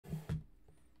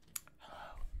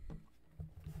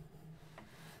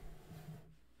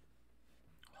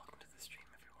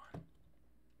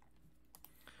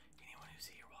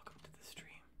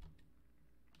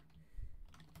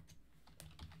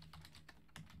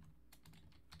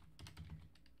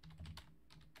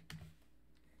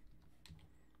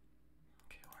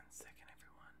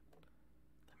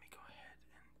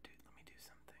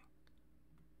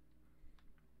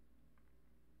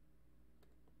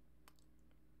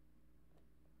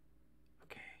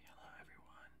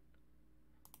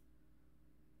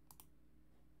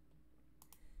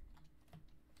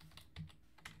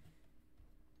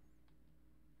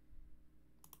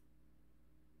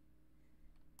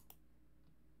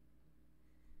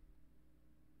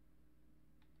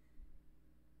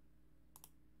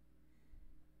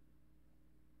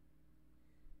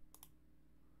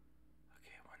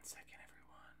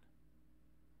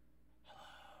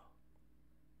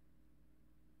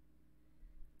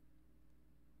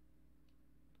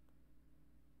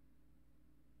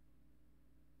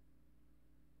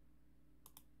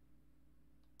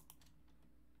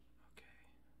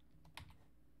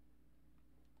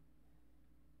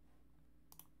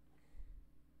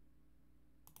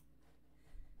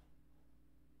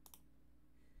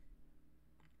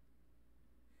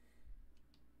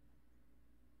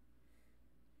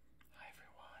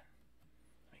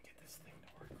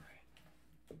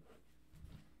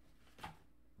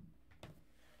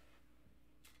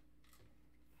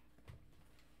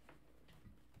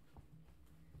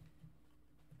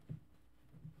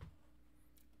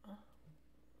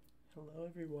Hello,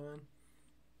 everyone.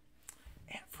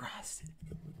 Aunt Frost,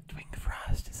 Twink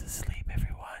Frost is asleep,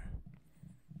 everyone.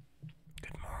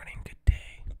 Good morning, good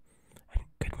day. And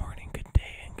good morning, good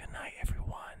day, and good night,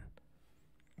 everyone.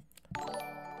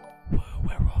 Woo,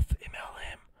 Werewolf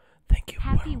MLM. Thank you.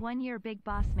 Happy 1 year, Big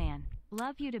Boss Man.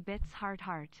 Love you to bits, heart.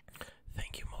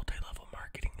 Thank you, Multi-Level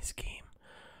Marketing Scheme,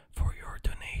 for your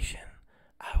donation.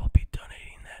 I will be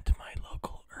donating that to my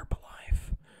local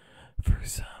Herbalife for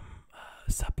some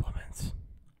supplements.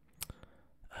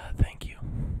 Thank you.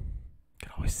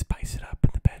 Could always spice it up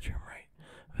in the bedroom, right?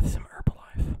 With some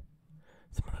Herbalife.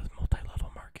 Some of those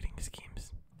multi-level marketing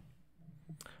schemes.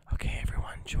 Okay,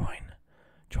 everyone, join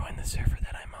the server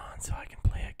that I'm on so I can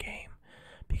play a game.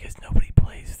 Because nobody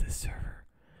plays this server.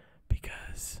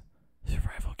 Because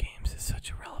survival games is such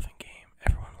a relevant game.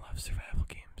 Everyone loves survival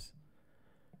games.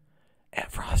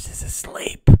 Aunt Frost is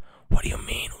asleep. What do you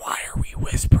mean? Why are we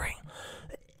whispering?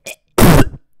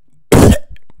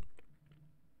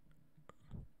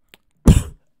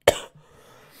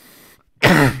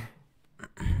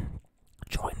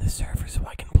 Join the server so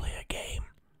I can play a game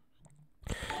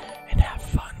and have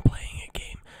fun playing a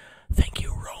game. Thank you,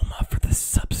 Roma, for the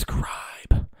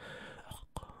subscribe.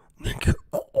 Thank you.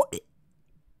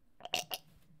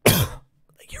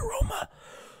 Thank you, Roma.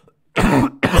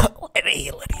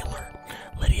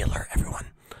 Lydia alert, everyone.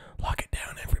 Lock it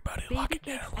down, everybody. Lock it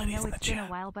down. I know it's been a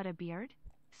while, but a beard?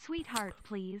 Sweetheart,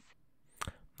 please.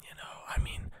 You know, I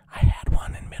mean, I had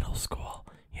one in middle school,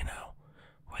 you know,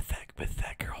 with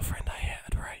that girlfriend I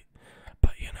had, right?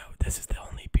 But, you know, this is the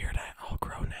only beard I'll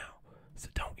grow now. So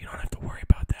you don't have to worry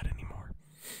about that anymore.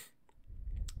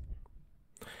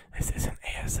 This isn't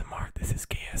ASMR, this is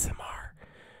KSMR.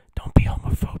 Don't be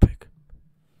homophobic.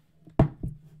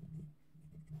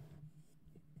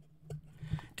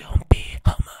 Don't be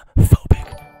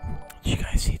homophobic. Did you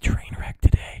guys see Trainwreck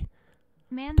today?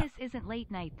 Man, this isn't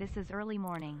late night, this is early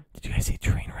morning. Did you guys see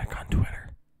Trainwreck on Twitter?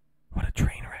 What a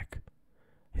Trainwreck.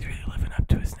 He's really living up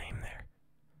to his name there.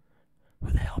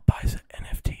 Who the hell buys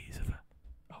NFTs of a...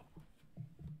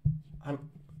 Oh.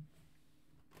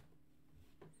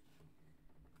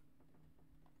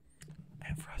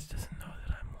 Aunt Frost doesn't know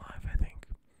that I'm live, I think.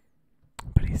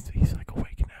 But he's like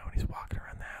awake now and he's walking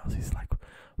around the house. He's like,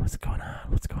 what's going on?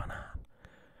 What's going on?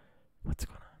 What's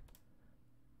going on?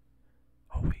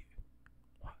 Oh, wait.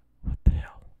 What the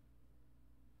hell?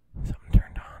 Something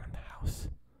turned on in the house.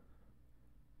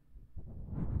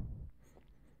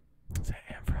 Is that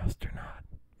Aunt Frost or not?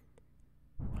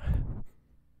 What?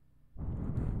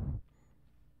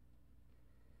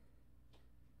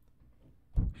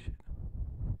 Oh, shit.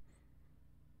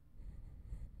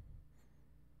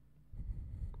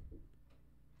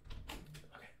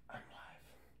 Okay, I'm live.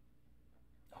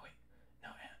 Oh wait, no,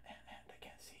 Aunt, I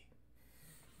can't see.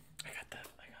 I got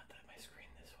my screen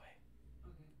this way.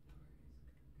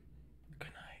 Okay.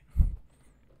 Good night.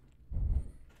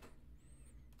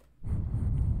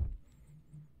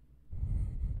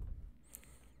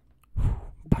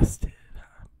 Busted.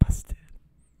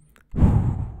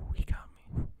 He got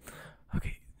me.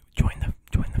 Okay, join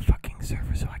the fucking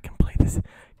server so I can play this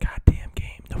goddamn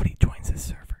game. Nobody joins this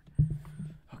server.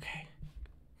 Okay.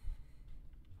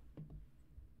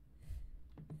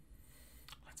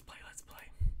 Let's play.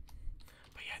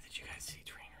 But yeah, did you guys see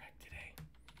Trainwreck today?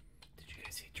 Did you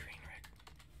guys see Trainwreck?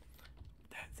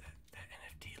 That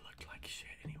NFT looked like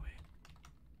shit anyway.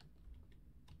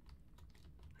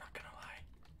 Not gonna lie,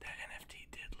 that NFT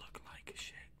did look like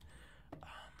shit.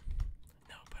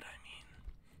 No, but I mean,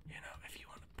 you know, if you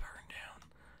want to burn down,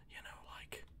 you know,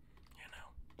 like, you know,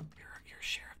 your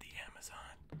share of the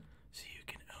Amazon, so you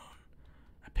can own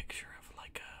a picture of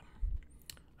like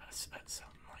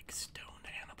something like stoned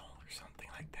animal or something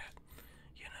like that.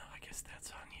 You know, I guess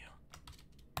that's on you.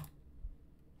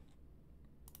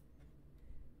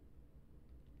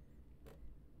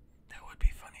 That would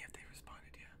be funny if they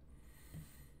responded,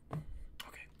 yeah.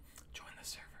 Okay, join the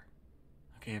server.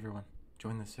 Okay, everyone,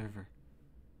 join the server.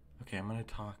 Okay, I'm gonna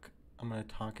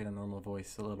talk in a normal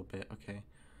voice a little bit, okay?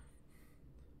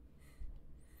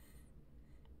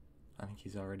 I think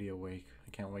he's already awake. I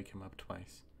can't wake him up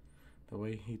twice. The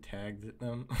way he tagged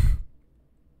them.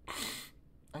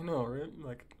 I know, right?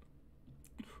 Like,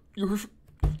 you're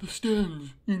the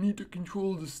stands. You need to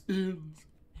control the stands.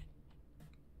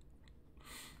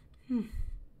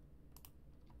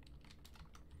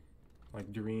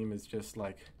 Like, Dream is just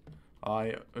like,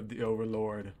 I, the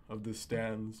overlord of the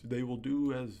stands, they will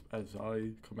do as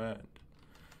I command.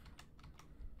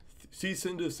 Cease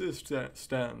and desist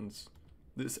stands.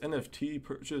 This NFT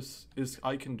purchase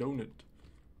I condone it.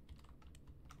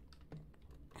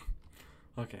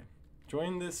 Okay,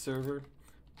 join this server.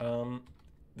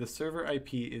 The server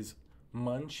IP is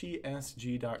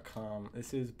munchiesg.com.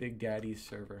 This is Big Daddy's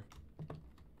server.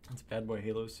 It's Bad Boy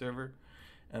Halo's server.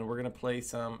 And we're going to play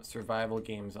some survival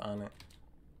games on it.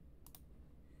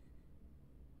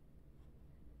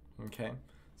 Okay.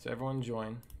 So everyone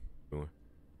join.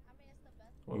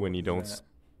 When you don't...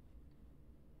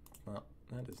 Well,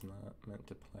 that is not meant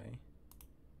to play.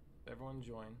 Everyone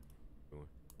join.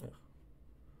 Ugh.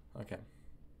 Okay.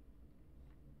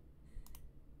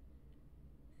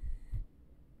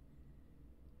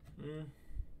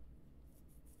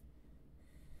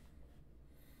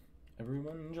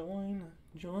 Everyone join.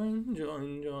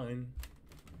 Join.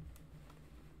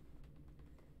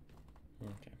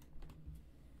 Okay.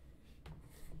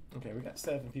 Okay, we got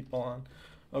 7 people on.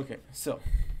 Okay, so.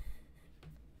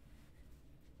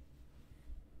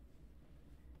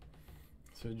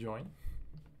 So join.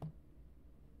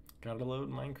 Gotta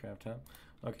load Minecraft, huh?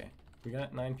 Okay, we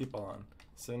got 9 people on.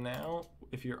 So now,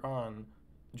 if you're on,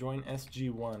 join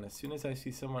SG1. As soon as I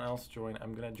see someone else join,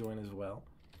 I'm gonna join as well.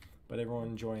 But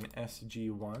everyone join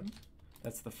SG1.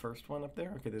 That's the first one up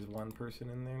there. Okay, there's 1 person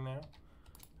in there now.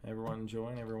 Everyone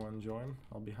join.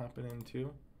 I'll be hopping in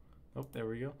too. Oh, there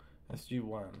we go.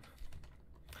 SG1.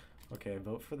 Okay,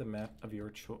 vote for the map of your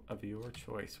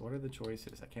choice. What are the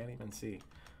choices? I can't even see.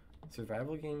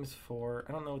 Survival games 4.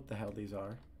 I don't know what the hell these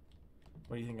are.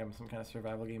 What do you think? I'm some kind of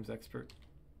survival games expert?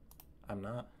 I'm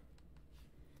not.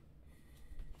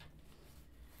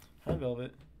 Hi,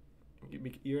 Velvet.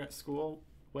 You're at school,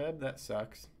 Web? That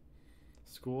sucks.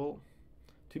 School,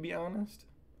 to be honest,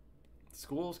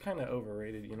 school's kind of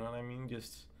overrated, you know what I mean?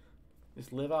 Just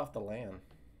live off the land,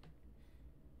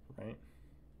 right?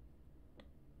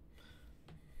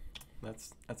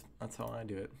 That's how I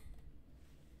do it.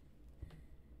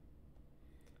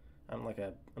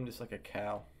 I'm just like a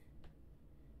cow.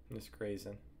 I'm just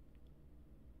grazing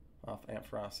off Aunt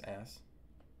Frost's ass.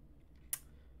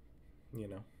 You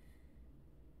know.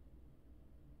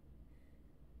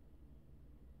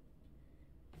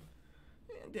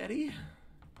 Aunt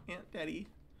Daddy,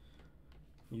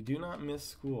 you do not miss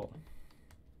school.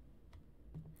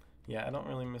 Yeah, I don't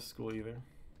really miss school either.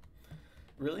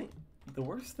 Really, the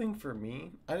worst thing for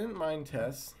me, I didn't mind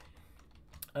tests.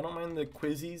 I don't mind the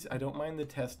quizzies. I don't mind the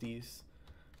testies.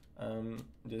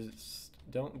 Just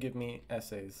don't give me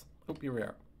essays. Oh, here we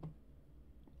are.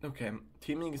 Okay,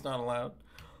 teaming is not allowed.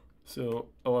 So,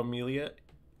 Amelia,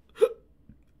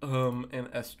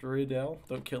 and Estridel,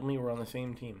 don't kill me. We're on the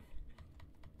same team.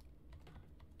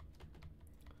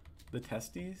 The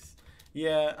testes?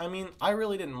 Yeah, I mean, I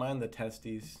really didn't mind the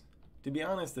testes. To be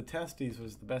honest, the testes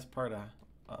was the best part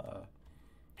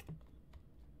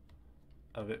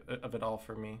of it all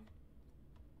for me.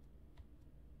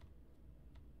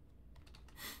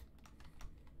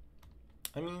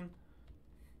 I mean,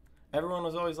 everyone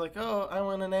was always like, "Oh, I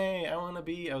want an A, I want a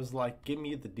B." I was like, "Give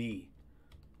me the D."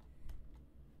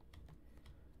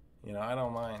 You know, I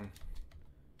don't mind.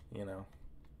 You know,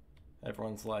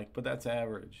 everyone's like, "But that's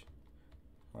average."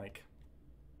 Like,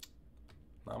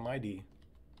 not my D.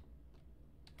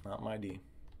 Not my D.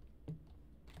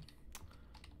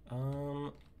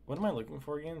 What am I looking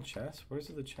for again? Chest? Where's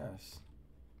the chest?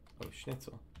 Oh,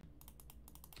 schnitzel.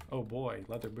 Oh boy,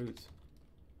 leather boots.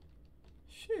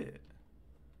 Shit.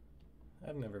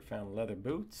 I've never found leather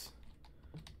boots.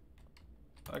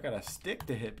 I got a stick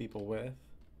to hit people with.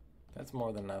 That's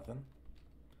more than nothing.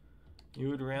 You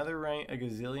would rather write a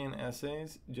gazillion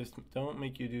essays, just don't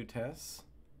make you do tests?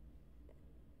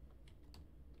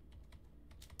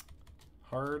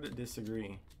 Hard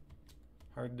disagree.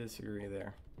 Hard disagree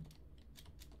there.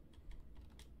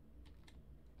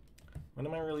 When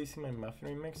am I releasing my muffin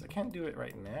remix? I can't do it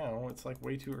right now. It's like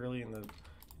way too early in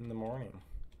the morning.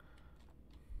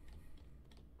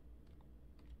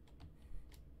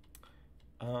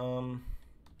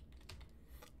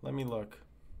 Let me look.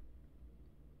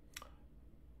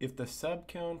 If the sub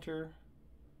counter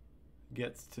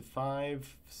gets to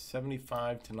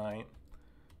 575 tonight,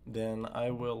 then I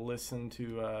will listen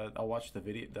to I'll watch the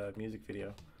music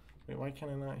video. Wait, why can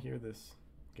I not hear this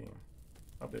game?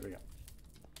 Oh, there we go.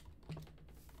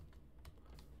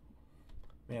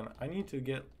 Man, I need to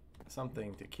get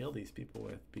something to kill these people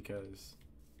with because,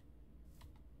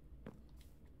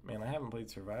 man, I haven't played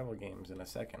survival games in a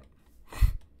second.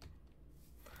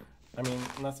 I mean,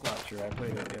 that's not true. I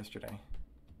played it yesterday.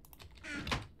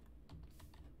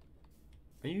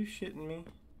 Are you shitting me?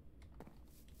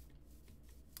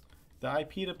 The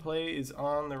IP to play is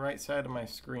on the right side of my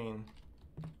screen.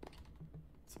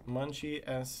 It's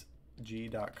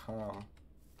munchiesg.com.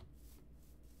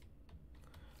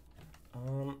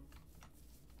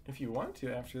 If you want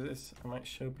to, after this, I might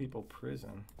show people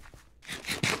prison.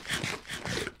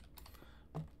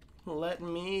 Let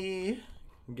me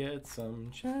get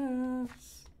some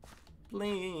chess,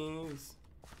 please.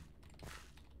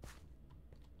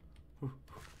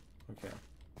 Okay.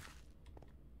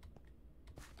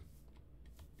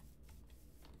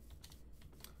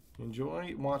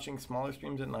 Enjoy watching smaller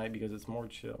streams at night because it's more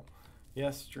chill.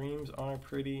 Yes, streams are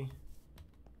pretty...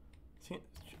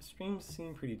 Streams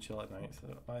seem pretty chill at night, so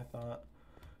I thought...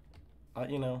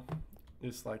 you know,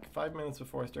 just like 5 minutes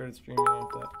before I started streaming, I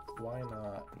thought, why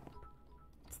not?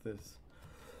 What's this?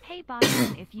 Hey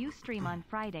Boston, if you stream on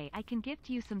Friday, I can gift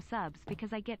you some subs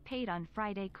because I get paid on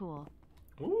Friday. Cool.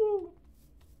 Ooh,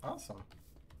 awesome.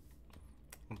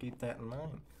 I'll keep that in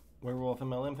mind. Werewolf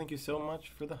MLM, thank you so much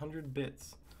for the 100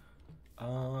 bits.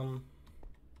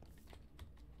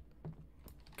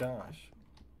 Gosh,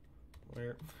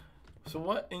 where? So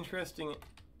what interesting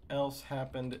else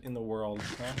happened in the world?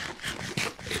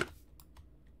 Huh?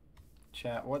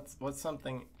 Chat, what's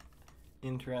something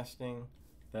interesting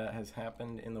that has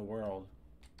happened in the world?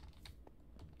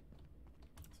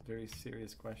 It's a very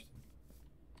serious question.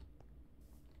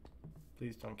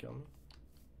 Please don't kill me.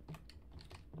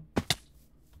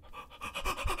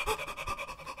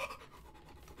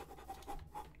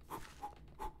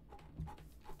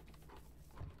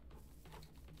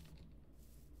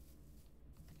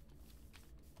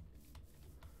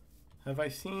 Have I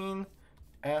seen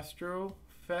Astro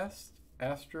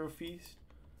Feast?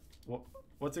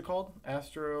 What's it called?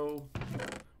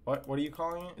 What are you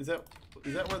calling it? Is that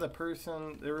where the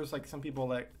person, there was like some people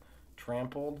that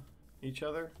trampled each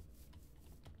other?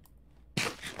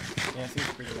 Yeah, it seems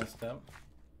pretty messed up.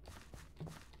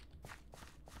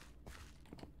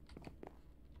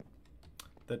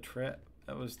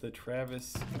 That was the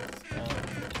Travis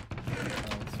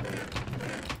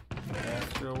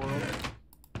Astro World.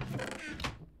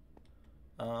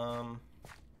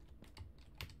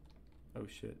 Oh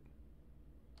shit.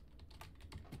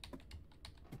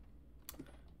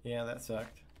 Yeah, that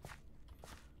sucked.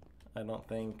 I don't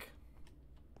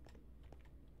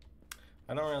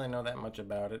really know that much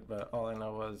about it, but all I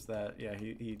know was that, yeah,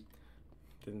 he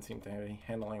didn't seem to be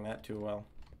handling that too well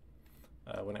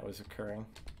when it was occurring.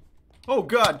 Oh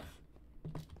god!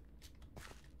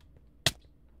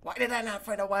 Why did I not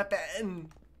find a weapon?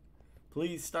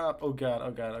 Please stop. Oh god, oh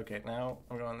god. Okay, now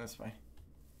I'm going this way.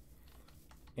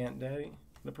 Aunt Daddy,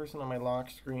 the person on my lock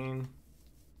screen.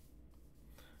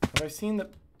 Have I seen the...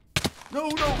 No!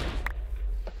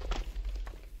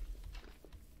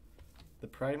 The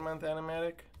Pride Month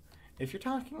animatic? If you're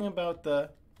talking about the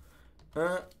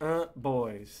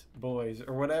boys,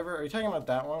 or whatever, are you talking about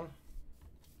that one?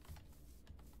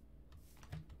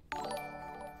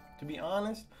 To be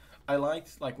honest, I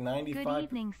liked like 95... Good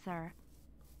evening, sir.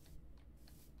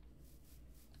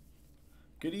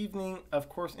 Good evening, of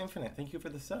course, Infinite. Thank you for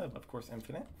the sub, of course,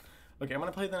 Infinite. Okay,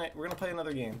 we're gonna play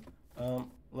another game.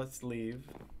 Let's leave.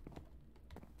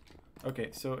 Okay,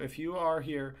 so if you are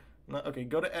here, okay,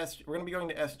 go to we're gonna be going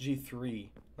to SG3,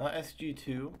 not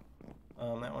SG2.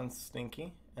 That one's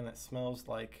stinky, and it smells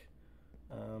like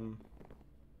some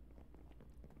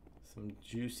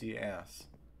juicy ass.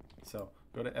 So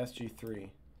go to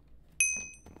SG3.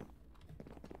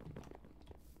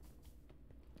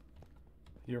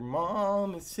 Your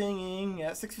mom is singing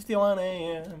at 6:51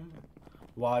 a.m.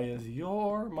 Why is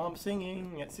your mom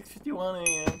singing at 6:51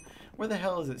 a.m.? Where the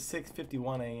hell is it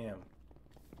 6:51 a.m.?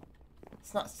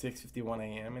 It's not 6:51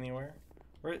 a.m. anywhere.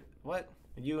 What?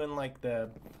 Are you in like the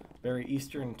very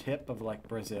eastern tip of like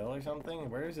Brazil or something?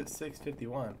 Where is it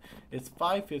 6:51? It's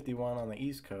 5:51 on the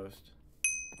East Coast.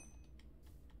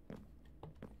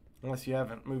 Unless you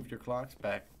haven't moved your clocks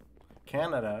back.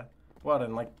 Canada? What,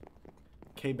 in like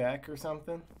Quebec or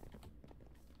something?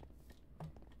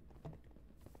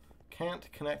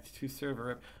 Can't connect to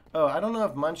server. Oh, I don't know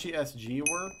if Munchie SG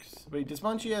works. Wait, does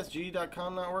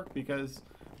MunchieSG.com not work? Because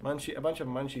a bunch of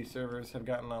Munchie servers have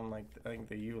gotten on like I think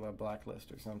the EULA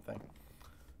blacklist or something.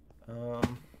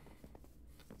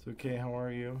 It's okay. How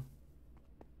are you?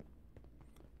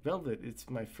 Velvet, it's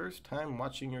my first time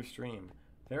watching your stream.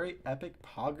 Very epic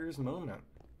poggers moment.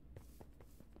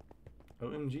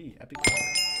 OMG, epic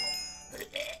poggers.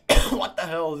 What the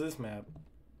hell is this map?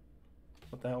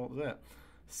 What the hell was that?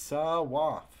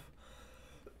 Sawaf.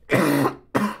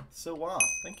 Sawaf,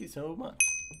 thank you so much.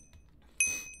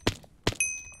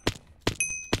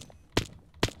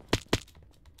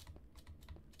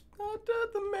 I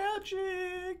did the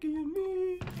magic in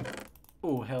me.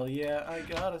 Oh, hell yeah, I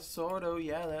got a sword. Oh,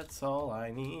 yeah, that's all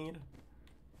I need.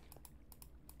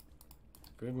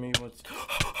 Give me what's...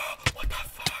 What the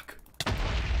fuck?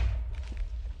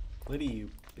 Liddy, you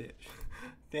bitch.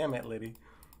 Damn it, Liddy.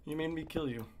 You made me kill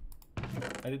you.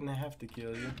 I didn't have to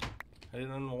kill you. I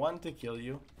didn't want to kill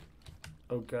you.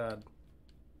 Oh god.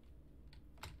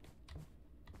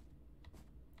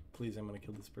 Please, I'm gonna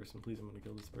kill this person. Please, I'm gonna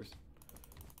kill this person.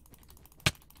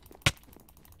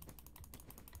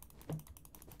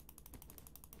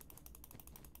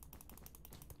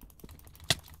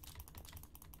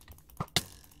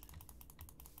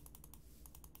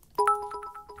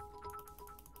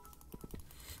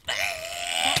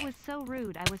 That was so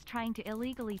rude. I was trying to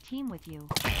illegally team with you.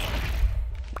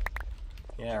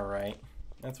 Yeah, right.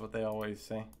 That's what they always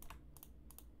say.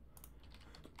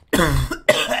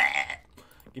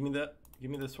 Give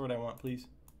me the sword I want, please.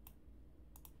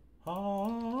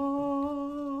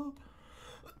 Oh.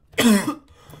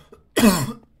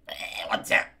 What's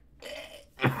that?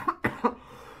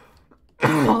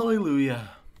 Hallelujah.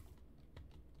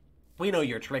 We know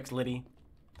your tricks, Liddy.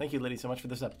 Thank you, Liddy, so much for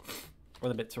the sub. Or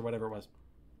the bits, or whatever it was.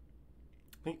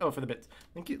 Oh, for the bits.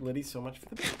 Thank you, Liddy, so much for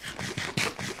the bits.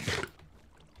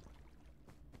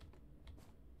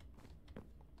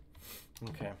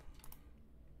 Okay.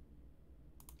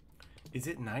 Is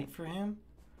it night for him?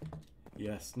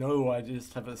 Yes. No, I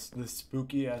just have this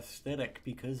spooky aesthetic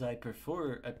because I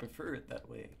prefer it that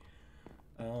way.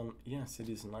 Yes, it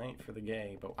is night for the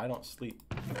gay, but I don't sleep.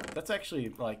 That's actually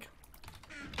like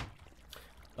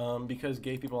because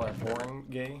gay people are born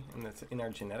gay, and that's in our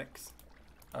genetics.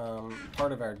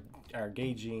 Part of our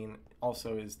gay gene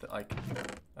also is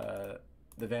the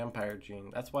vampire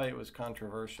gene. That's why it was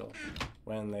controversial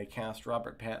when they cast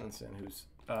Robert Pattinson, who's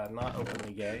not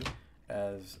openly gay,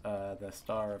 as the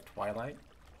star of Twilight.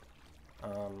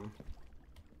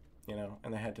 You know,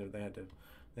 and they had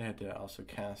to also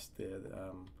cast the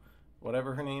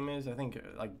whatever her name is. I think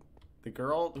like the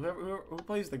girl who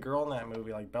plays the girl in that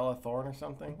movie, like Bella Thorne or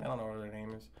something. I don't know what her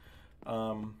name is.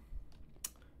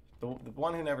 The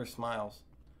one who never smiles.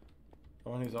 The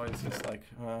one who's always just like,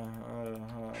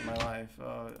 my life,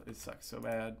 it sucks so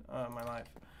bad, my life.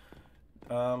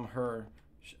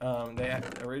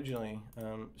 Originally,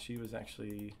 she was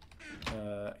actually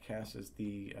cast as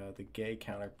the gay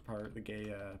counterpart, the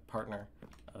gay partner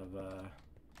of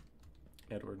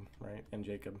Edward, right, and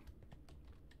Jacob.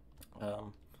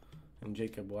 And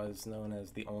Jacob was known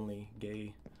as the only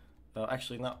gay,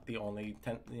 actually not the only,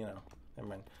 never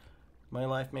mind. My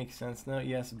life makes sense now.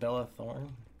 Yes, Bella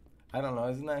Thorne. I don't know.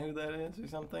 Isn't that who that is or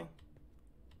something?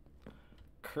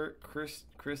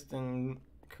 Kristen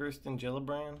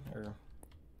Gillibrand or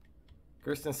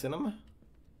Kirsten Cinema?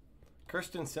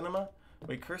 Kirsten Cinema?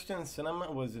 Wait, Kirsten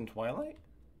Cinema was in Twilight?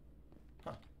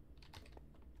 Huh.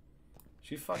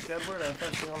 She fucked Edward? I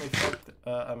thought she only fucked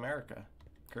America.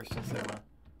 Kirsten Cinema.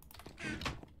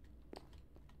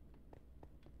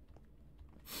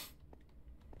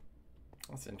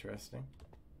 That's interesting.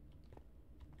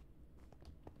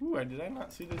 Ooh, did I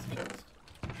not see this chest?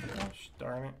 Gosh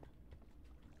darn it.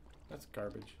 That's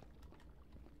garbage.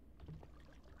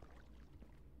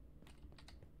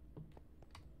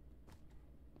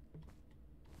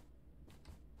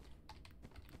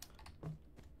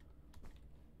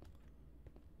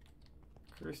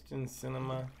 Kristen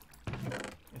Cinema.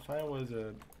 If I was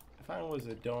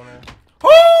a donor.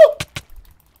 Oh!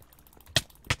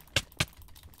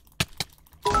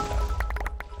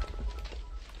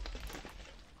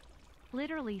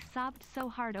 Literally sobbed so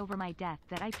hard over my death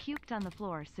that I puked on the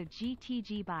floor, so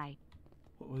GTG bye.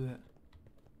 What was that?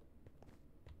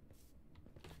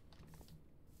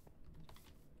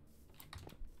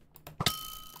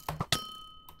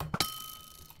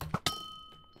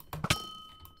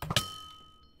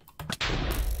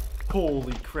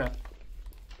 Holy crap.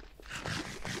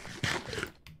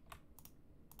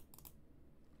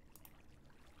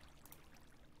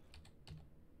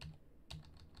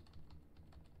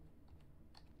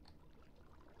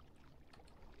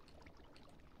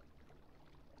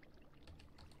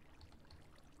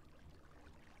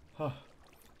 Huh.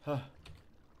 Huh.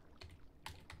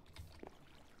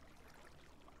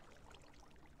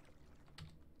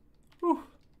 Whew.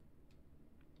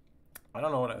 I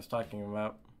don't know what I was talking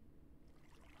about.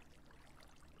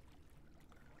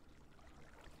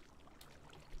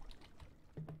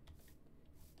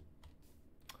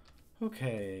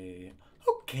 Okay.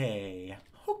 Okay.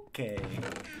 Okay.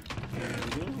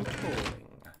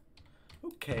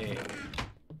 Okay.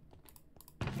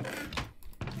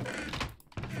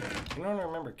 You don't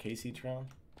remember Casey Tron?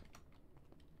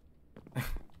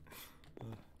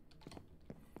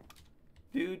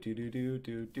 Do do do do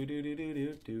do do do do do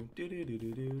do do do do do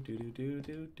do do do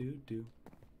do do do.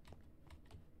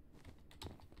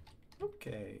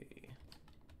 Okay.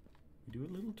 We do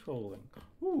a little trolling.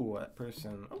 Ooh, that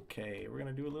person. Okay, we're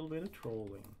gonna do a little bit of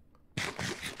trolling.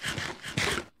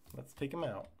 Let's take him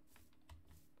out.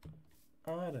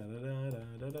 You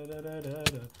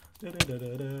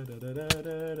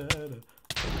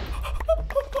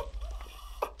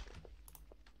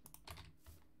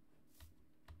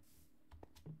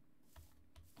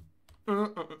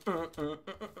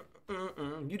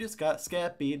just got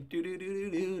skeppied. Do do do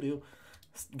do do do.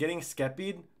 Getting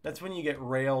skeppied, that's when you get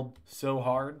railed so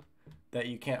hard that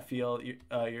you can't feel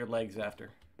your legs after,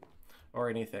 or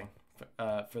anything,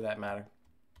 for that matter.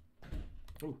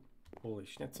 Ooh, holy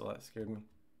schnitzel, that scared me.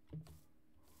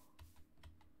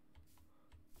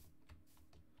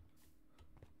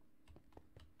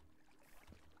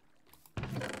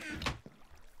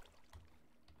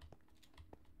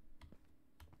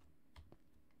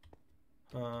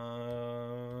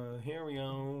 Here we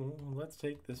go. Let's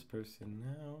take this person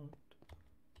out.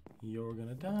 You're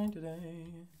gonna die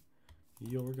today.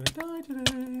 You're gonna die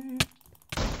today.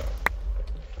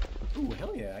 Ooh,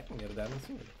 hell yeah, I can get a diamond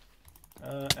sword.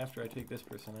 After I take this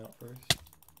person out first.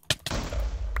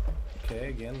 Okay,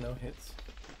 again, no hits.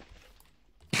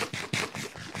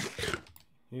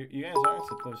 You guys aren't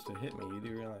supposed to hit me, you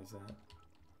do realize that.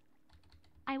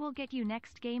 I will get you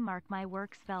next game, mark my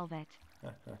works, Velvet.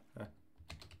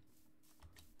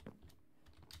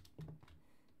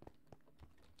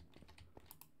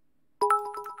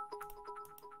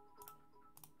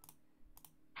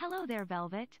 Hello there,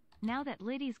 Velvet. Now that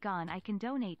Liddy's gone, I can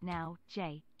donate now,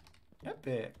 Jay.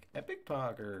 Epic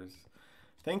poggers.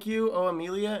 Thank you, Oh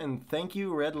Amelia, and thank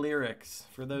you, Red Lyrics,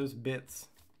 for those bits.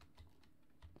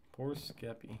 Poor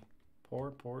Skeppy.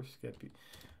 Poor Skeppy.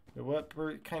 What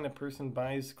kind of person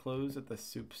buys clothes at the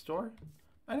soup store?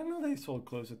 I didn't know they sold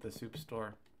clothes at the soup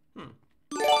store.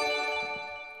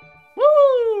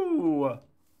 Woo!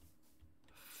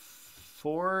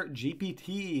 For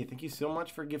GPT, thank you so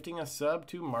much for gifting a sub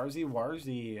to Marzi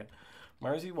Warzi.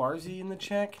 Marzi Warzi in the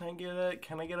chat. Can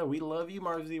I get a we love you,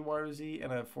 Marzi Warzi,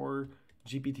 and a for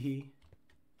GPT?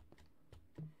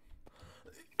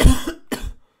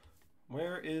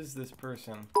 Where is this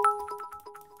person?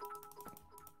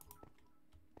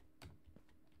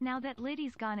 Now that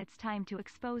Liddy's gone, it's time to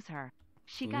expose her.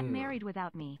 She got married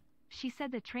without me. She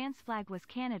said the trans flag was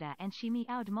Canada, and she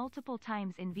meowed multiple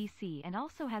times in VC and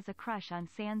also has a crush on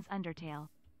Sans Undertale.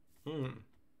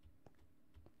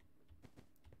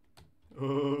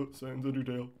 Sans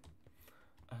Undertale.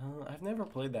 I've never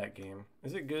played that game.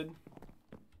 Is it good?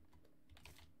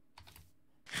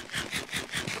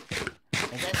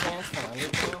 Is that Sans from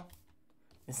Undertale?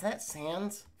 Is that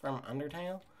Sans from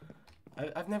Undertale?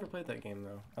 I've never played that game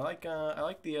though. I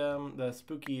like the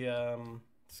spooky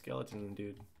skeleton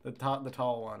dude, the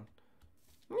tall one.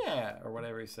 Yeah, or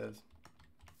whatever he says.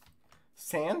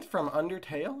 Sans from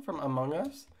Undertale, from Among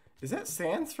Us. Is that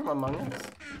Sans from Among Us?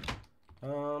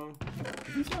 Did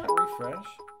these not refresh?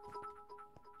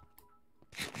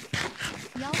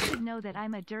 Y'all should know that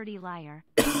I'm a dirty liar.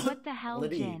 What the hell,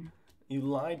 Liddy, Jin? you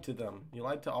lied to them. You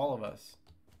lied to all of us.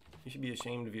 You should be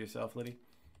ashamed of yourself, Liddy.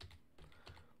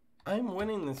 I'm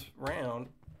winning this round.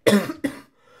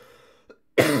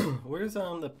 Where's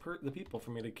the people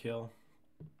for me to kill?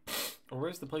 Or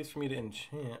where's the place for me to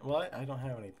enchant? Well, I don't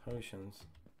have any potions.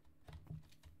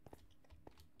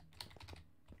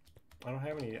 I don't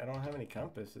have any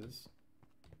compasses.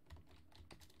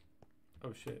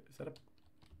 Oh shit, is that a...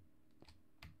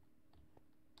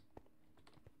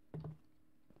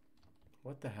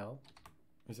 What the hell?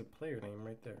 There's a player name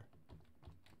right there.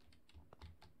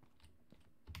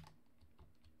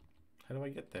 How do I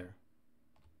get there?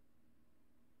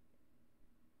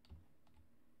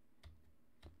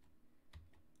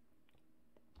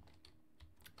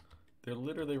 They're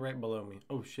literally right below me.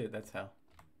 Oh shit, that's how.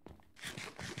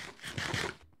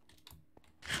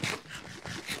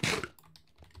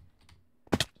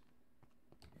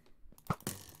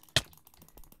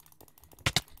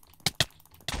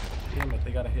 Damn it,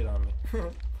 they got a hit on me.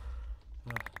 Okay.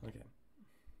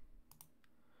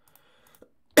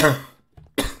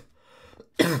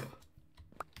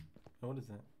 What is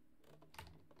that?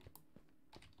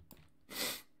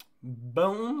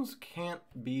 Bones can't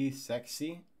be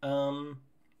sexy.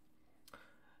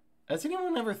 Has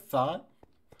anyone ever thought?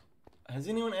 Has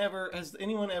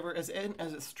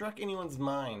it struck anyone's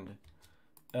mind?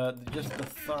 Just the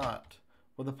thought,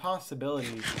 or the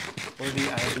possibility, or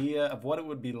the idea of what it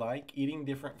would be like eating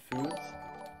different foods,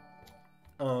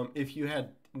 if you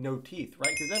had no teeth,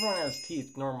 right? Because everyone has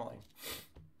teeth normally.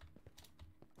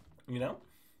 You know?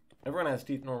 Everyone has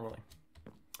teeth normally.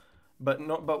 But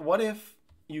what if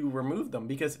you remove them?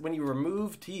 Because when you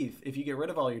remove teeth, if you get rid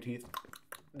of all your teeth,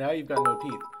 now you've got no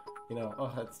teeth. You know,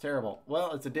 oh, that's terrible.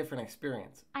 Well, it's a different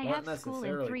experience. I have school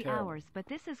in 3 hours, but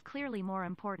this is clearly more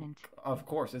important. Of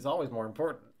course, it's always more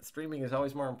important. streaming is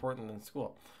always more important than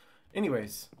school.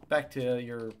 Anyways, back to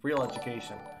your real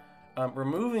education.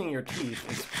 Removing your teeth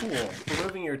is cool.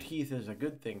 Removing your teeth is a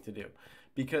good thing to do.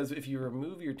 Because if you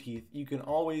remove your teeth, you can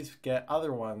always get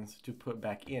other ones to put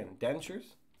back in.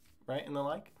 Dentures, right, and the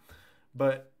like.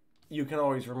 But you can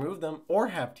always remove them or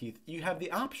have teeth. You have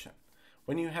the option.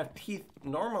 When you have teeth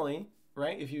normally,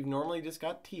 right, if you've normally just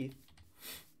got teeth,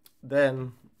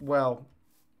 then, well,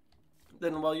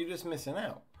 you're just missing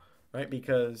out, right?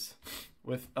 Because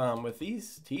with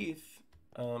these teeth,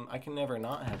 I can never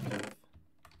not have teeth.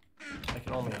 I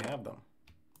can only have them,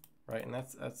 right? And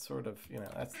that's sort of, you know,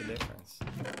 that's the difference.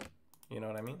 You know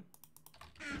what I mean?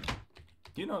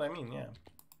 You know what I mean, yeah.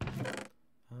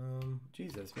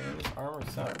 Jesus, man, this armor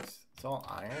sucks. It's all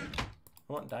iron.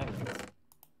 I want diamonds.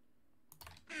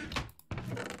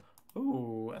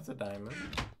 Ooh, that's a diamond.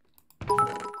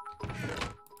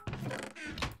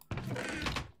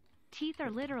 Teeth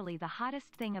are literally the hottest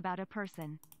thing about a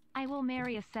person. I will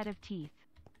marry a set of teeth.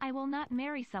 I will not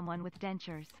marry someone with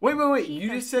dentures. Wait. Teeth You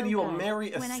just said so you will good.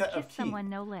 marry a when set I of kiss teeth. someone,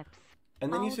 no lips.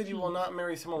 And then you All said you will teeth. not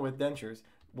marry someone with dentures.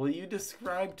 Will you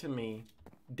describe to me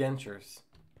dentures?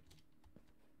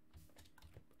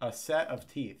 A set of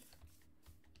teeth.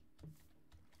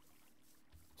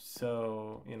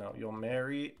 So, you know, you'll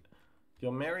marry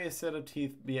a set of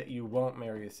teeth, but yet you won't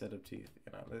marry a set of teeth.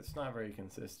 You know, it's not very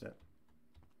consistent.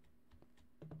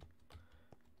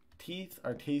 Teeth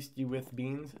are tasty with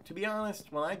beans. To be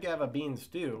honest, when I have a bean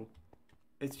stew,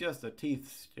 it's just a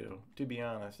teeth stew. To be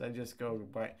honest, I just go,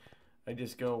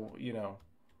 you know,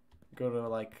 go to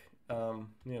like,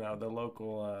 you know, the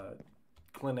local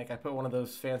clinic. I put one of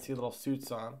those fancy little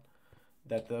suits on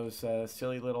that those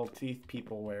silly little teeth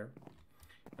people wear.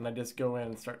 And I just go in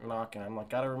and start knocking. I'm like,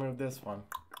 gotta remove this one.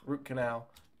 Root canal.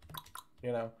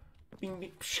 You know. Bing,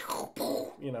 bing,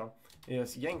 you know.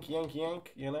 Just yank, yank,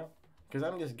 yank, you know. Because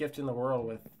I'm just gifting the world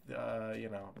with, you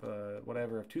know,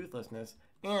 whatever of toothlessness.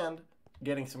 And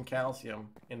getting some calcium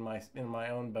in my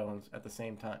own bones at the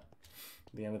same time.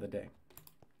 At the end of the day.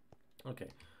 Okay.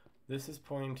 This is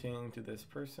pointing to this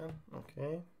person.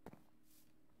 Okay.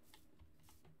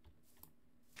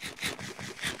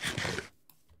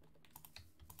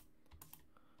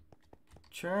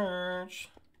 Church,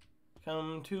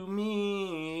 come to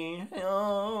me.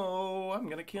 Oh, I'm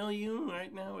gonna kill you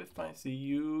right now. If I see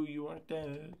you, you are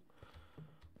dead.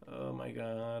 Oh my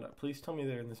God. Please tell me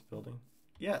they're in this building.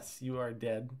 Yes, you are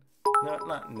dead.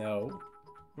 No.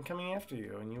 I'm coming after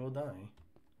you and you will die.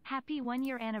 Happy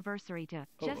 1-year anniversary to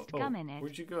Just Gum in It.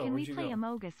 Where'd you go? Can Where'd we you play go?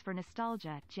 Among Us for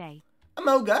nostalgia, Jay?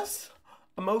 Among Us?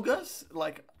 Among Us?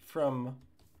 Like from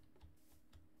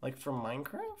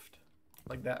Minecraft?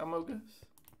 Like that Among Us?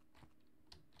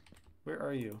 Where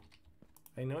are you?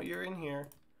 I know you're in here.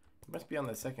 You must be on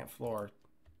the second floor.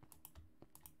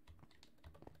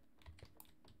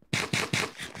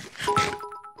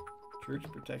 Church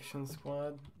Protection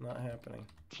Squad? Not happening.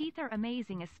 Teeth are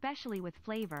amazing, especially with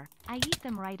flavor. I eat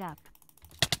them right up.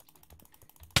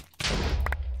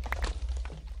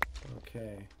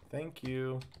 Okay, thank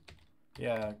you.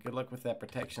 Yeah, good luck with that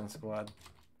Protection Squad.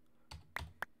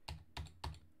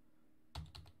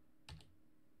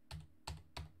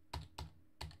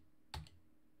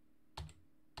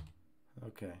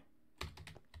 Okay.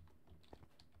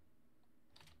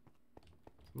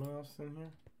 Someone else in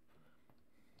here?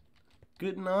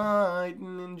 Good night,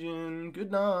 Ninja.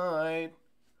 Good night.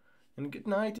 And good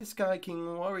night to Sky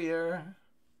King Warrior.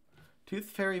 Tooth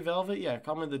Fairy Velvet? Yeah,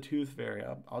 call me the Tooth Fairy.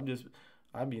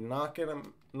 I'll be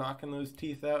knocking those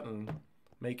teeth out and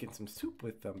making some soup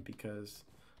with them because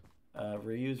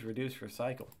reuse, reduce,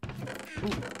 recycle.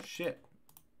 Ooh, shit.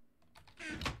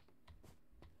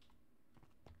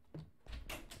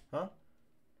 Huh?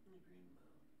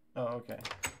 Oh, okay.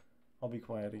 I'll be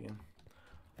quiet again.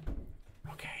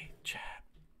 Okay, chat.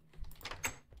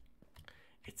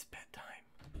 It's bedtime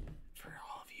for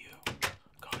all of you.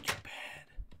 Go to bed.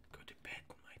 Go to bed,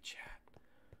 my chat.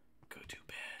 Go to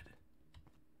bed.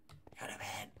 Go to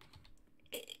bed.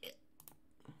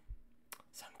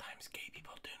 Sometimes gay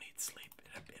people do need sleep,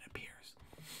 it appears.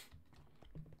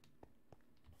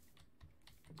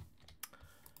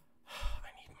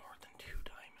 I need more than 2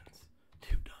 diamonds.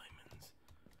 2 diamonds.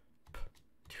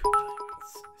 2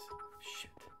 diamonds.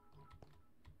 Shit.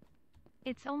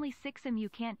 It's only 6 and you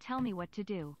can't tell me what to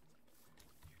do.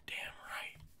 You're damn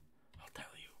right. I'll tell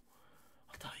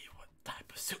you what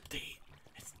type of soup to eat.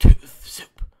 It's tooth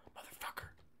soup, motherfucker.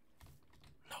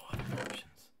 No other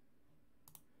options.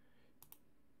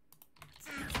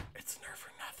 It's nerf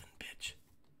for nothing, bitch.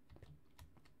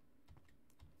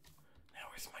 Now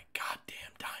where's my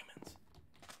goddamn diamonds?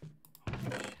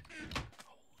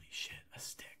 Holy shit, a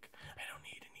stick. I don't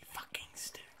need any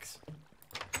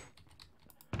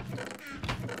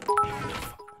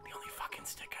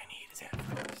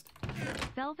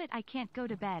Velvet, I can't go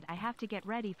to bed. I have to get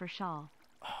ready for shawl.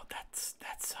 Oh, that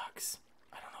sucks.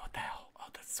 I don't know what the hell. Oh,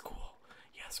 that's school.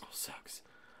 Yeah, school sucks.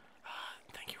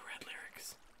 Thank you, Red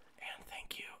Lyrics. And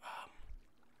thank you,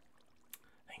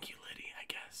 Liddy, I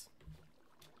guess.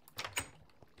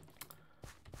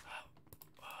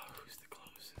 Who's the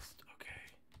closest?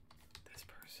 Okay. This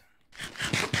person.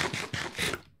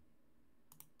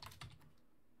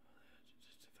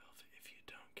 Velvet, if you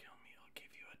don't kill me, I'll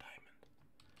give you a diamond.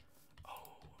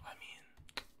 Oh, I mean,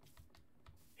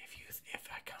 if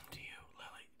I come to you,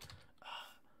 Lily,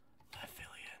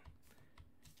 Lephilian,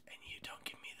 and you don't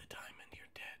give me the diamond, you're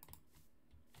dead.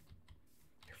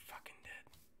 You're fucking dead.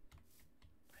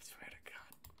 I swear to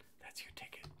God. That's your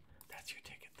ticket. That's your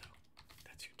ticket, though.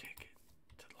 That's your ticket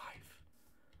to life.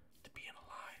 To being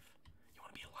alive. You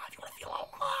want to be alive. You want to feel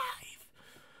alive.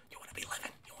 You want to be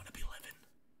living. You want to be living.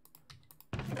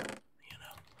 You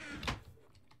know?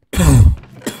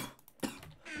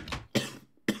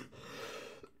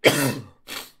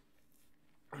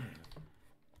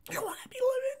 You want to be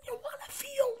living. You want to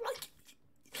feel like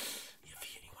you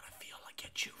want to feel like you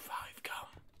chew 5 gum.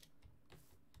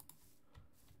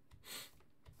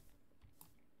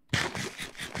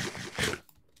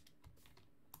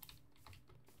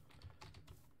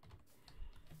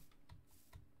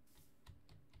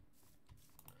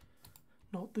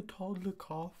 Not the toddler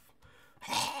cough.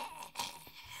 I'll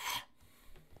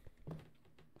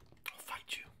fight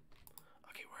you.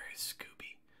 Okay, where is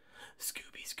Scooby?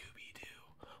 Scooby-Doo,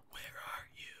 where are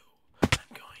you?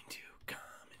 I'm going to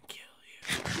come and kill you.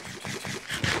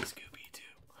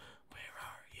 Scooby-Doo, where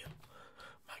are you?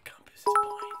 My compass is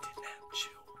pointed at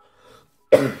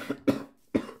you.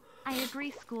 I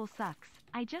agree, school sucks.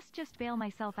 I just bail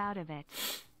myself out of it.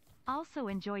 Also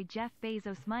enjoy Jeff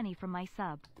Bezos' money from my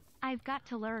sub. I've got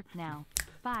to lurk now.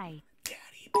 Bye.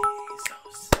 Daddy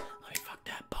Bezos, let me fuck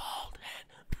that bald head.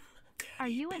 Are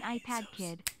you an iPad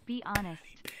kid? Be honest.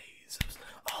 Daddy Bezos.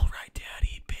 Alright,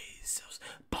 Daddy Bezos.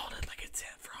 Balded like it's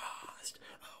Aunt Frost.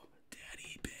 Oh,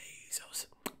 Daddy Bezos.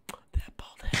 That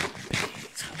bald head.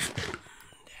 Bezos.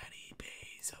 Daddy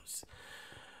Bezos.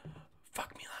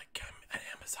 Fuck me like I'm an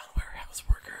Amazon warehouse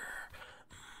worker.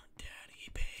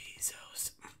 Daddy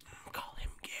Bezos. Call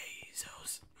him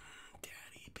Gazos.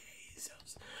 Daddy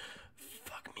Bezos.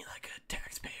 Fuck me like a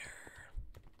taxpayer.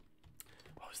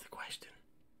 What was the question?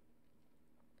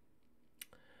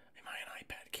 Am I an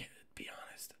iPad kid? Be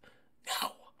honest.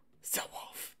 No! So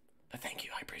off. But thank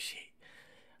you, I appreciate.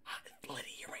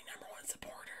 Liddy, you're my #1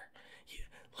 supporter.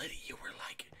 Liddy, you were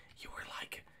like,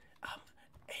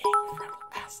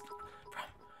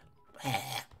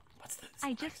 what's this?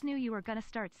 I just knew you were gonna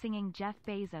start singing Jeff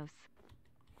Bezos.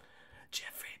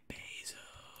 Jeffrey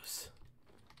Bezos.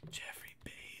 Jeffrey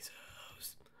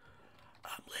Bezos.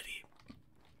 Liddy.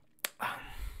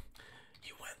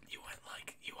 You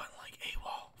went like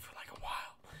AWOL for like a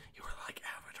while. You were like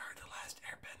Avatar the Last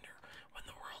Airbender. When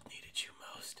the world needed you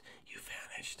most, you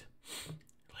vanished.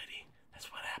 Liddy,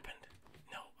 that's what happened.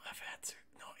 No ifs,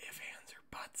 ands, or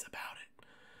buts about it.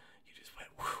 You just went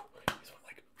whoo. You just went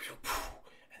like whoo,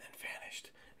 and then vanished.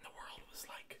 And the world was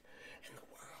like,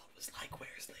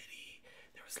 where's Liddy?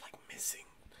 There was like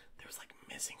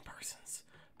missing persons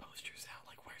posters out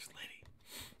like, where's Liddy?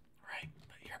 Right?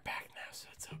 But you're back now, so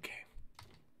it's okay.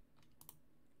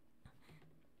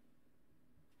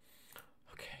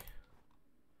 Okay.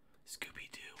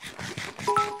 Scooby-Doo.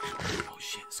 Oh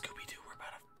shit, Scooby-Doo, we're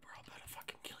all about to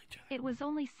fucking kill each other. It was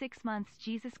only 6 months.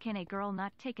 Jesus, can a girl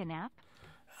not take a nap?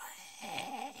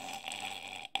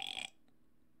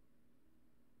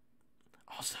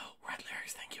 Also, Red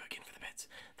Lyrics, thank you again for the bits.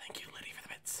 Thank you, Liddy, for the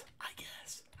bits. I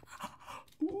guess.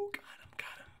 Ooh, got him.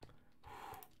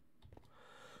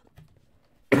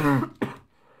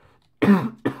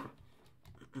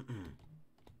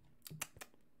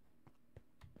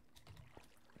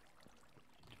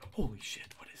 Holy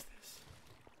shit, what is this?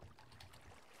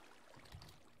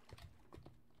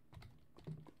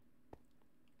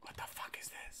 What the fuck is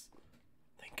this?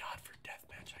 Thank God for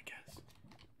deathmatch, I guess.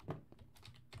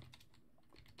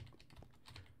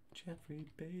 Jeffrey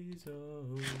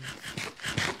Bezos.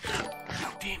 No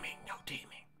teaming.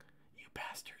 You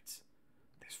bastards.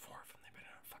 There's 4 of them. They've been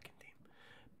on a fucking team.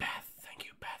 Beth, thank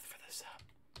you, Beth, for the sub.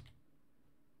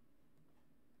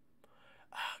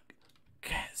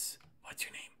 Kez, what's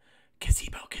your name?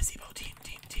 Gazebo team.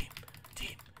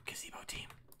 Gazebo team.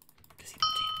 Let's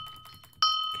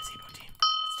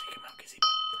take him out, Gazebo.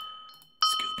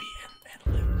 Scooby and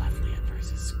Leflian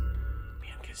versus me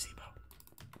and Gazebo.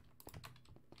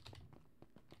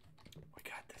 We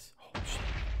got this. Holy shit.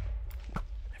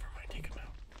 Never mind.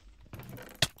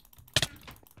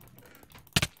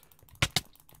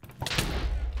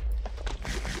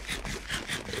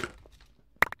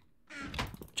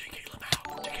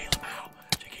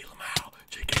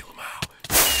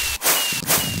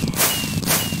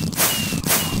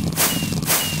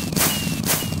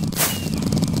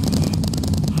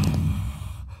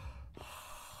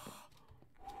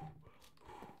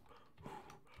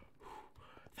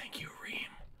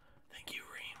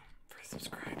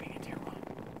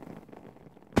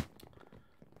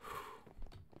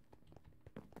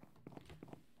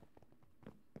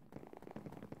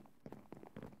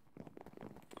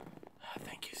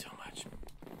 Thank you so much.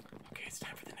 Okay, it's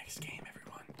time for the next game,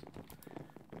 everyone.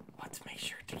 Let's make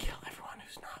sure to kill everyone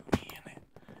who's not me in it.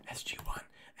 SG1,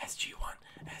 SG1,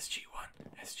 SG1,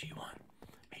 SG1.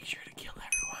 Make sure to kill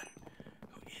everyone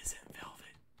who isn't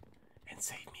Velvet and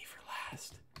save me for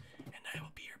last. And I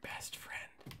will be your best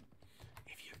friend.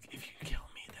 If you kill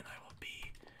me, then I will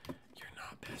be your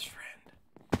not best friend.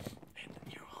 And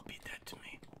you will be dead to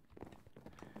me.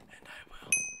 And I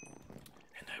will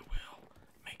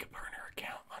make a burner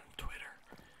account on Twitter.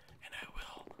 And I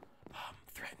will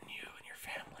threaten you and your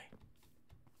family.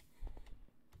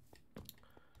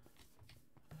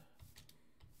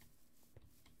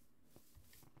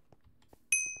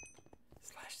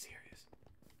 Slash serious.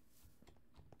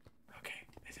 Okay,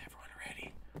 is everyone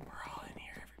ready? We're all in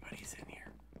here. Everybody's in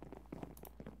here.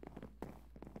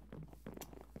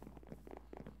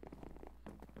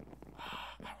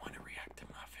 I want to react to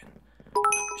Muffin.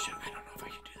 I don't know if I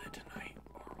should do that tonight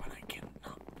or when I can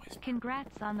not whisper.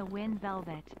 Congrats on the win,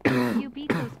 Velvet. You beat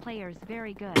those players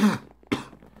very good.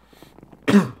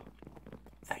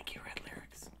 Thank you, Red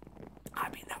Lyrics. I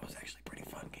mean, that was actually a pretty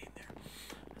fun game there.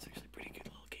 That's actually a pretty good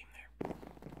little game there.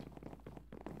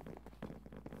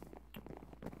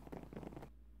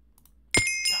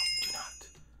 No,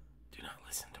 do not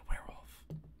listen to Werewolf.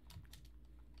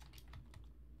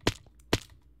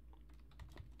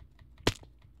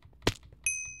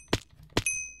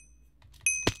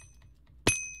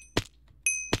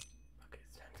 Okay,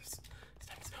 it's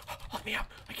time to let me out.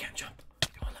 I can't jump.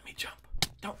 You won't let me jump.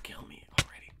 Don't kill me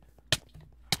already.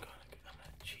 I'm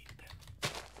gonna cheat then,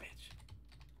 bitch.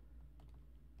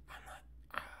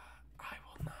 I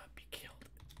will not be killed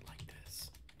like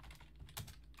this.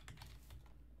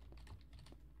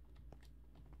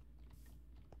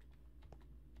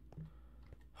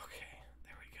 Okay,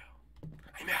 there we go.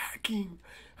 I'm hacking.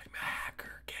 I'm a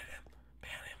hacker. Get him.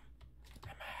 Ban him.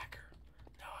 I'm a hacker.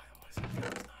 No, I wasn't.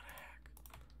 That was not a hack.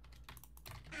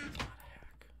 It's not a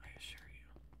hack, I assure you.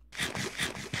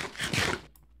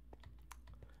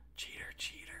 Cheater,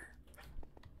 cheater.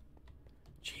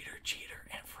 Cheater, cheater,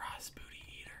 and frost booty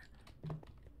eater.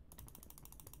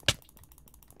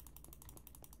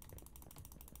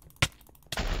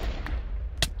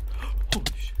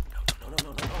 Holy shit. No.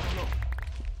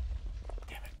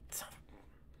 Damn it, son.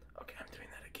 Okay, I'm doing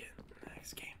that again in the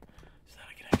next game so that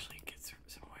I can actually get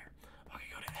somewhere. Okay,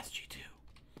 go to SG2.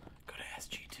 Go to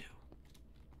SG2.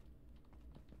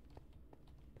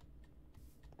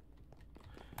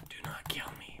 Do not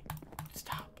kill me.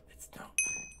 Stop.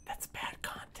 That's bad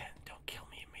content. Don't kill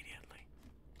me immediately.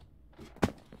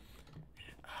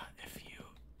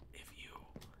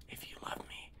 If you love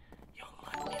me, you'll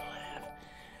let me live.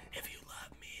 If you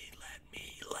love me, let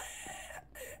me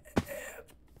live.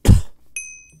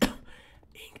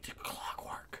 Inked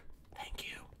clockwork. Thank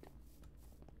you.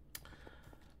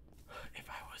 If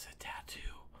I was a tattoo,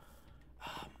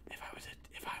 if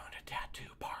I owned a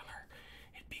tattoo parlor,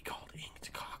 it'd be called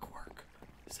Inked Clockwork.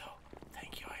 So,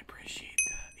 thank you. I appreciate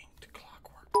the Inked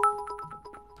Clockwork.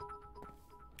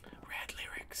 Red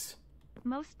Lyrics.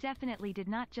 Most definitely did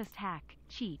not just hack,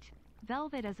 cheat.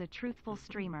 Velvet is a truthful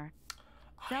streamer.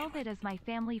 Velvet is my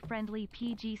family-friendly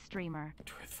PG streamer.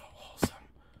 Truthful, wholesome,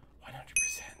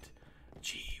 100%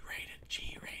 G-rated,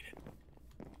 G-rated.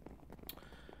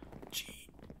 G.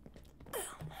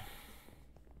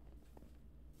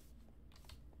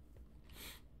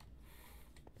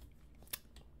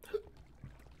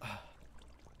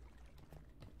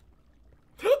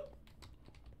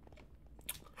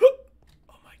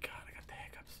 Oh my god, I got the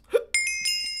hiccups.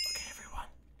 Okay, everyone.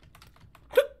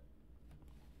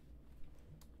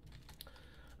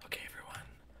 Okay, everyone.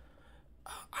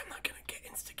 I'm not gonna get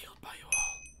insta-killed by you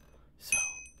all. So,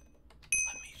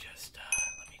 let me just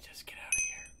get out of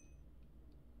here.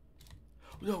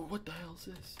 No, what the hell is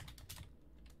this?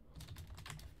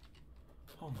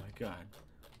 Oh my god.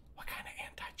 What kind of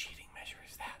anti-cheating measure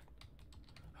is that?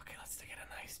 Okay, let's get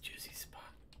a nice juicy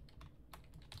spot.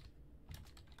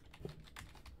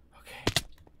 Okay,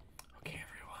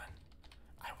 everyone.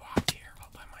 I walked here all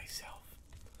by myself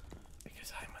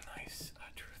because I'm a nice,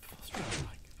 truthful streamer.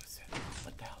 Like, listen,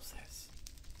 what the hell's this?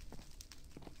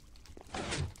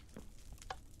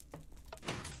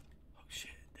 Oh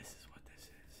shit, this is what this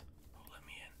is. Oh, let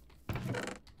me in.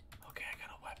 Okay, I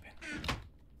got a weapon.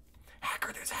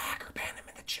 Hacker, there's a hacker, ban him.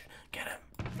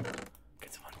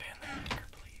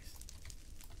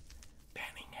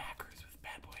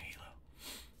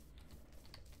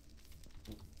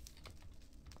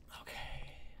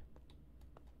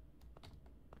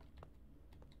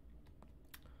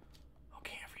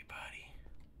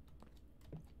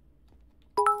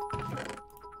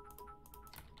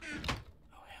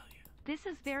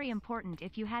 This is very important.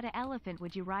 If you had an elephant,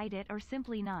 would you ride it or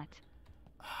simply not?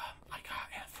 I got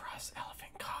Aunt Frost's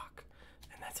elephant cock,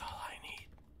 and that's all I need.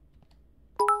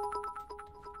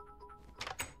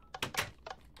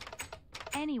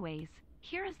 Anyways,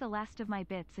 here is the last of my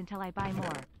bits until I buy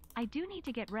more. I do need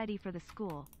to get ready for the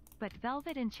school, but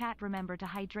Velvet and chat, remember to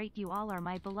hydrate. You all are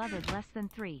my beloved less than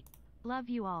 3. Love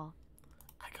you all.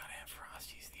 I got Aunt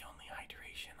Frost. She's the only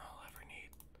hydration I'll ever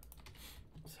need.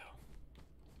 So,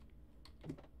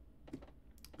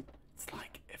 it's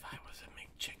like if I was a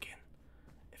McChicken.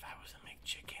 If I was a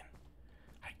McChicken,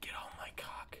 I'd get all my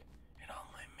cock and all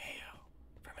my mayo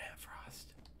from Aunt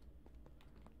Frost.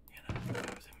 You know, if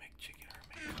I was a McChicken or a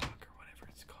McCock or whatever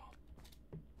it's called.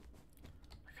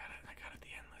 I got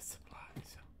the endless supply,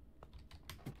 so.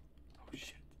 Oh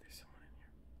shit, there's someone in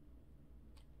here.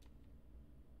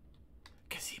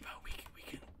 Gazebo,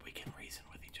 we can reason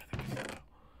with each other, Gazebo.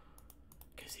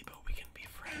 Gazebo, we can be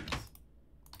friends.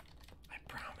 I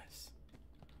promise.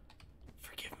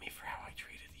 Forgive me for how I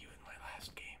treated you in my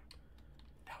last game.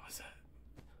 That was a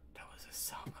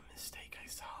mistake, I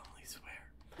solemnly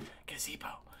swear.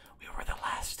 Gazebo, we were the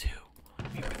last two.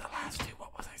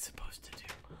 What was I supposed to do?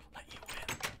 Let you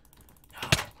win? No,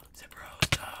 Zebros,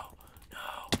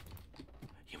 no.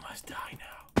 You must die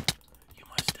now. You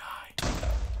must die.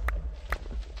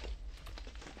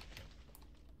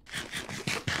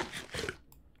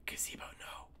 Gazebo,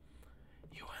 no.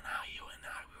 You and I,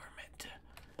 we were meant to.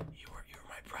 You were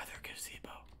my brother,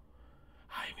 Gazebo.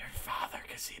 I am your father,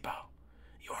 Gazebo.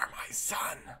 You are my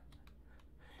son.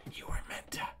 You were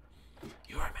meant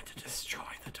to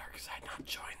destroy the dark side, not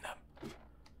join them.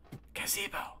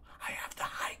 Gazebo, I have the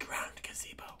high ground,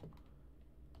 Gazebo.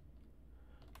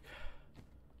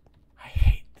 I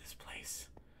hate this place.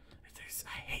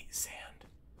 I hate sand.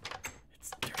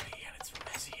 It's dirty and it's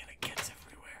messy and it gets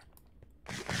everywhere.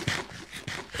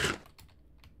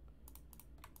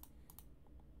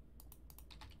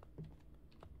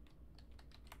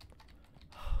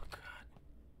 Oh god.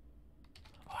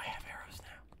 Oh, I have arrows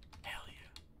now. Hell yeah.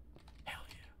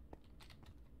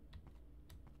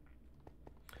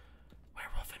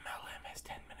 Werewolf MLM has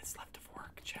 10 minutes left of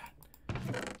work, chat.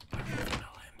 Werewolf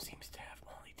MLM seems to have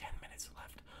only 10 minutes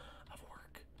left of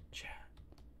work, chat.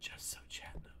 Just so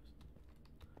chat knows.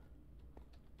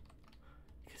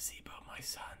 Gazebo, my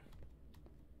son.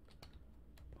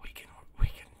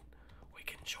 We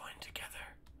can join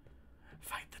together,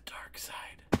 fight the dark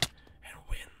side, and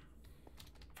win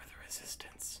for the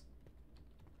resistance.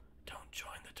 Don't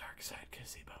join the dark side,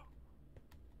 Gazebo.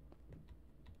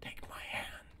 Take my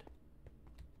hand,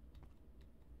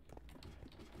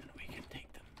 and we can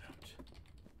take them out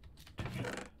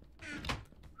together.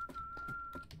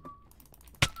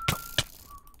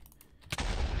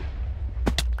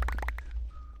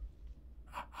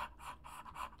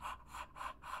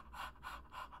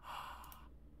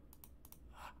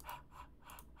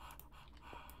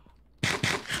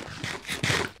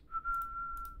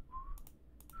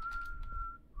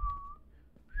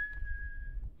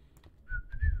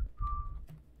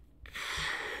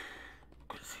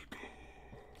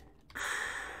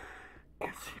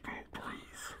 Gazebo,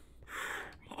 please.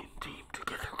 We can team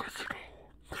together, Gazebo.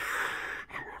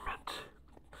 You were meant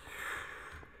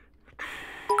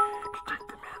to take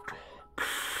the mantle.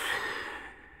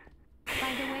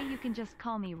 By the way, you can just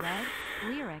call me Red,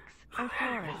 Lyrics, or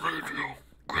Flores. I believe you.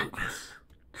 Greatness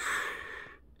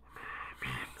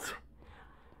means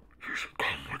you should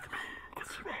come with me,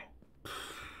 Gazebo.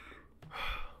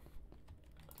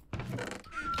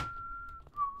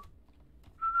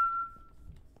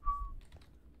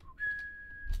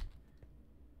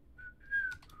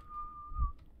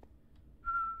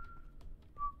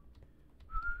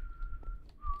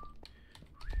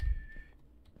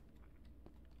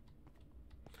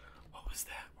 What was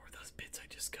that? What were those bits I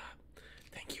just got?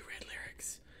 Thank you, Red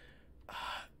Lyrics.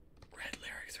 Red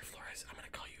Lyrics or Flores. I'm gonna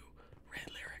call you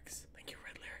Red Lyrics. Thank you,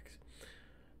 Red Lyrics.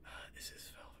 This is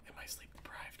Velvet. Am I sleep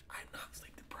deprived? I'm not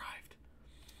sleep deprived.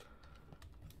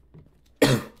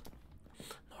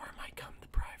 Nor am I cum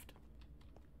deprived.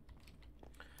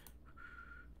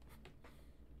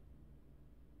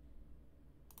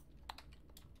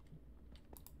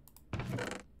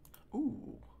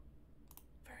 Ooh.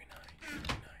 Very nice, very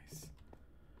nice.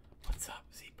 What's up,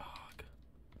 Z-Bog?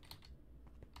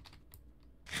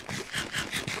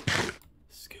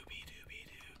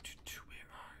 Scooby-Dooby-Doo, where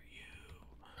are you?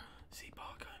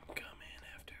 Z-Bog, I'm coming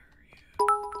after you.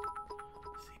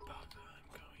 Z-Bog, I'm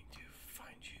going to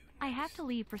find you next. I have to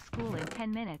leave for school in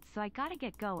 10 minutes, so I gotta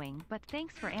get going, but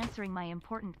thanks for answering my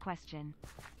important question.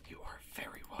 You are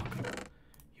very welcome.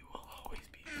 You will always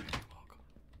be very welcome.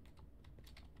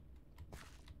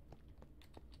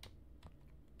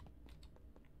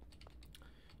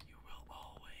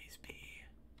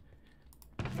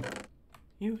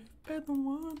 You have been the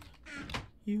one.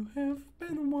 You have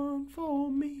been the one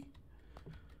for me.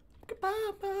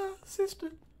 Goodbye, my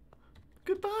sister.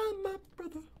 Goodbye, my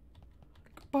brother.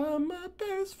 Goodbye, my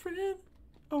best friend.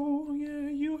 Oh yeah,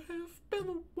 you have been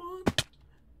the one.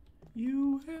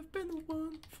 You have been the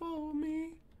one for me.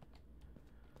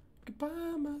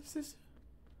 Goodbye, my sister.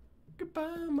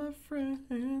 Goodbye, my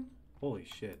friend. Holy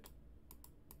shit.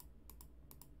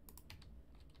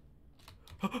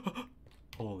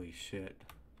 Holy shit.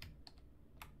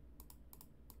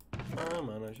 I'm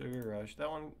on a sugar rush. That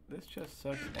one, this just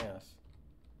sucks ass.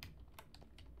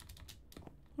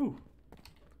 Ooh.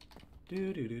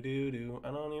 Do do do do do.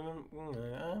 I don't even.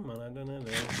 I'm on a.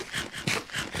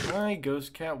 Hi,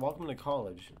 Ghost Cat. Welcome to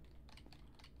college.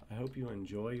 I hope you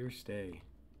enjoy your stay.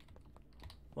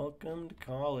 Welcome to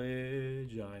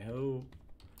college. I hope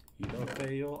you don't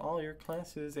fail all your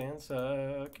classes and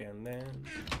suck, and then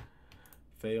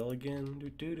fail again. Do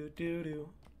do do do do.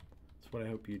 That's what I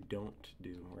hope you don't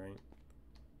do, right?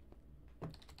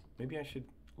 Maybe I should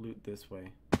loot this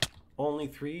way. Only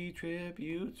 3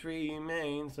 tributes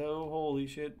remain, so holy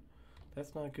shit,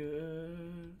 that's not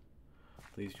good.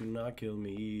 Please do not kill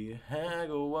me.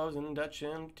 Haggle wasn't Dutch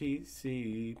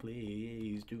MTC.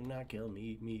 Please do not kill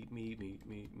me. Me.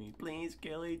 Please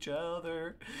kill each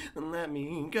other and let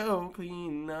me go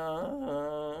clean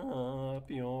up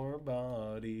your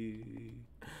body.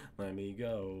 Let me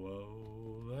go.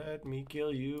 Oh, let me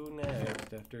kill you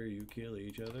next after you kill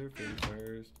each other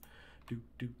first. Do.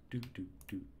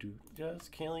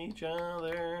 Just kill each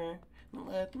other.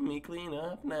 Let me clean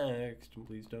up next.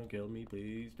 Please don't kill me.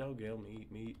 Please don't kill me.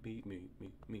 Me.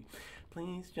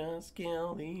 Please just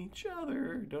kill each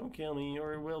other. Don't kill me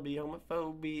or it will be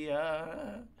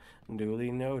homophobia. Duly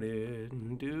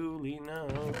noted. Duly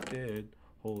noted.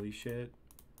 Holy shit.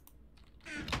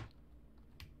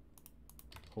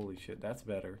 Holy shit, that's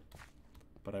better.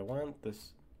 But I want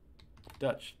this.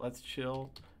 Dutch, let's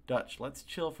chill. Dutch, let's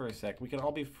chill for a sec. We can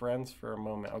all be friends for a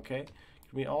moment, okay?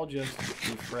 Can we all just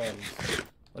be friends?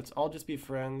 Let's all just be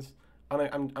friends. I'm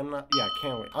not, yeah,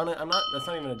 can't wait. I'm not, that's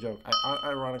not even a joke. I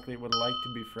ironically would like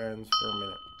to be friends for a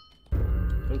minute.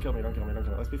 Don't kill me.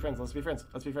 Let's be friends.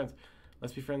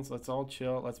 Let's all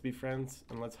chill. Let's be friends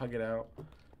and let's hug it out.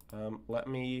 Let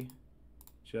me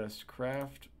just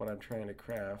craft what I'm trying to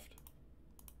craft.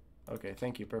 Okay,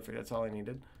 thank you. Perfect. That's all I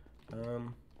needed.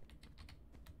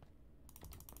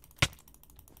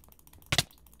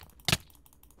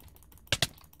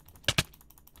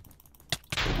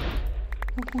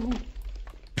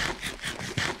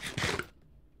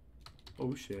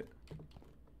 Oh shit.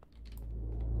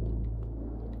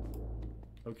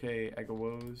 Okay, I go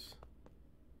woes.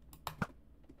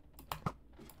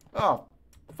 Oh,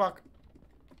 fuck.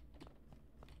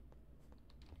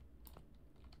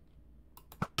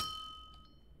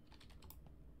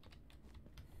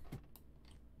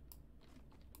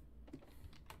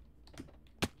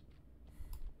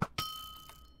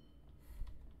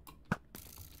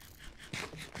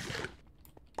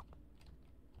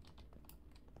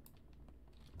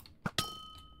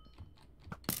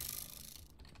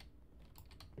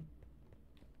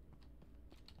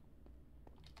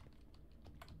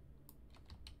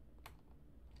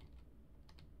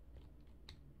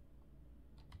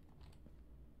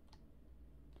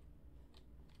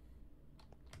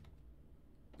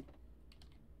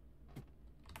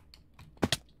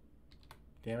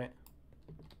 Damn it.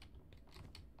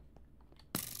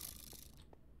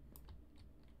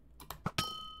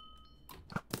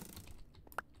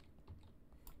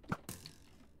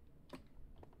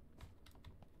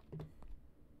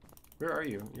 Where are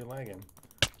you? You're lagging.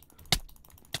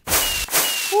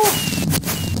 Woo!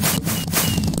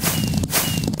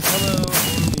 Hello,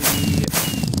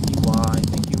 MDY.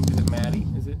 Thank you. Is it Maddie?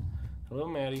 Is it? Hello,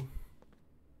 Maddie.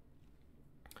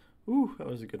 Ooh, that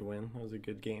was a good win. That was a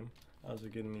good game. That was a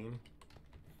good meme.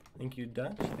 Thank you,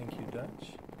 Dutch. Thank you,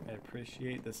 Dutch. I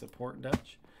appreciate the support,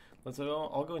 Dutch. Let's go.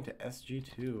 I'll go into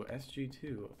SG2.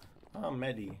 SG2. Ah,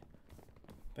 Medi.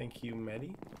 Thank you,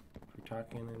 Medi, for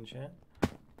talking in chat.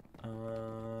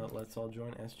 Let's all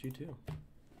join SG2.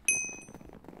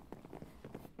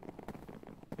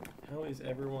 How has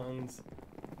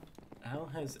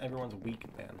everyone's week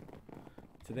been?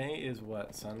 Today is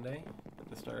what, Sunday?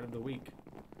 At the start of the week.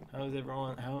 How is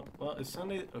everyone, well, is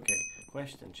Sunday, okay,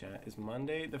 question chat. Is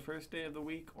Monday the first day of the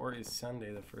week or is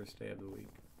Sunday the first day of the week?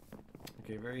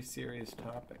 Okay, very serious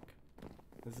topic.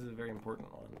 This is a very important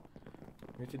one.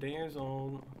 You're today years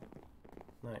old.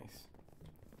 Nice.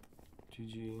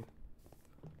 GG.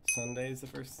 Sunday is the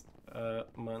first,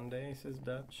 Monday, says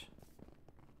Dutch.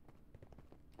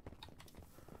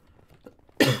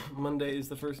 Monday is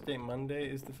the first day. Monday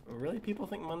is the... Really? People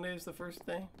think Monday is the first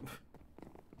day?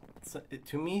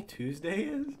 To me, Tuesday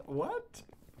is? What?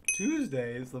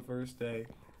 Tuesday is the first day.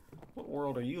 What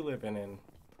world are you living in?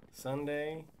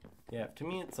 Sunday? Yeah, to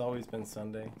me it's always been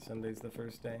Sunday. Sunday's the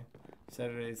first day.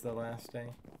 Saturday's the last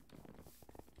day.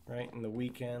 Right? And the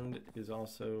weekend is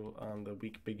also the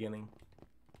week beginning.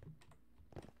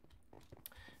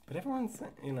 But everyone's,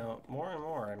 you know, more and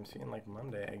more I'm seeing like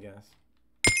Monday, I guess.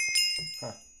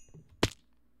 Huh.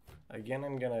 Again,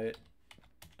 I'm gonna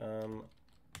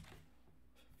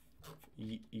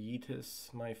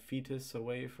yeetus my fetus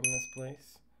away from this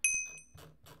place.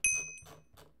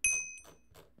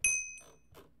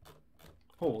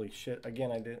 Holy shit,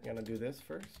 again, gonna do this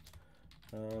first.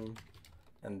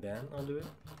 And then I'll do it.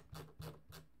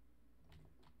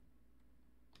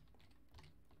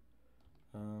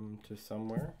 To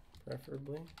somewhere,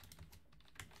 preferably.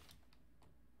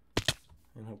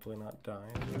 And hopefully not die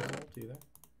as a result either.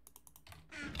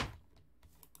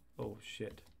 Oh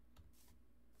shit.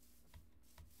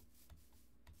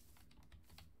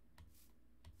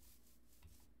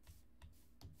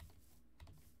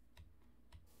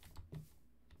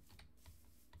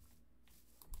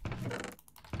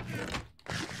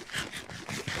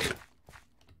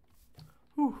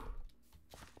 Whew.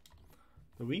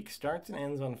 The week starts and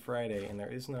ends on Friday, and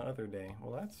there is no other day.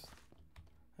 Well,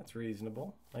 that's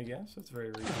reasonable, I guess. That's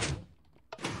very reasonable.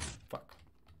 Fuck.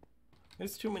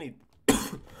 There's too many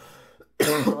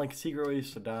like secret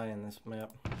ways to die in this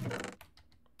map.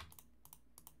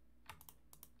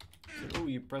 So, ooh,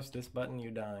 you press this button,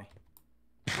 you die.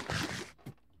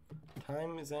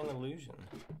 Time is an illusion.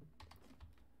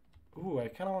 Ooh, I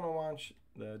kind of want to watch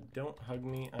the Don't Hug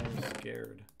Me, I'm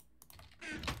Scared.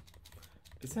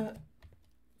 Is that...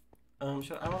 I want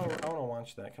to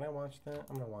watch that. Can I watch that?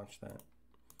 I'm gonna watch that.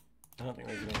 I don't think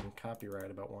there's any copyright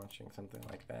about watching something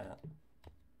like that.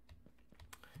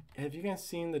 Have you guys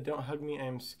seen the Don't Hug Me,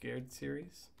 I'm Scared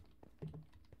series?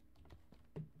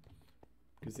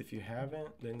 Because if you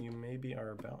haven't, then you maybe are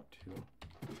about to.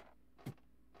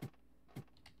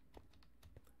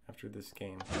 After this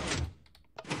game.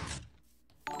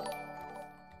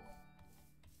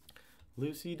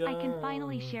 Lucy does. I can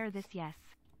finally share this, yes.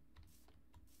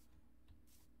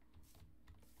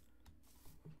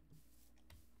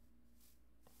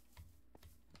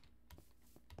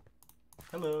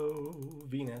 Hello,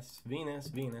 Venus, Venus,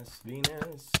 Venus,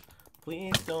 Venus.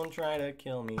 Please don't try to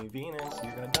kill me, Venus.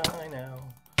 You're gonna die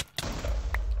now.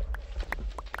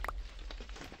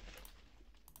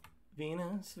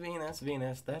 Venus, Venus,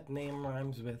 Venus. That name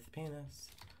rhymes with penis.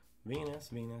 Venus,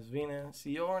 Venus, Venus.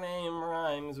 Your name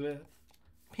rhymes with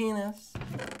penis.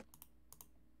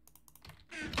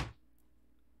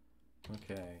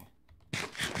 Okay.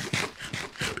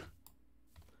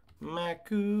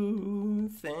 Maku,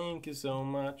 thank you so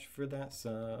much for that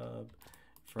sub.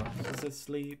 Frost is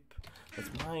asleep. That's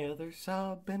my other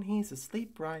sub, and he's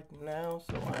asleep right now,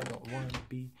 so I don't want to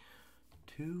be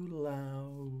too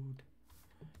loud.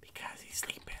 Because he's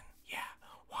sleeping. Yeah.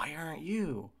 Why aren't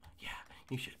you? Yeah,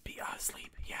 you should be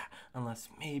asleep. Yeah, unless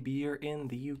maybe you're in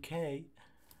the UK.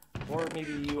 Or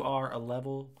maybe you are a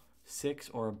level 6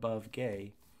 or above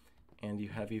gay, and you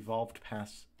have evolved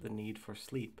past the need for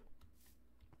sleep.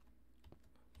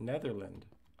 Netherlands.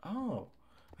 Oh,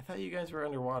 I thought you guys were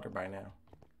underwater by now.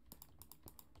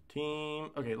 Team.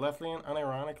 Okay, left lane,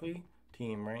 unironically.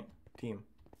 Team, right? Team.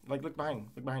 Like, look behind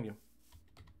you.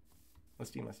 Let's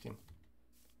team.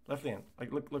 Left lane.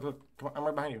 Like, look. Come on, I'm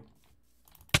right behind you.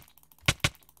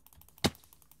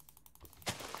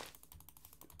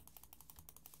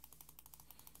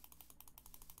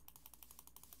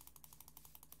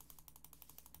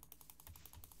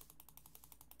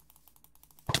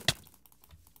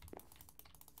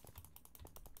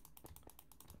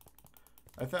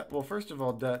 I thought, well, first of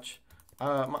all, Dutch,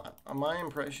 my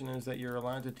impression is that you're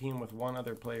allowed to team with one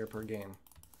other player per game.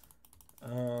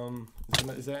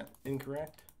 Is that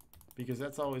incorrect? Because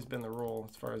that's always been the rule,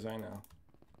 as far as I know.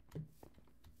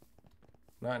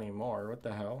 Not anymore. What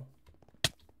the hell?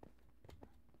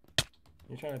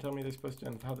 You're trying to tell me they're supposed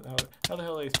to... How the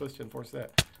hell are they supposed to enforce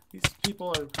that? These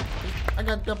people are... I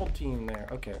got double team there.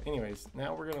 Okay, anyways,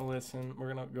 now we're going to listen.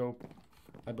 We're going to go...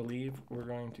 I believe we're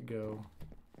going to go...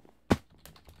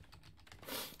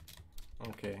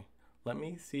 Okay, let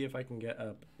me see if I can get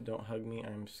up. Don't hug me,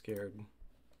 I'm scared.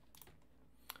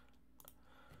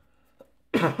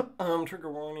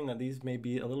 Trigger warning that these may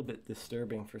be a little bit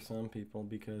disturbing for some people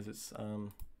because it's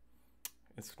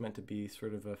meant to be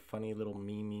sort of a funny little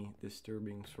memey,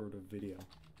 disturbing sort of video.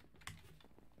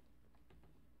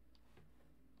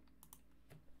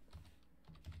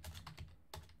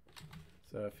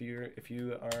 So if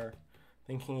you are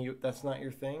thinking that's not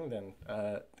your thing, then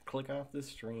click off the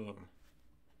stream.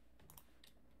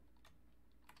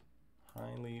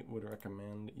 Highly would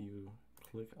recommend you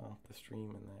click off the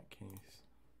stream in that case.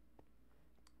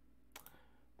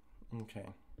 Okay,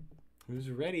 who's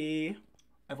ready?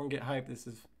 Everyone get hyped.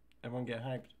 Everyone get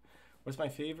hyped. What's my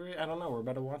favorite? I don't know. We're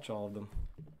about to watch all of them.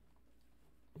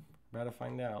 We're about to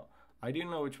find out. I do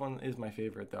know which one is my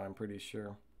favorite, though. I'm pretty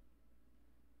sure.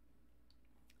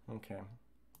 Okay.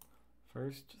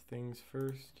 First things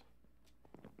first.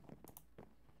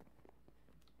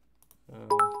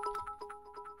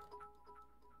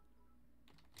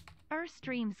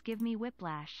 Streams give me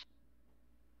whiplash.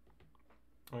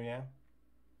 Oh, yeah?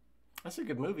 That's a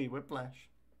good movie, Whiplash.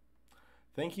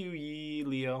 Thank you, Yi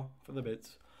Leo, for the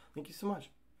bits. Thank you so much.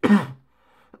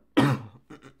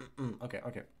 Okay.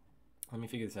 Let me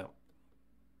figure this out.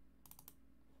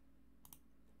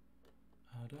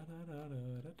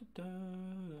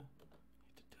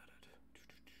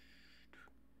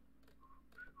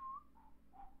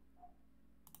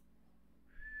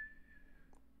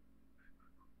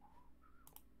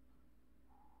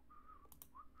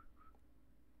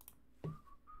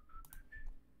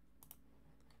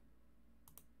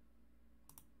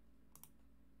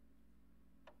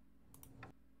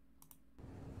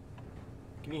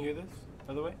 Can you hear this,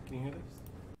 by the way? Can you hear this?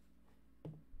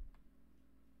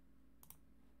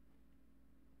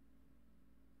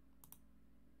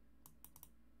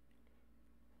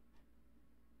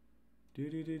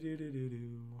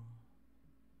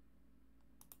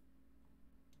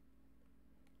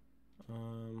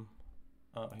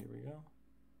 Oh, here we go.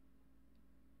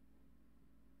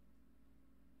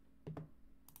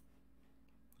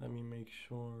 Let me make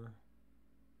sure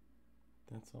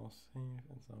that's all safe,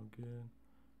 that's all good.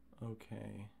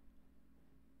 Okay.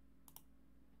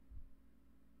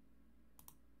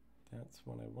 That's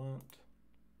what I want.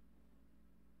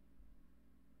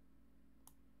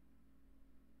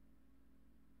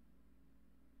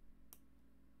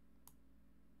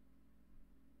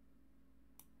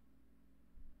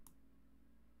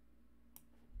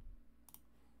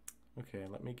 Okay,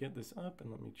 let me get this up and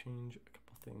let me change a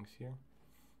couple things here.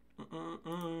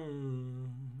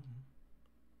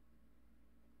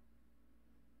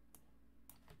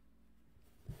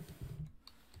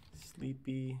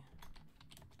 Sleepy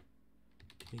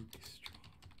cake stream.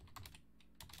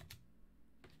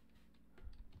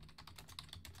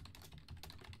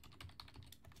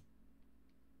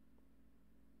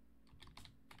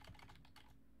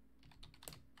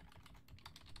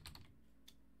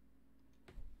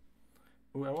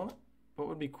 Ooh, what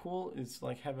would be cool is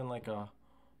like having like a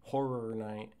horror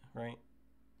night, right?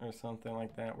 Or something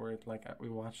like that, where it's like we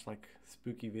watch like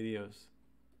spooky videos.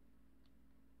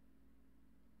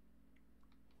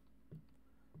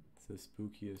 It's the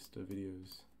spookiest of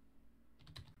videos.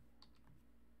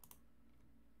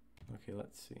 Okay,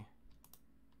 let's see.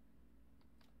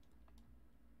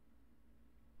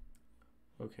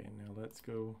 Okay, now let's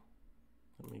go.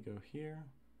 Let me go here.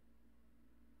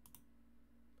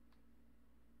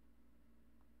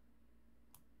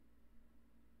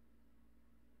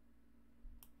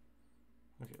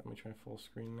 Okay, let me try full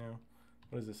screen now.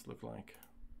 What does this look like?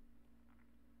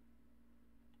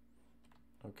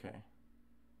 Okay.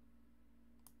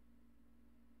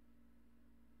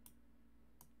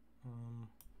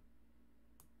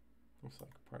 Looks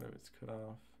like part of it's cut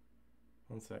off.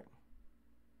 One sec.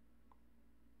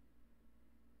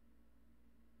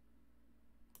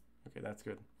 Okay, that's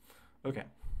good. Okay.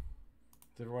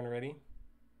 Is everyone ready?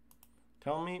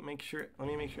 Tell me, let me make sure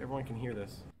everyone can hear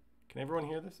this. Can everyone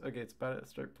hear this? Okay, it's about to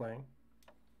start playing.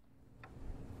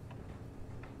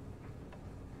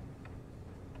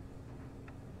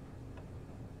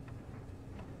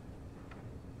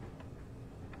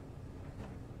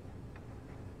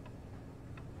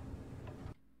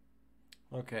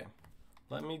 Okay,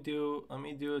 let me do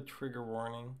a trigger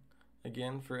warning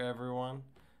again for everyone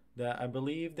that I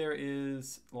believe there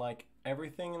is, like,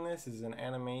 everything in this is an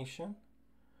animation,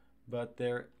 but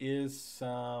there is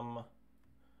some,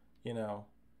 you know,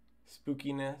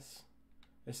 spookiness.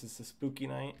 This is a spooky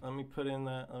night. Let me put in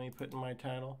my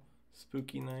title,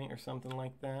 spooky night or something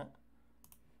like that.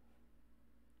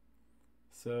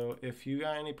 So if you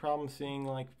got any problem seeing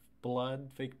like blood,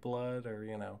 fake blood, or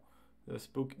you know,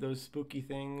 those spooky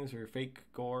things or fake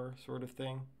gore sort of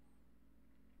thing,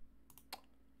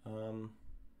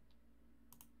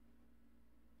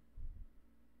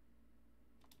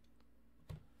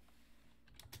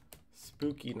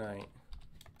 spooky night.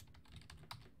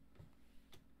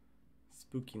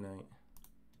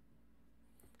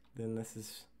 Then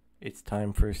it's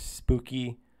time for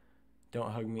spooky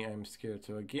Don't hug me, I'm scared.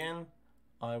 So again,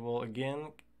 I will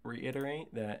again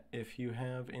reiterate that if you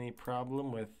have any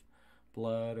problem with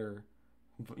blood or,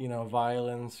 you know,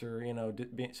 violence or, you know,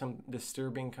 some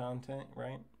disturbing content,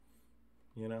 right?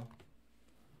 You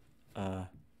know,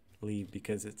 leave,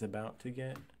 because it's about to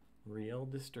get real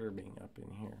disturbing up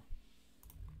in here.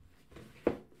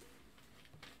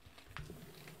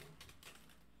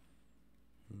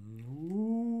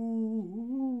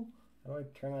 Ooh. How do I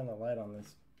turn on the light on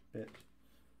this bit?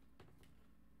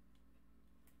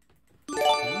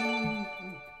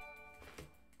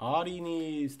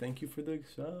 ANTDADDY'S, thank you for the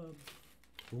sub.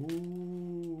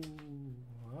 Ooh.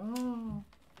 Ah.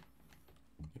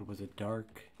 It was a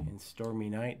dark and stormy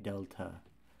night, Delta,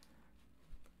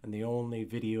 and the only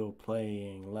video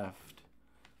playing left.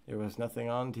 There was nothing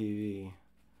on TV.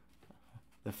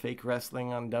 The fake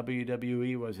wrestling on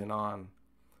WWE wasn't on.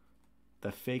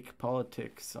 The fake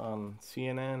politics on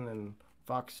CNN and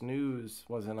Fox News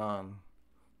wasn't on.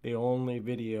 The only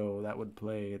video that would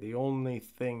play, the only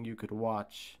thing you could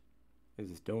watch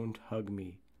is Don't Hug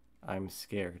Me, I'm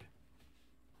Scared.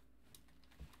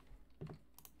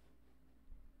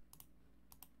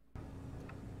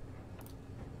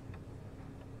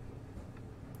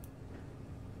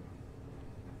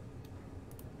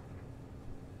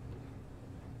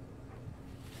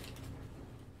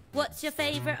 What's your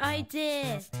favorite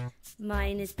idea?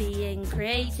 Mine is being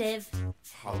creative.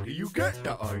 How do you get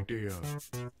that idea?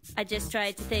 I just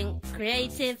tried to think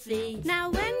creatively.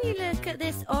 Now when you look at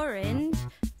this orange,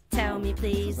 tell me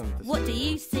please, what do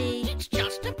you see? It's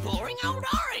just a boring old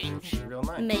orange. Real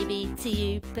nice. Maybe to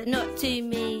you, but not to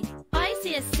me. I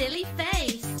see a silly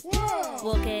face. Whoa!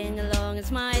 Walking along and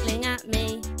smiling at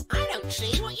me. I don't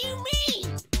see what you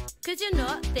mean. 'Cause you're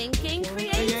not thinking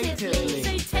creatively.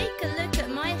 So take a look at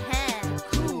my hair.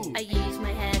 Cool. I use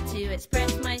my hair to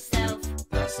express myself.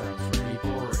 That sounds really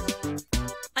boring.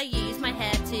 I use my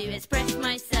hair to express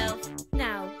myself.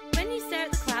 Now, when you stare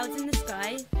at the clouds in the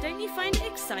sky, don't you find it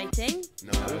exciting?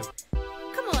 No.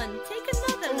 Come on, take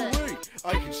another Oh look. wait,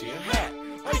 I can see a hat.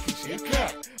 I can see a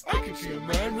cat. I can see a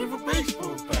man with a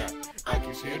baseball bat. I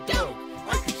can see a dog.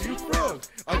 I can see a frog.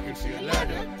 I can see a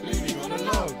ladder leaning on a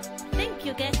log. Think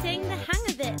you're getting the hang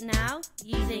of it now,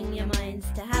 using your minds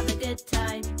to have a good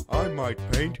time. I might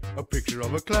paint a picture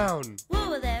of a clown.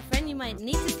 Whoa there, friend, you might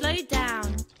need to slow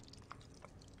down.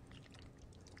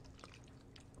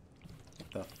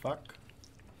 The fuck?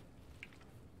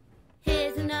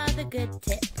 Here's another good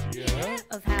tip. Yeah?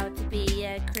 Of how to be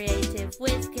a creative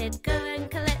whiz kid. Go and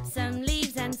collect some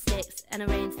leaves and sticks and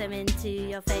arrange them into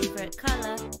your favourite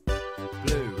colour.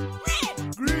 Blue.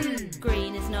 Red. Green.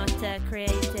 Green is not a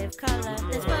creative colour.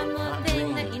 There's one more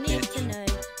thing that you need to know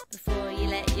before you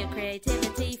let your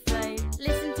creativity flow.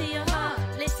 Listen to your heart,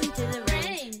 listen to the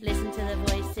rain, listen to the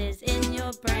voices in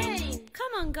your brain.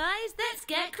 Come on guys, let's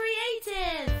get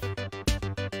creative!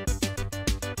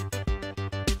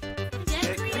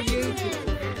 Get creative!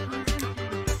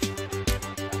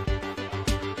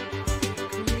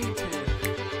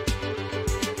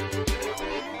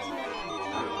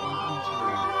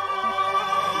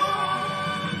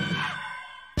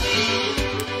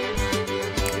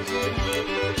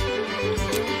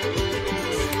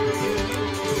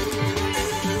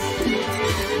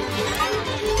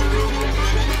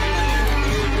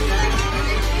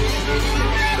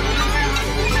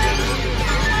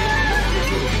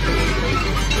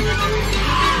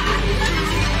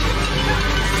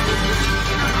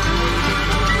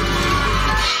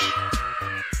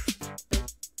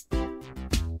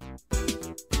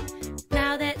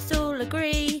 Now let's all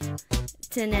agree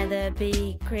to never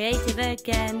be creative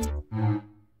again.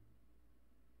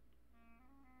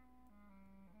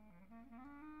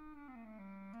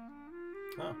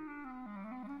 Oh,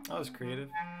 that was creative.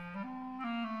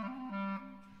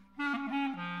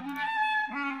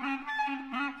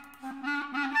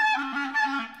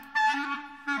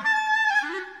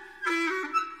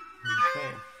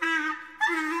 Okay.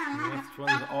 The next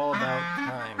one's all about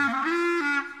time.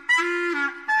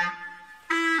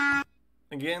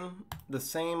 Again, the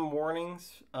same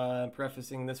warnings,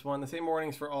 prefacing this one, the same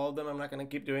warnings for all of them. I'm not going to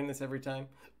keep doing this every time,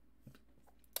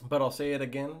 but I'll say it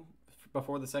again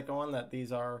before the second one that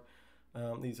these are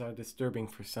disturbing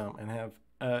for some and have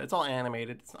it's all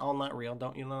animated. It's all not real.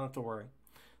 You don't have to worry.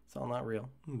 It's all not real.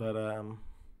 But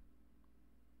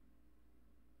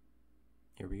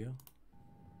here we go.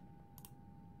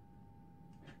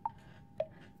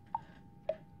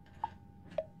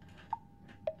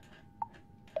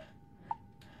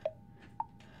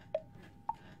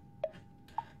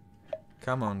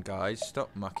 Come on, guys,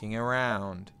 stop mucking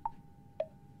around.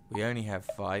 We only have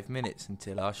 5 minutes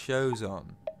until our show's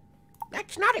on.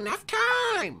 That's not enough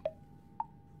time.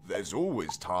 There's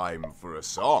always time for a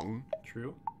song.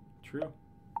 True. True.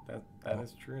 That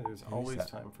is true. There's always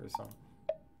time for a song.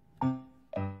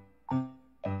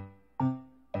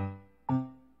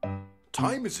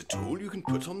 Time is a tool you can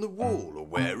put on the wall or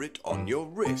wear it on your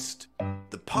wrist.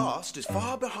 The past is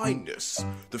far behind us.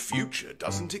 The future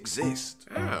doesn't exist.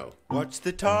 Oh. What's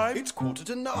the time? It's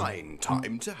 9:15.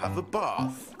 Time to have a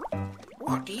bath.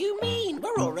 What do you mean?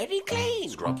 We're already clean.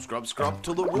 Scrub, scrub, scrub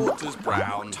till the water's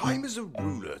brown. Time is a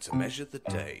ruler to measure the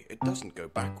day. It doesn't go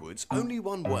backwards, only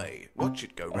one way. Watch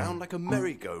it go round like a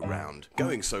merry-go-round.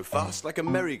 Going so fast like a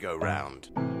merry-go-round.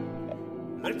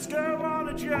 Let's go on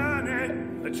a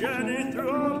journey through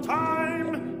all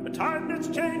time, a time that's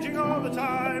changing all the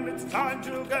time. It's time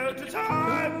to go to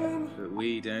time. But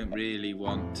we don't really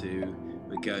want to.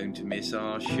 We're going to miss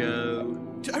our show.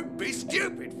 Don't be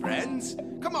stupid, friends.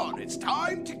 Come on, it's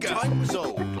time to go. Time was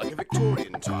old, like a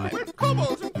Victorian time. With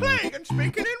cobbles and playing and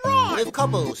speaking in rhyme. With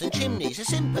cobbles and chimneys, a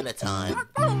simpler time.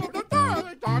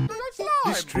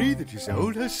 This tree that is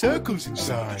old has circles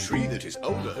inside. The tree that is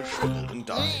older has shriveled and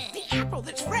died. The apple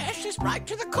that's fresh is ripe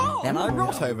to the core. And I'm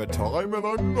not over time, and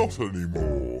I'm not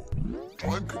anymore.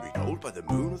 Time can be told by the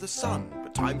moon or the sun,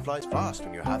 but time flies fast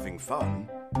when you're having fun.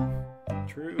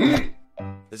 True.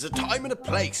 There's a time and a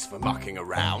place for mucking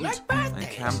around. Like And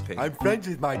birthdays. camping. I'm friends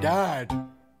with my dad.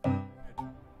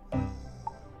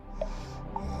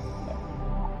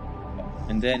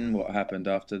 And then what happened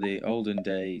after the olden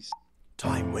days?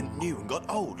 Time went new and got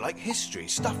old like history.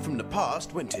 Stuff from the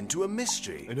past went into a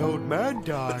mystery. An old man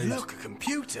died. But look, a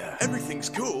computer. Everything's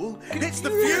cool. It's the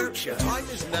future. Time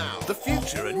is now. The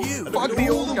future are new. And look at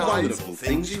all the wonderful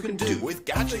things you can do with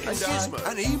gadgets and gizmos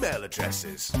and email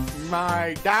addresses.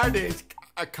 My dad is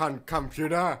a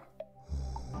computer.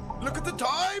 Look at the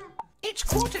time. It's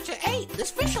 8:45. There's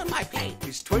fish on my plate.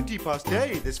 It's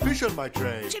 8:20. There's fish on my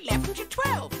tray. It's 11 to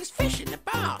 12. There's fish in the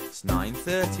bath. It's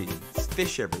 9:30. There's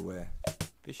fish everywhere.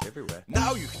 Fish everywhere.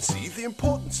 Now you can see the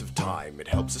importance of time. It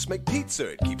helps us make pizza.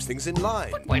 It keeps things in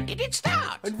line. But when did it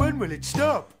start? And when will it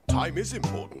stop? Time is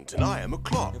important, and I am a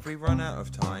clock. If we run out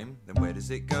of time, then where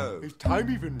does it go? Is time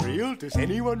even real? Does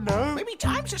anyone know? Maybe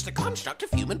time's just a construct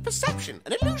of human perception,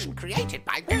 an illusion created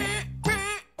by...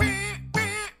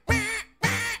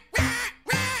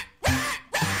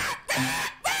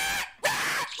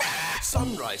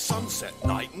 Sunrise, sunset,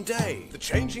 night and day. The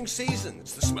changing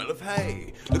seasons, the smell of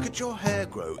hay. Look at your hair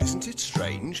grow, isn't it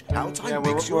strange? How time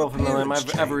makes your appearance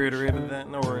change. I've reiterated that.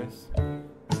 No worries.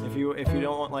 If you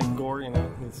don't want like gore,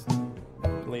 just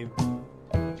leave.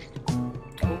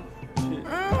 Shit.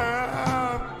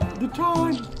 The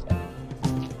time.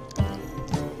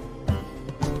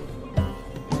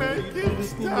 Make it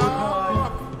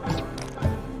stop.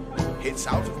 It's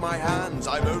out of my hands,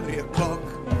 I'm only a clock.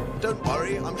 Don't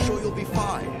worry, I'm sure you'll be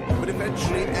fine. But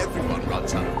eventually everyone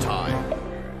runs out of time.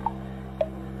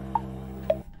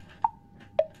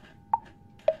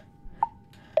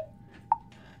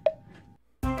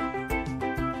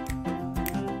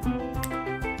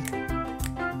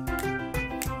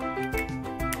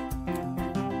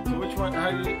 So which one?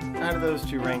 How do those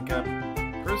two rank up?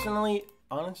 Personally,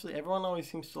 honestly, everyone always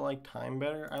seems to like time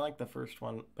better. I like the first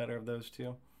one better of those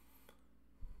two.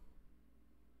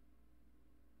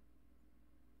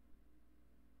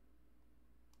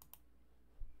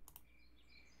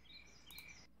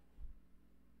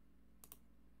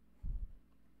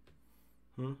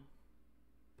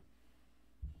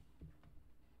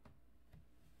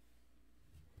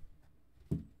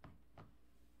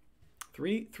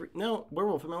 Three, no,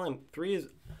 Werewolf Melon. 3 is,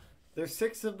 there's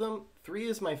 6 of them. 3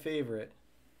 is my favorite.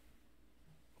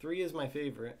 3 is my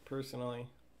favorite, personally.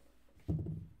 What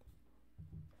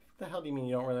the hell do you mean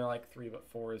you don't really like 3, but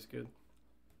 4 is good?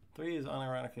 3 is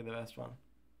unironically the best one.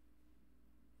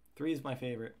 3 is my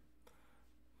favorite.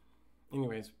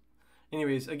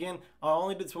 Anyways, again, I'll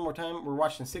only do this one more time. We're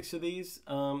watching 6 of these.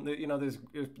 There's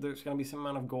going to be some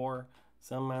amount of gore,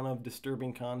 some amount of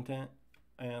disturbing content,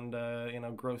 and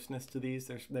grossness to these.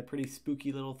 They're pretty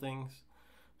spooky little things.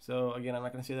 So again, I'm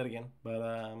not going to say that again, but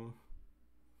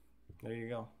there you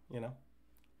go.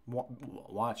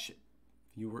 Watch it.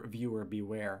 Viewer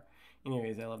beware.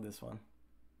 Anyways, I love this one.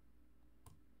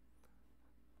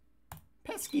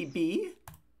 Pesky bee.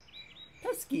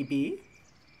 Pesky bee.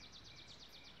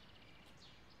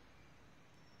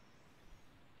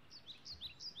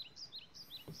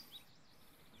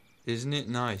 Isn't it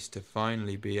nice to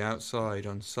finally be outside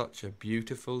on such a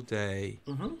beautiful day?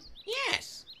 Mm-hmm.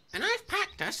 Yes, and I've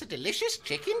packed us a delicious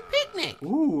chicken picnic.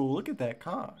 Ooh, look at that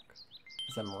cock.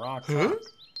 It's a raw cock.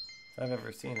 If I've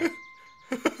ever seen it.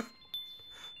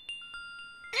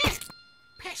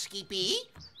 Pesky pesky bee.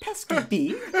 Pesky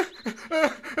bee?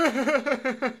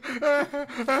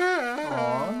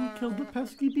 Aw, killed the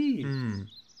pesky bee.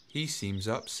 He seems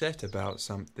upset about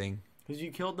something. Because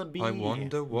you killed the bee. I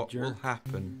wonder what will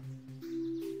happen.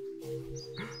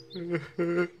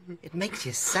 It makes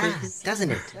you sad,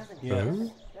 doesn't it? Yeah.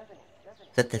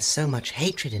 That there's so much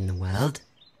hatred in the world.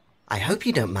 I hope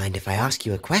you don't mind if I ask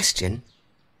you a question.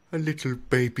 A little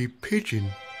baby pigeon.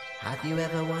 Have you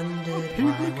ever wondered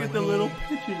Look why at we're the here? little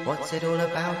pigeon. What's it all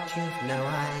about? You've no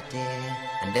idea.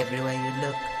 And everywhere you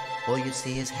look, all you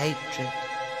see is hatred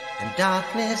and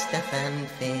darkness, death and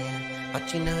fear.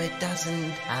 But you know it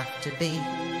doesn't have to be.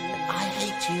 That I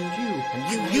hate you,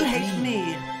 and you hate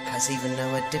me. 'Cause even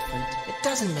though we're different, it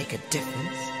doesn't make a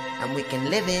difference. And we can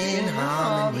live in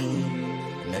harmony.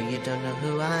 No, you don't know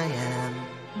who I am,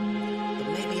 but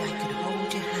maybe I could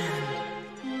hold your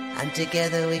hand, and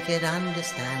together we could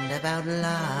understand about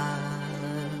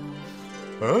love.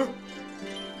 Huh?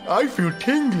 I feel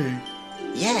tingly.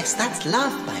 Yes, that's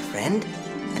love, my friend.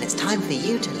 And it's time for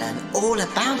you to learn all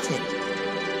about it.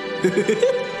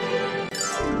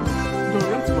 No,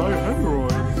 that's my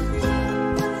hemorrhoid.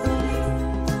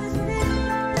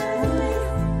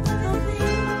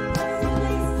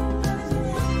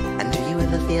 And do you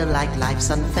ever feel like life's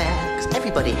unfair? 'Cause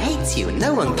everybody hates you and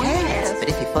no one cares. But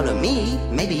if you follow me,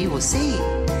 maybe you will see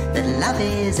that love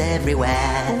is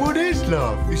everywhere. But what is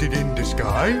love? Is it in the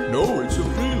sky? No, it's a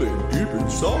feeling deep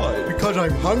inside. Because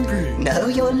I'm hungry. No,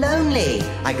 you're lonely.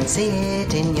 I can see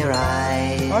it in your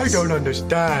eyes. I don't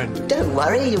understand. Don't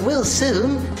worry, you will soon.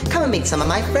 Come and meet some of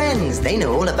my friends. They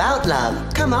know all about love.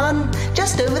 Come on,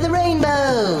 just over the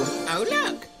rainbow. Oh,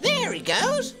 look, there he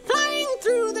goes, flying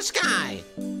through the sky.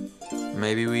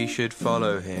 Maybe we should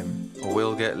follow him, or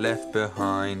we'll get left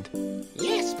behind.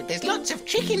 Yes, but there's lots of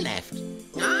chicken left.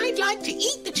 I'd like to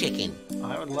eat the chicken.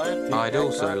 I would like to. I'd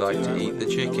also like to eat the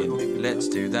chicken. Let's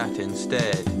do that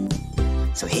instead.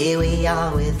 So here we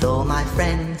are with all my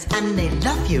friends, and they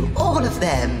love you, all of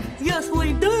them. Yes,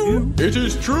 we do. It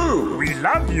is true. We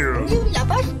love you. You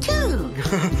love us too.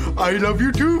 I love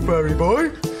you too, furry boy.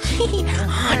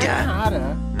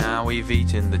 Harder. Now we've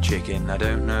eaten the chicken, I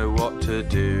don't know what to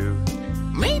do.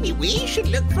 Maybe we should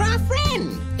look for our friend.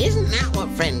 Isn't that what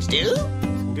friends do?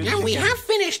 And we have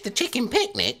finished the chicken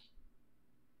picnic.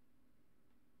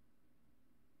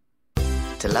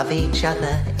 To love each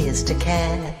other is to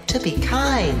care, to be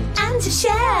kind. And to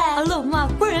share. I love my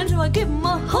friends, so I give them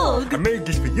a hug. I made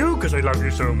this for you because I love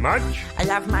you so much. I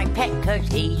love my pet because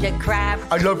he's a crab.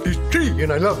 I love this tree,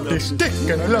 and I love this stick,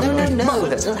 and I love this No, mug.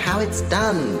 that's not how it's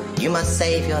done. You must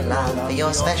save your love for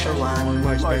your special one.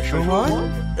 My special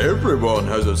one? Everyone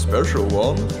has a special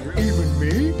one. Even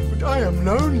me? But I am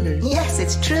lonely. Yes,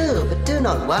 it's true, but do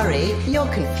not worry.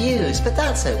 You're confused, but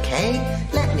that's okay.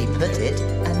 Let me put it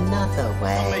another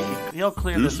way. He'll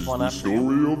clear This this is one the up.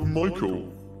 story of Michael,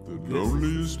 the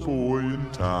loneliest boy in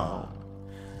town.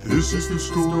 This is the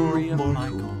story of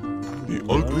Michael, the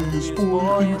ugliest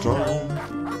boy in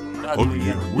town. Ugly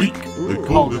and weak, they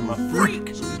called him a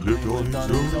freak. So he lived on his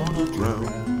own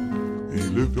underground. He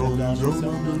lived on his own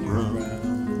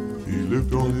underground. He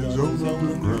lived on his own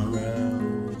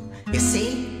underground. You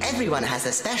see, everyone has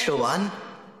a special one.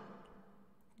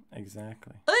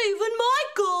 Exactly. Even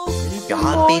Michael. Your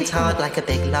heart beats hard like a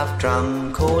big love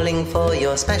drum, calling for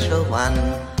your special one.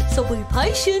 So be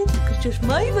patient, because just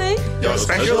maybe Your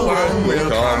special one will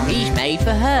come. He's made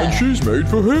for her. And she's made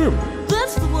for him.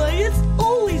 that's the way it's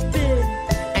always been.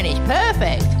 And it's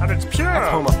perfect. And it's pure.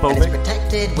 And it's Homophobic.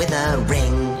 protected with a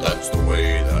ring. That's the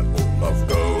way that all love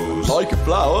goes. Like a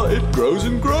flower, it grows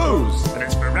and grows. And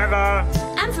it's forever.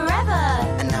 And forever.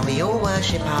 And now we all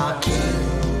worship our king.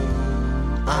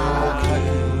 Our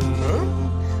king.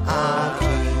 Our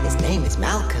king. His name is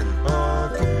Malcolm.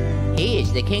 He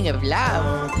is the king of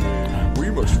love.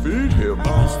 We must feed him.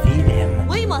 Feed him.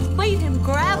 We must feed him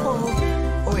gravel.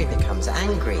 Or he becomes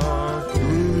angry.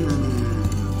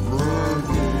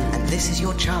 And this is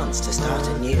your chance to start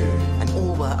anew. And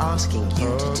all we're asking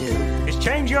you to do, Is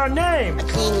change your name.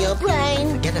 Clean your brain.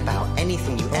 forget about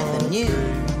anything you ever knew.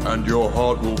 And your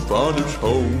heart will find its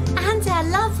home. And our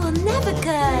love will never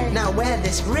go. Now wear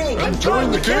this ring And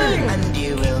join the king. and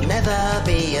you will never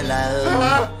be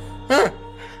alone.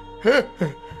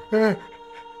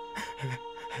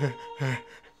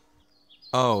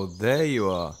 Oh, there you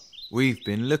are. We've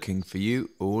been looking for you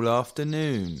all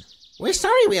afternoon. We're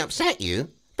sorry we upset you,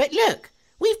 but look,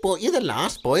 we've brought you the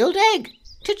last boiled egg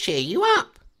to cheer you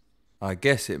up. I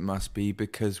guess it must be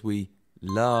because we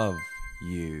love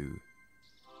you.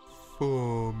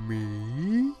 For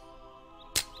me?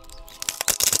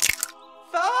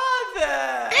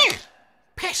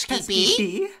 Pesky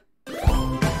bee.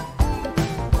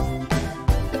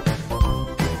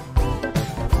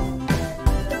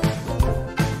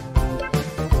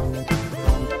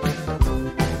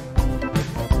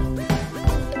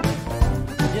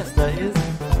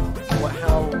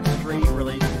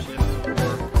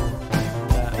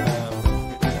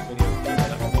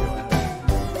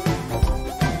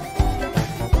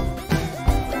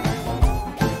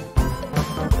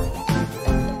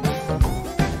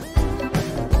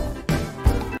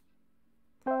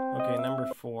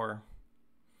 4.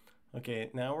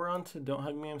 Okay, now we're on to Don't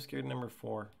Hug Me, I'm Scared number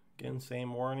 4. Again,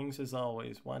 same warnings as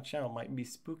always. Watch out, might be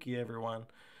spooky, everyone.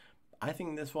 I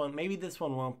think this one, maybe this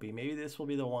one won't be. Maybe this will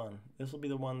be the one. This will be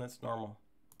the one that's normal.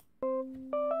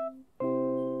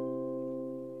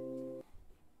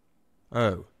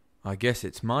 Oh, I guess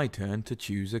it's my turn to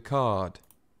choose a card.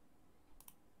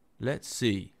 Let's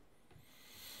see.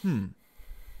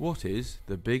 What is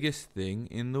the biggest thing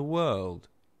in the world?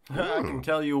 I can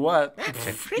tell you what. That's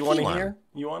a tricky You want to one. hear?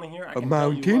 You want to hear? I A can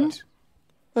tell you mountain?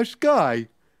 A sky?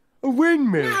 A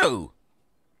windmill? No!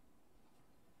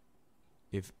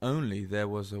 If only there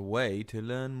was a way to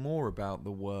learn more about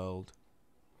the world.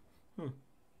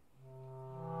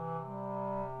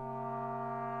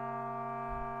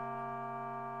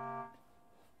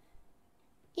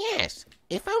 Yes,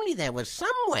 if only there was some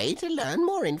way to learn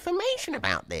more information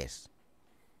about this.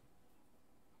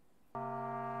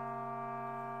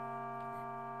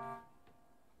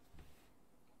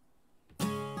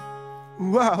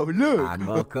 Wow, look! I'm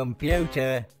a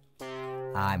computer.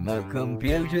 I'm a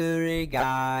computery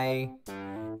guy.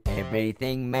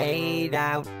 Everything made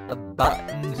out of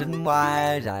buttons and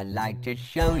wires. I'd like to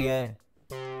show you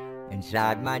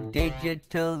inside my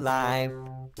digital life.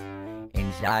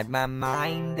 Inside my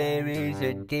mind there is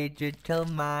a digital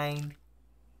mind.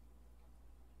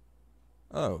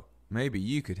 Oh, maybe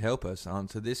you could help us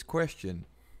answer this question.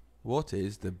 What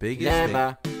is the biggest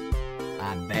Clever. thing?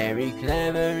 I'm very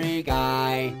clevery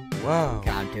guy. Wow.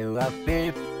 Count to a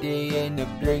 50 in the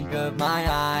blink of my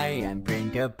eye and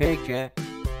print a picture.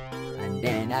 And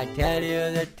then I tell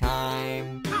you the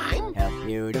time. Help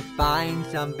you to find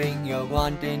something you're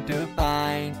wanting to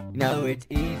find. You know it's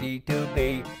easy to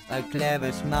be a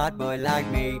clever smart boy like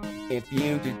me if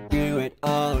you just do it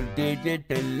all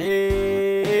digitally.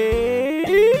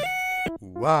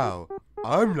 Wow,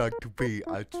 I'd like to be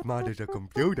as smart as a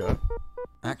computer.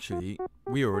 Actually,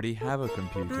 we already have a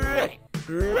computer.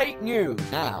 Great news!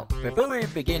 Now, before we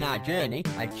begin our journey,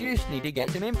 I just need to get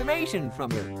some information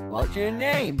from you. What's your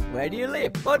name? Where do you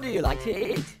live? What do you like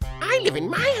to eat? I live in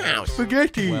my house.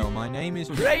 Spaghetti! Well, my name is...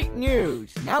 Great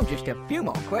news! Now just a few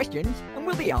more questions and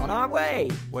we'll be on our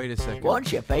way. Wait a second.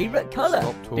 What's your favourite colour?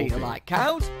 Stop Do you talking. like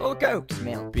cows or goat's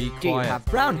milk? Be Do you quiet. have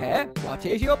brown hair? What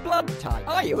is your blood type?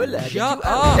 Are you allergic Shut to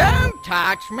up! Don't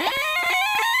touch me!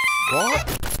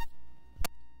 What?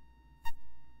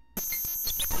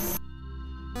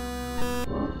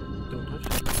 Don't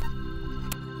touch it.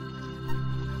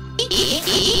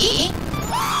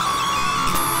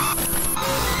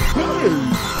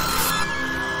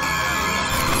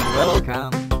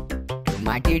 Welcome to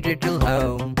my digital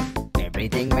home.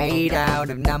 Everything made out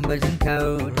of numbers and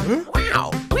code.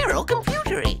 Wow, we're all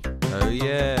computery. Oh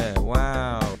yeah,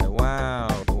 wow,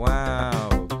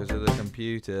 because of the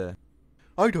computer.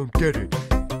 I don't get it.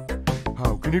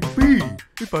 How can it be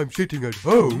if I'm sitting at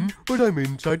home but I'm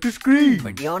inside the screen?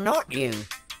 But you're not you.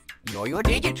 You're your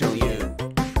digital you.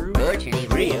 Virtually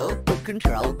real, but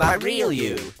controlled by real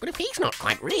you. But if he's not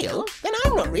quite real, then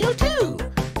I'm not real too.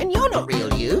 And you're not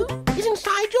real you is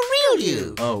inside your real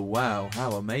you. Oh wow,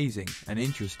 how amazing and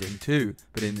interesting too.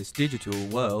 But in this digital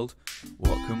world,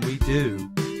 what can we do?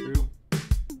 True.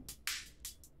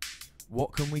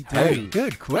 What can we do? Hey,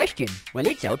 good question. Well,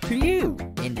 it's up to you.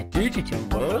 In the digital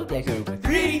world, there's over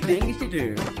 3 things to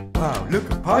do. Wow, look,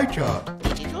 a pie chart.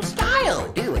 Digital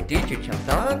style. Do a digital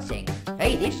dancing.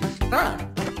 Hey, this is fun.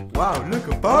 Wow, look,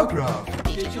 a bar graph.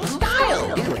 Digital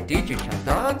style. Do a digital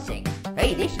dancing.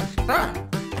 Hey, this is fun.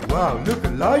 Wow, look, a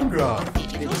line graph.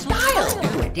 Digital style.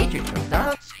 Do a digital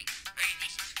dancing.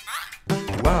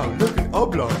 Wow, look, an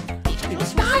oblong. Digital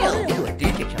style. Do a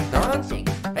digital dancing.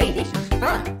 Hey, this is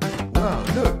fun. Wow,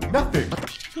 look, nothing.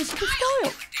 Digital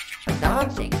style.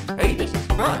 Dancing. Hey, this is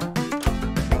fun.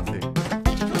 Nothing.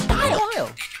 Digital style.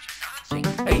 Dancing.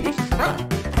 Hey, this is fun.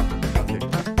 Nothing.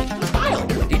 Digital style.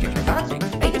 Do a digital dancing.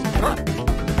 Hey, this is fun. Dancing.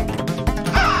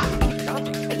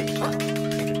 Hey, this is fun.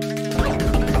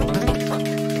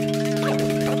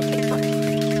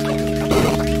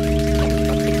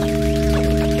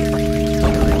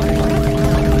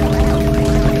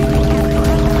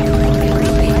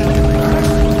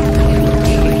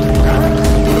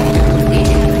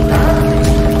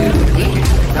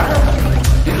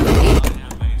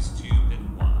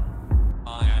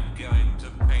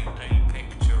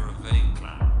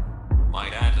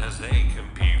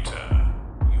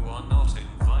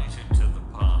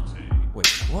 Wait,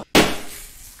 what?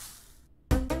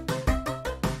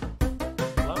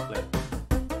 Lovely.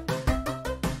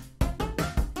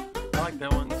 I like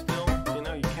that one still. You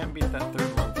know, you can't beat that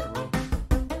third one for me.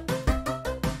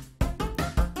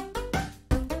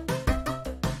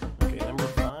 Okay, number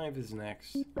 5 is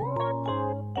next.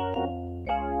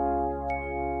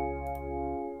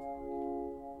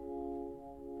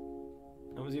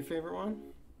 favorite one?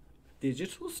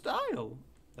 Digital style.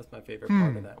 That's my favorite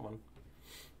part of that one.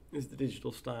 Is the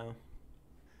digital style.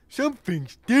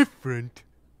 Something's different.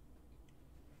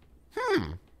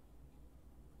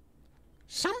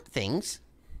 Something's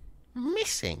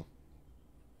missing.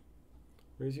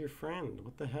 Where's your friend?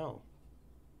 What the hell?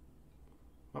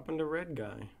 What happened to red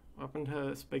guy? What happened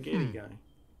to spaghetti guy?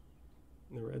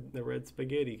 The red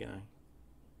spaghetti guy.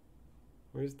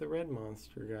 Where's the red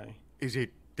monster guy? Is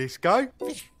it this guy?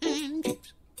 Fish and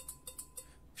chips.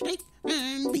 Steak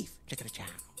and beef. Chicken-a-chow.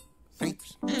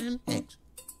 Grapes and eggs.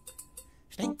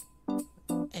 Steak,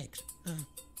 eggs.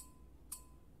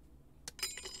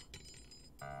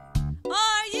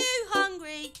 Are you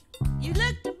hungry? You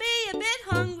look to be a bit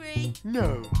hungry.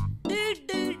 No. Do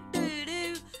do do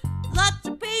do. Lots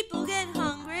of people get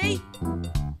hungry.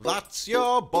 That's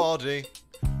your body.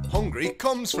 Hungry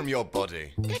comes from your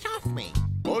body. Get off me.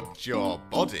 But your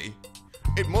body,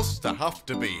 it must have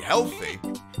to be healthy.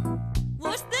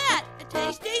 What's that? A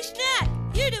tasty snack.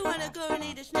 You don't want to go and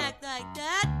eat a snack like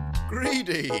that.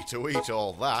 Greedy to eat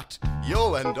all that,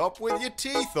 you'll end up with your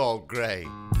teeth all grey.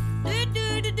 Do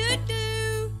do do do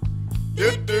do.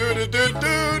 Do do do do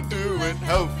do do it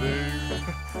healthy.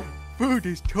 Food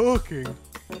is talking.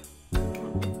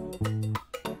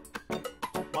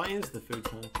 Why is the food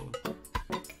talking?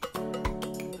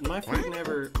 My food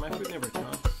never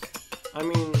talks. I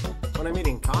mean, when I'm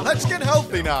eating coffee. Let's get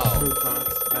healthy now. Food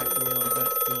talks back to me a little bit.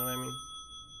 You know what I mean?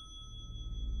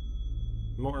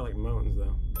 More like moans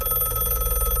though.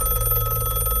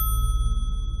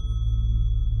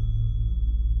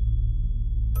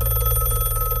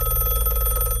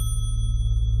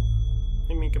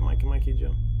 Hey, Mika, Mikey,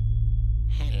 Joe.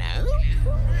 Hello?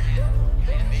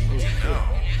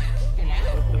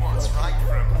 What's right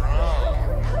from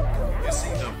wrong? You see,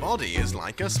 the body is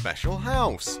like a special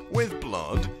house with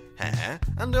blood, hair,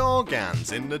 and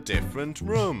organs in the different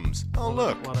rooms. Oh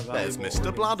look, there's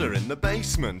Mr. Bladder in the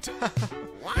basement.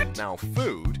 What? Now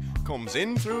food comes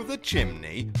in through the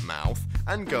chimney, mouth,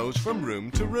 and goes from room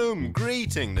to room,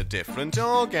 greeting the different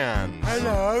organs.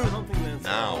 Hello. I don't think that's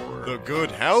Now, how it works. the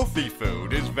good healthy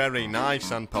food is very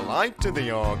nice and polite to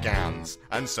the organs,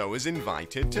 and so is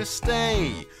invited to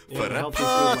stay for the a healthy food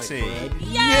like party. bread.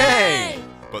 Yay!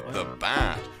 But the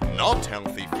bad, not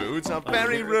healthy foods are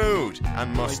very rude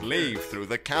and must leave through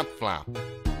the cat flap.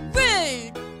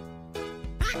 Rude.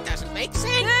 That doesn't make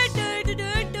sense. Do do do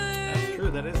do do. That's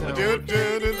true. That is how. Do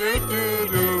do do do do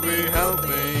do be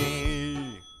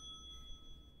healthy.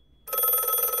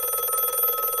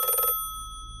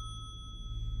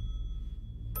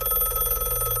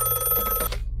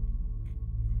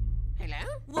 Hello?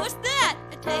 What's that?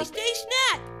 A tasty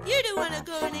snack. You don't want to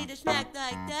go and eat a snack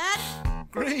like that.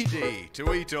 Greedy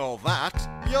to eat all that,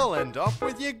 you'll end up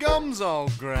with your gums all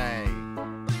grey.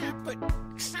 But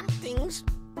something's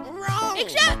wrong.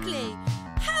 Exactly.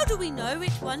 How do we know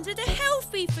which ones are the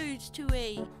healthy foods to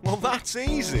eat? Well, that's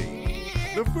easy.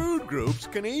 The food groups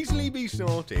can easily be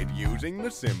sorted using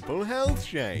the simple health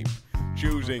shape.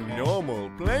 Choosing normal,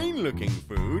 plain-looking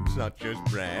foods such as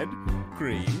bread,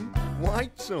 cream,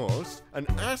 white sauce, and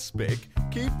aspic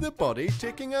keep the body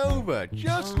ticking over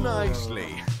just nicely.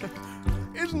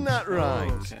 Isn't that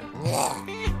right?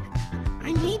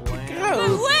 I need to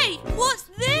Oh, go. wait! What's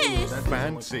this?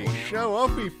 Fancy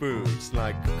show-offy foods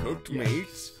like cooked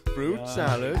meats, fruit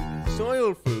salad,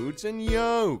 soil foods, and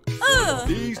yolk. Ugh.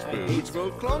 These foods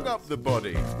will clog up the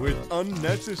body with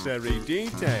unnecessary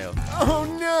detail. Oh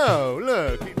no!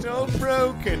 Look, it's all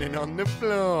broken and on the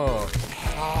floor.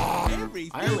 I only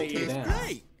Everything eat is ants.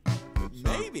 great. But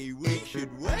maybe we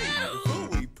should wait before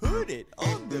we put it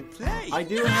on the plate. I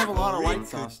do have a lot of white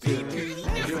sauce too.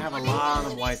 I do have a lot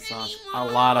of white sauce. A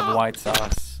lot of white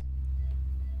sauce.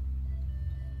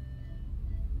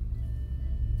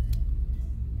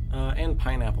 And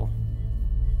pineapple.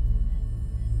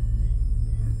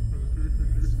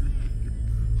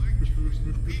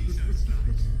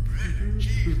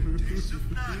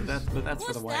 But that's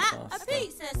for the white sauce. A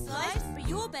pizza slice, but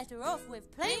you're better off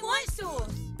with plain white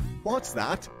sauce. What's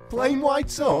that? Plain white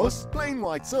sauce? Plain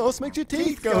white sauce makes your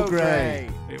teeth go grey.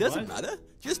 Wait, Doesn't what? matter.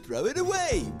 Just throw it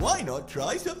away. Why not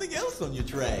try something else on your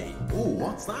tray? Oh,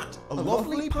 what's that? A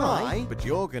lovely pie? But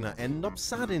you're gonna end up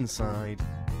sad inside.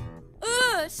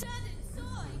 Ugh, sad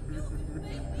inside. You're gonna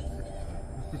make me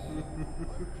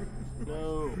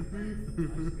No.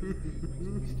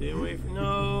 Stay away from.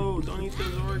 No, don't eat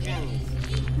those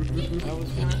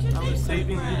organs. I was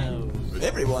saving those. But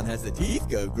everyone has the teeth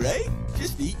go grey.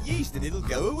 Just eat yeast and it'll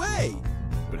go away.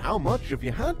 But how much have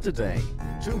you had today?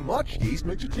 Too much yeast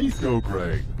makes your teeth go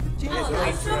grey. Oh,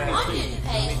 that's some onion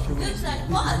paste. Looks like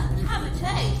fun. Have a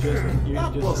taste.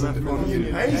 That wasn't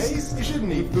onion paste. You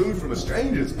shouldn't eat food from a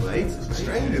stranger's plate. A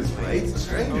stranger's plate. A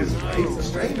stranger's plate. A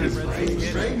stranger's plate. A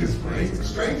stranger's plate. A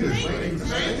stranger's plate. A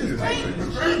stranger's plate. A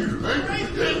stranger's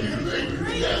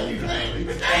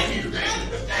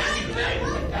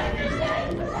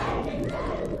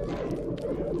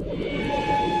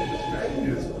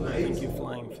plate. Thank you,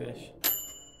 flying fish.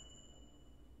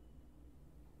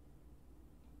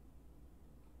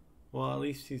 Well, at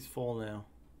least he's full now.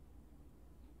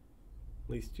 At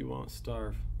least you won't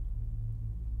starve.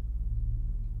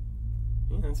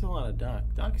 Yeah, that's a lot of duck.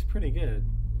 Duck's pretty good.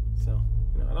 So,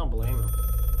 you know, I don't blame him.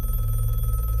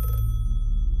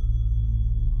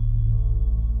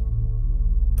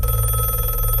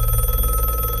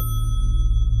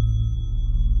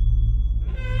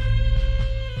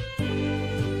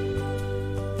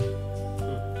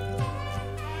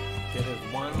 Get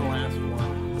his one last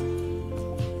one.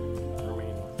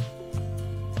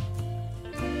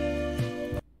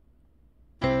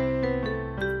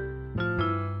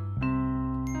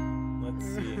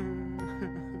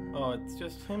 It's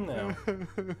just him now.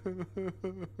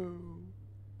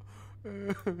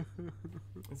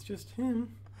 It's just him.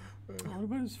 What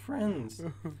about his friends?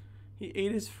 He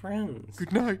ate his friends.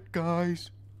 Good night, guys.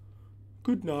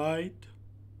 Good night.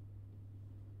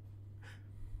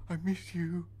 I miss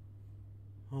you.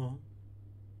 Oh.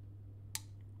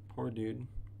 Poor dude.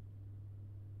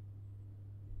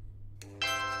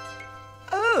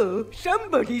 Oh,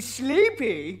 somebody's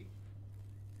sleepy.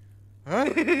 Huh?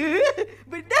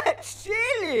 But that's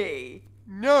silly.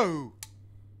 No.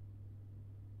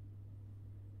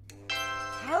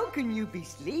 How can you be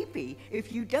sleepy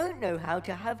if you don't know how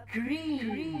to have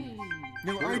dreams?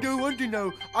 No, I don't want to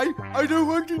know. I don't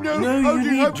want to know No, how you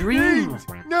to need have dreams.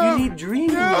 No. You need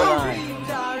dreams in your No. life. Dreams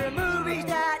are movies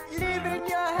that live in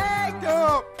your head.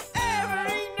 Stop.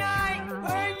 Every night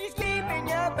when you sleep in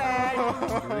your bed.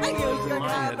 And you can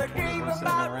have a dream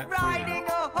about riding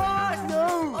a horse.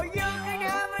 No. Or you can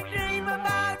have a dream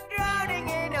about drowning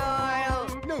in oil.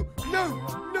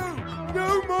 No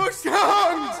more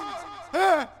songs.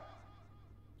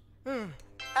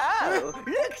 Oh,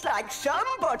 looks like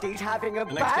somebody's having a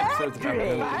The next bad episode's about dream.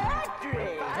 Billy.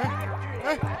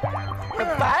 A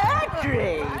bad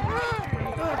dream.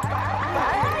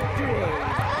 Bad dream.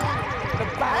 A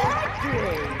bad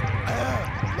dream.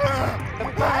 A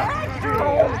bad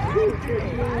dream.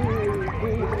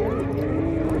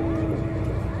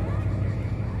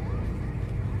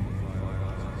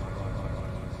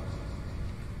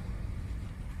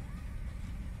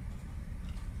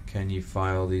 Can you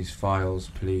file these files,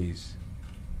 please?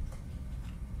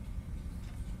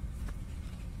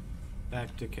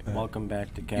 Welcome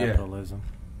back to capitalism.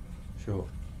 Yeah. Sure.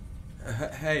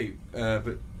 Hey,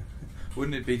 but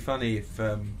wouldn't it be funny if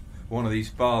one of these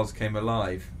files came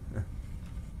alive?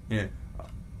 Yeah.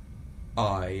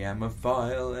 I am a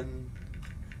file and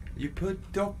you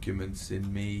put documents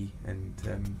in me and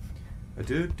a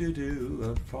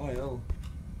file.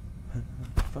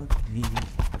 Funny.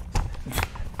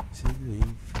 Silly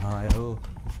file.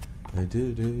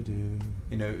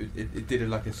 You know, it did it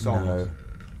like a song. No.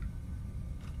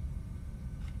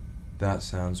 That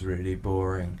sounds really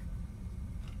boring.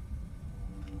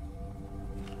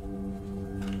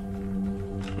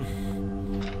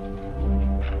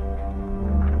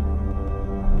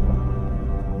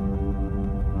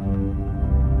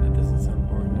 That doesn't sound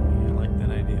boring to me. I like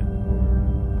that idea.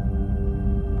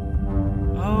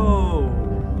 Oh,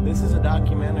 this is a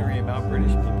documentary about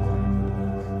British people.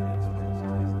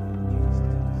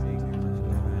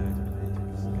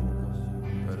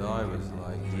 But I was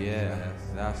like, yeah,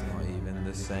 that's not even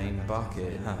the same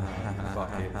bucket.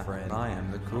 Bucket friend. I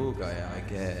am the cool guy, I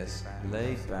guess.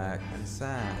 Laid back and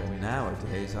sad. But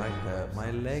nowadays I hurt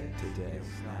my leg today.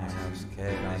 I was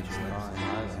scared I was when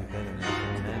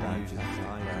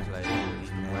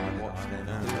I watched them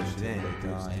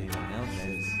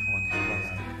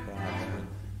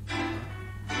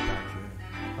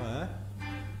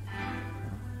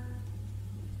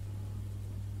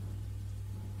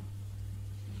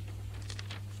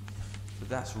But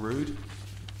that's rude.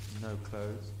 No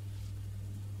clothes.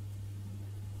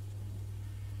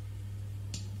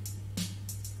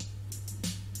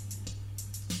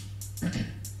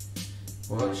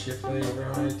 What's your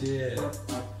favourite idea?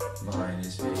 Mine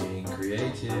is being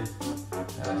creative.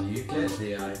 How do you get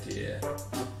the idea?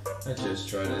 I just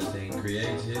try to think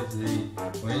creatively.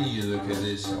 When you look at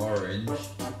this orange,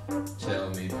 tell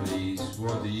me please,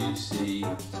 what do you see?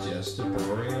 It's just a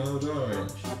boring old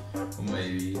orange. Or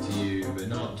maybe to you, but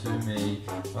not to me.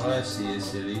 All I see is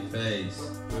silly face.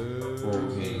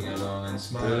 Walking along and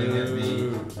smiling at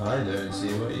me. I don't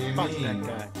see what you mean.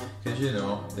 Cause you're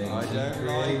not thinking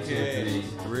creatively.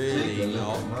 Really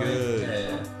not good.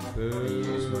 I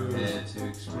use my hair to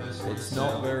express myself. It's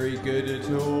not very good at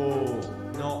all.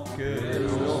 Not good.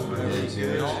 It's not very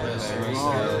good. Not very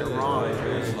good.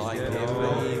 Right. Like it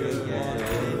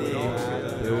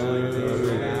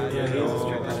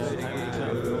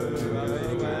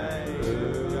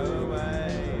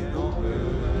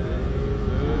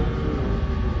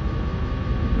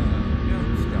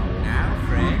Now,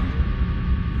 friend,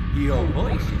 your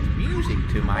voice is music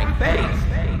to my face.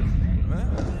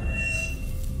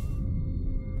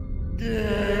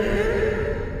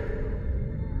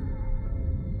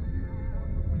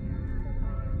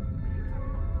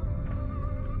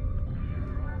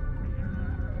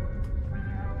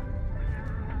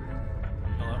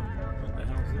 Hello? What the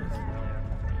hell is this?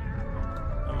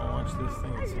 I'm gonna watch this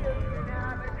thing and see.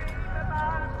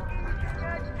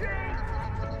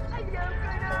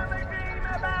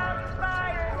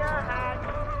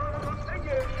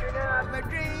 A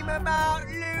dream about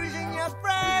losing your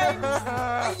friends.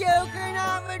 You can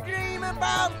have a dream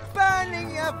about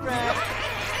burning your friends.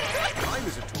 Time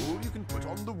is a tool you can put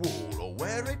on the wall or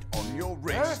wear it on your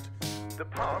wrist. The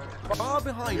past is far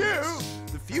behind us.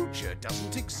 The future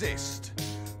doesn't exist.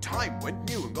 Time went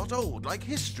new and got old like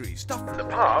history. Stuff from the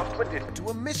past went into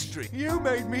a mystery. You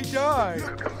made me die.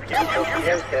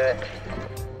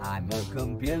 I'm a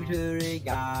computery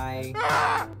guy.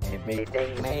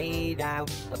 Everything made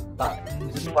out of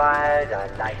buttons and wires.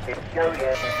 I'd like to show you.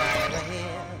 If I were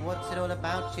here, what's it all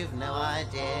about? You've no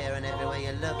idea. And everywhere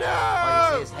you look,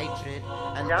 all you see is hatred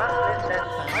and darkness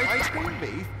and Ice cream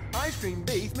beef? Ice cream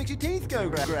beef makes your teeth go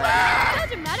gra.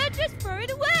 Doesn't matter, just throw it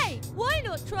away. Why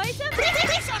not try some?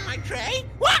 This on my tray?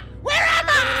 What? Where am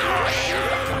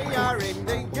I? We are in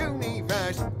the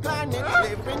universe. Planets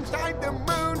live inside the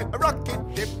moon. A rocket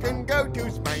ship can go to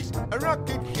space. A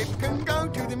rocket ship can go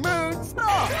to the moon.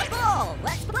 Sport, ball,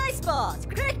 let's play sports.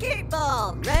 Cricket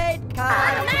ball, red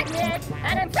card. I'm Magnet,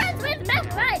 and I'm friends with Meth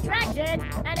by Attraction,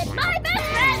 and it's my best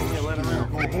friend.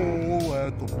 Hole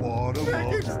at the bottom of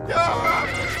the Stop!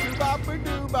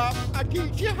 Doobop-a-doobop. I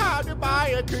teach you how to buy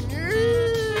a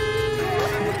canoe.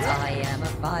 I am a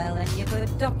file and you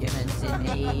put documents in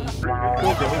me.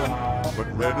 But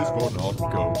red is for not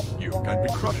go. You can be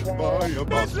crushed by a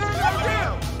bus. I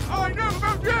know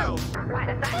about jail.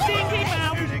 Stinky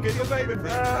mouth. Music is your favorite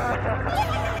thing.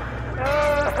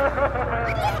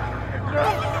 No,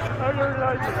 I don't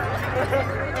like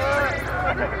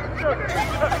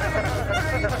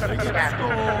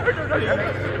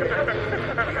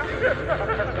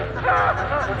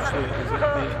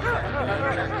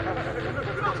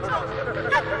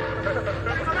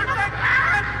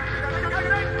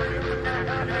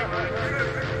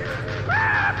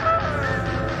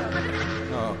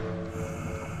Oh.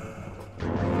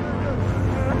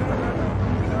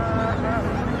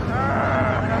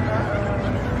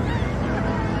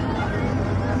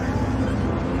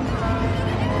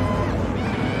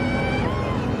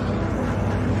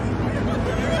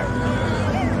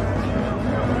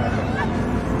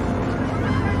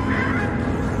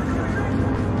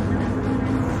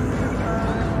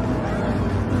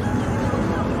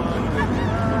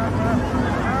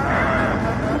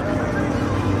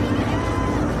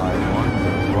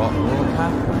 What will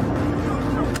happen?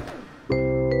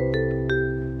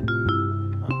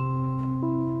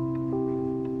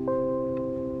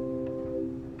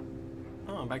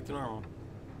 Oh, back to normal.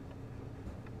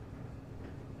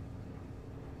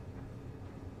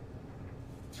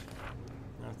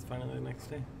 Now it's finally the next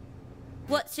day.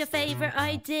 What's your favorite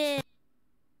idea?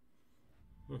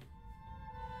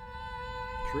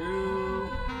 True.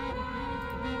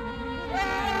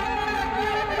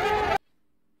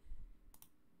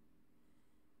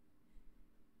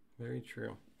 Very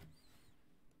true.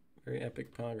 Very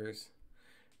epic poggers.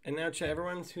 And now, chat,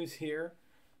 everyone who's here,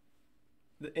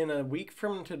 in a week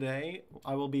from today,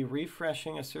 I will be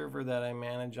refreshing a server that I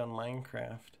manage on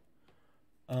Minecraft.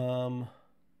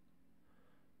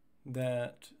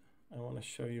 That I want to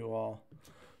show you all.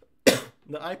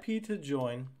 The IP to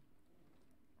join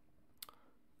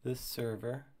this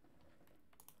server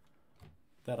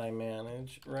that I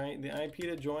manage, right? The IP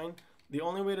to join, the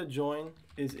only way to join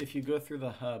is if you go through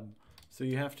the hub. So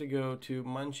you have to go to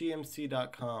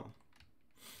munchiemc.com.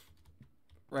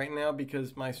 Right now,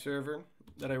 because my server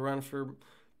that I run for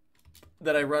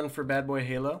Bad Boy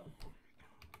Halo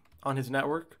on his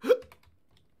network,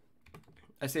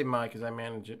 I say my because I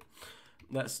manage it.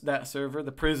 That's that server,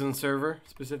 the prison server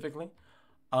specifically.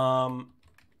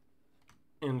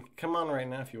 And come on right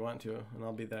now if you want to, and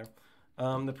I'll be there.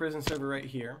 The prison server right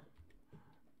here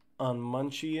on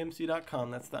munchiemc.com.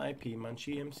 That's the IP,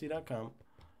 munchiemc.com.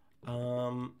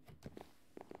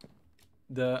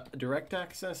 The direct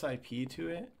access IP to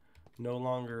it no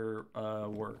longer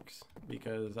works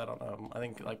because I don't know. I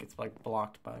think like it's like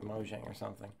blocked by Mojang or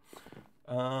something.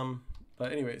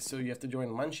 But anyway, so you have to join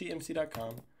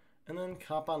munchiemc.com and then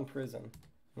cop on prison,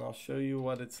 and I'll show you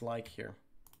what it's like here.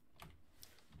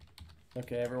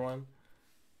 Okay, everyone.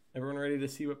 Everyone ready to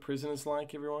see what prison is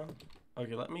like, everyone?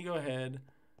 Okay, let me go ahead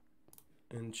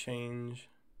and change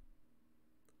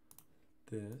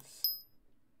this.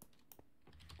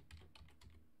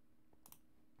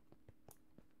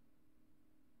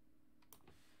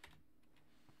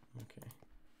 Okay.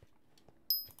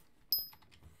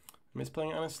 I miss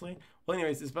playing, honestly. Well,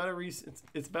 anyways, it's about a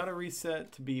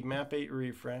reset to be map 8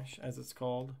 refresh, as it's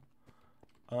called.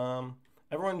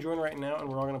 Everyone join right now, and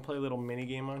we're all going to play a little mini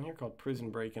game on here called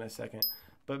Prison Break in a second.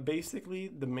 But basically,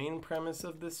 the main premise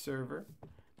of this server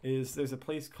is there's a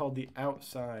place called the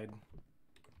Outside.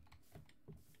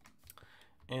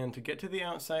 And to get to the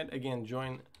Outside, again,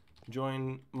 join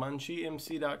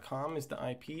munchiemc.com is the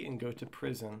IP and go to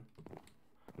prison.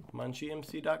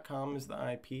 munchiemc.com is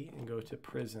the IP and go to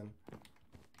prison.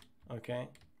 Okay?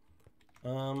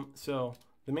 So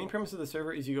the main premise of the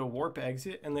server is you go warp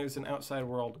exit and there's an outside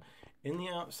world. In the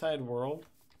outside world,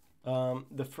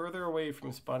 the further away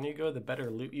from spawn you go, the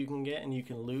better loot you can get, and you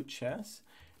can loot chests.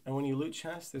 And when you loot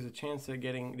chests, there's a chance of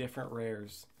getting different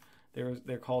rares.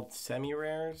 They're called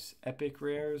semi-rares, epic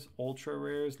rares, ultra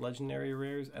rares, legendary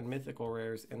rares, and mythical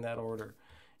rares in that order.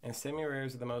 And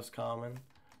semi-rares are the most common.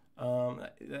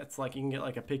 That's like you can get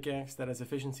like a pickaxe that has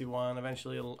efficiency 1,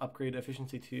 eventually it'll upgrade to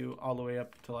efficiency 2, all the way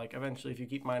up to like eventually if you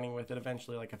keep mining with it,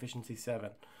 eventually like efficiency 7,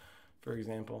 for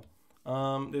example.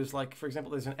 There's like, for example,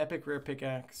 there's an epic rare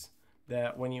pickaxe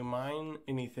that when you mine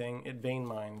anything, it vein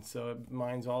mines. So it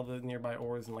mines all the nearby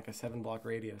ores in like a 7-block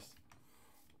radius.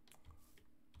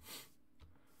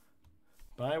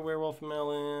 Bye, Werewolf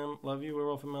MLM. Love you,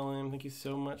 Werewolf MLM. Thank you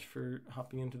so much for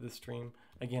hopping into the stream.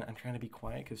 Again, I'm trying to be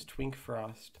quiet because Twink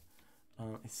Frost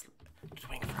is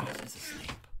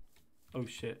asleep. Oh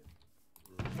shit.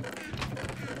 I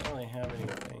don't really have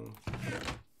anything.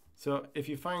 So if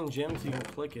you find gems, you can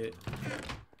click it,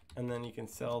 and then you can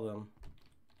sell them.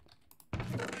 You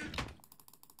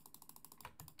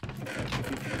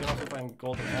can also find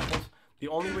golden apples. The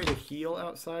only way to heal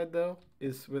outside, though,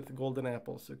 is with golden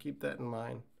apples, so keep that in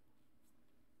mind.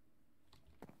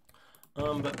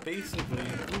 But basically,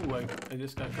 ooh, I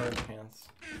just got guard pants.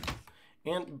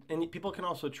 And people can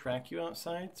also track you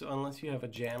outside, so unless you have a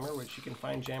jammer, which you can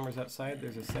find jammers outside,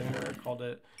 there's a semi-rare called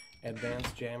an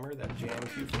advanced jammer that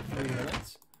jams you for 3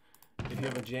 minutes. If you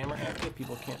have a jammer active,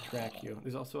 people can't track you.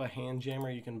 There's also a hand jammer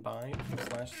you can buy from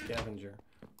 /scavenger,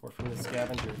 or from the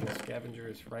scavenger, and the scavenger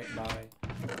is right by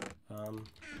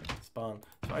spawn.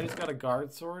 So I just got a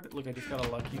guard sword. Look, I just got a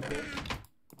lucky pick.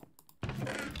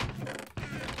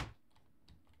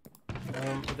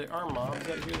 But there are mobs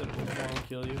out here that will try and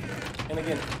kill you. And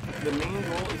again, the main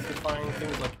goal is to find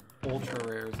things like ultra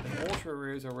rares. And ultra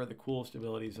rares are where the coolest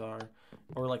abilities are.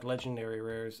 Or like legendary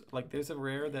rares. Like there's a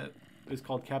rare that is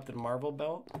called Captain Marvel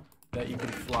Belt that you can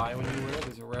fly when you wear.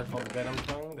 There's a rare called Venom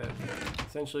Tongue that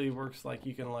essentially works like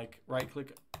you can like right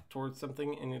click towards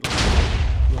something and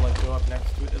you'll like go up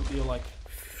next to it.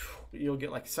 You'll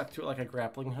get like sucked to it like a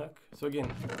grappling hook. So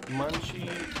again,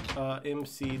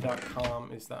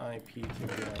 munchiemc.com is the IP to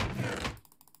join.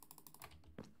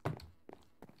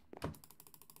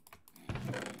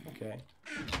 Okay,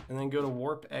 and then go to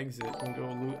warp exit and go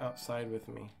loot outside with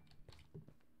me.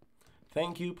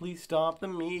 Thank you, please stop the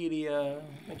media.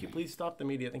 Thank you, please stop the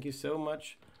media. Thank you so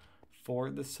much for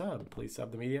the sub. Please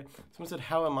stop the media. Someone said,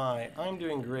 how am I? I'm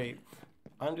doing great.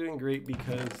 I'm doing great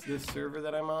because this server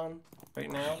that I'm on right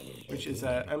now, which is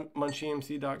at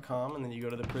munchiemc.com, and then you go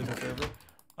to the prison server.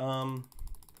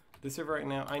 This server right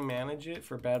now, I manage it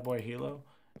for Bad Boy Halo,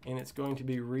 and it's going to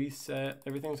be reset.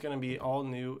 Everything's going to be all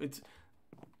new. It's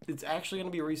actually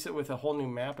going to be reset with a whole new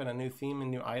map and a new theme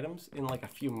and new items in like a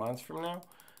few months from now.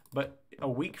 But a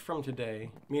week from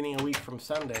today, meaning a week from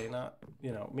Sunday, not,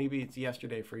 you know, maybe it's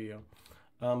yesterday for you,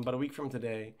 but a week from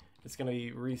today, it's going to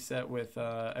be reset with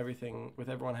everything, with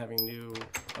everyone having new,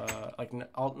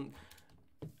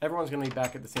 everyone's going to be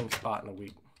back at the same spot in a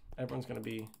week. Everyone's going to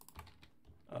be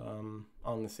on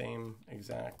the same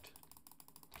exact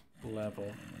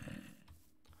level.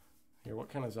 Here, what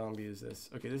kind of zombie is this?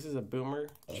 Okay, this is a boomer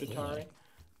Chitari.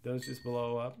 Those just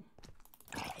blow up.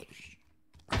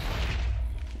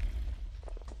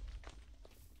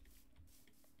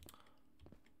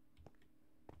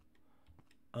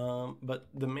 But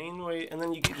the main way, and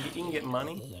then you can get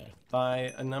money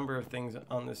by a number of things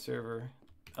on this server.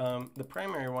 The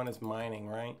primary one is mining,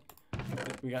 right?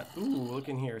 We got, ooh, look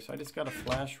in here. So I just got a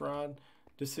flash rod.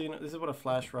 Just so you know, this is what a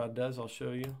flash rod does. I'll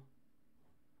show you.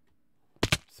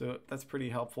 So that's pretty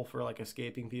helpful for like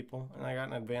escaping people. And I got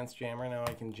an advanced jammer. Now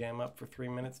I can jam up for 3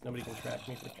 minutes. Nobody can track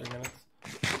me for 3 minutes.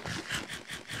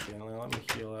 Okay, now let me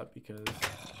heal up because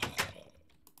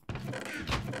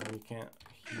you can't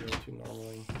heal too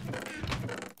normally.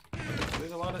 So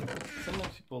there's a lot of,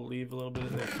 sometimes people leave a little bit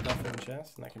of their stuff in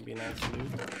chests, and that can be nice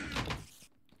loot.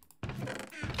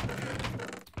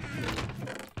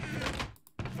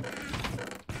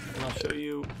 And I'll show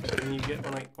you when you get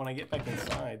when I get back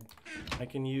inside, I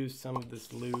can use some of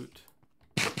this loot.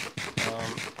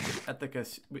 At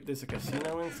there's a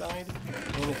casino inside,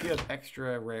 and if you have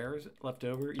extra rares left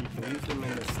over, you can use them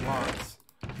in the slots,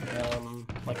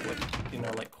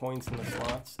 like coins in the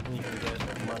slots, and you can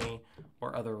get money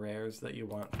or other rares that you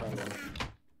want from them.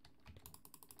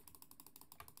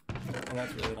 And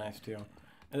that's really nice too.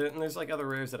 And there's like other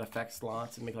rares that affect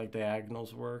slots and make like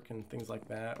diagonals work and things like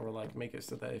that, or like make it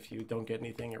so that if you don't get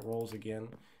anything, it rolls again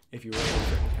if you roll a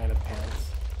certain kind of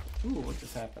pants. Ooh, what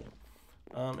just happened?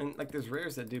 And like there's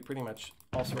rares that do pretty much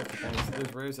all sorts of things.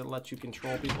 There's rares that let you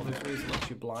control people. There's rares that let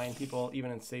you blind people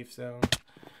even in safe zones.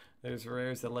 There's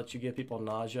rares that let you give people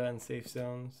nausea in safe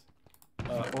zones.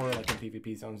 Or like in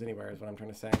PvP zones anywhere is what I'm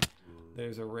trying to say.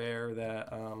 There's a rare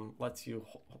that lets you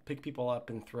pick people up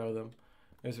and throw them.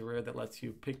 There's a rare that lets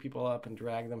you pick people up and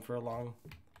drag them for a long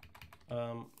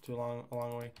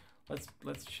way.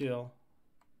 Let's chill.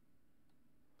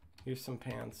 Here's some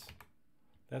pants.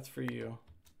 That's for you.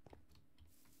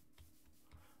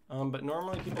 But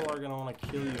normally people are going to want to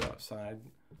kill you outside,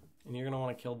 and you're going to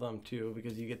want to kill them too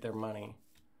because you get their money.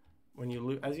 When you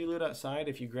loot, as you loot outside,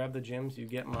 if you grab the gems, you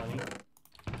get money.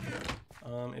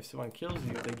 If someone kills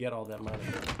you, they get all that money.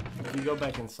 If you go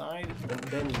back inside,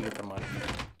 then you get the money.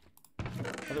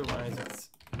 Otherwise, it's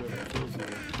whoever kills you.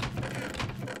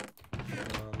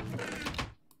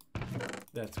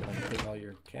 That's going to take all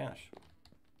your cash.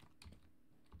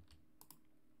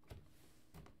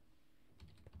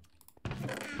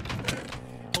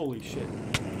 Holy shit.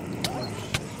 Oh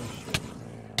shit.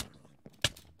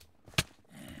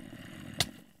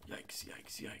 Yikes,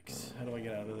 yikes, yikes. How do I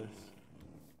get out of this?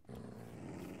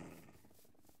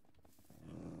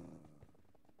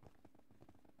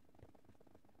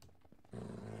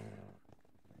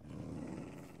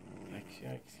 Yikes,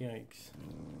 yikes, yikes.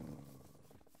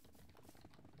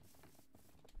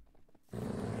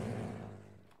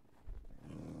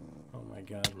 Oh my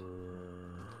god.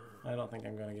 I don't think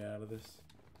I'm gonna get out of this.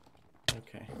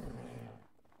 Okay.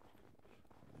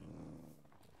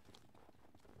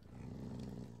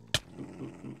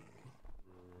 Ooh.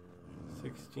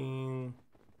 16,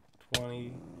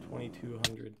 20,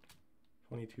 2200,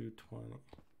 2220.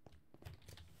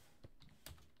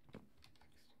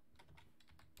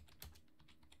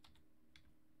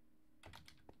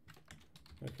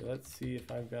 Okay, let's see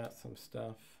if I've got some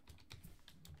stuff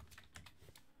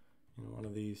in one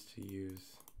of these to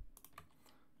use.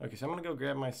 Okay, so I'm gonna go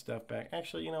grab my stuff back.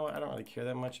 Actually, you know what? I don't really care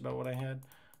that much about what I had.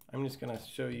 I'm just gonna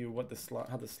show you what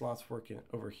how the slots work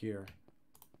over here.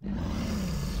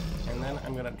 And then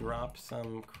I'm gonna drop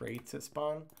some crates at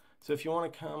spawn. So if you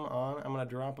want to come on, I'm gonna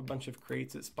drop a bunch of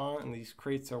crates at spawn, and these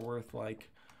crates are worth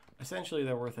like, essentially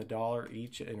they're worth $1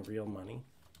 each in real money.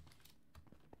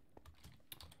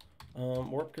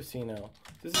 Warp Casino.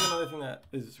 This is another thing that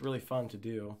is really fun to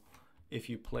do if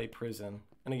you play Prison.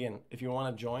 And again, if you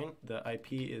want to join, the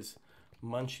IP is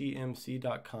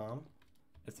munchiemc.com.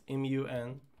 That's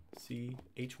MUNCHY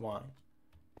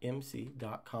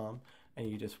MC.com. And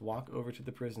you just walk over to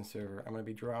the Prison server. I'm going to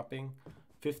be dropping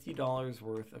 $50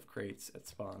 worth of crates at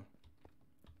spawn.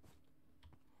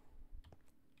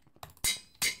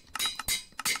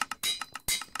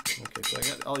 Okay, so I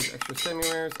got all these extra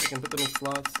semi-rares. I can put them in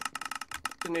slots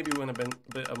and maybe win a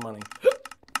bit of money.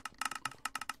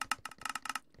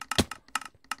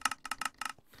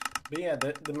 But yeah,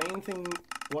 the main thing,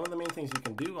 one of the main things you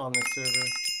can do on this server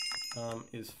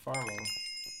is farming.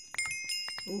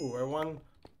 Ooh, I won.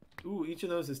 Ooh, each of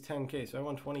those is 10k, so I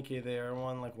won 20k there. I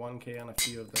won like 1k on a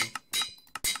few of them.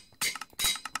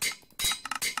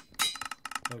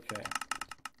 Okay.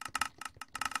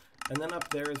 And then up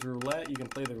there is roulette. You can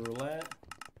play the roulette.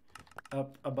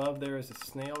 Up above there is a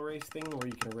snail race thing where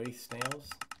you can race snails.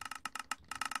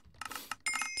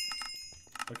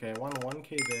 Okay, I won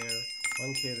 1k there,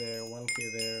 1k there,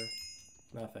 1k there,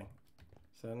 nothing.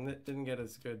 So it didn't get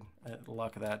as good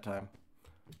luck that time.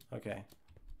 Okay.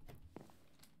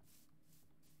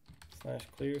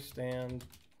 /clear stand.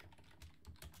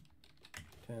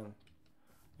 10.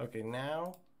 Okay,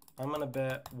 now I'm going to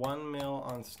bet 1 mil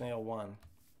on Snail 1.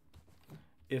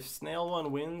 If Snail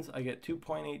 1 wins, I get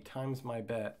 2.8 times my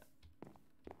bet.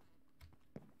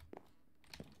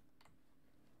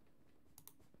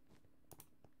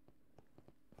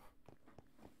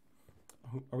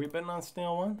 Are we betting on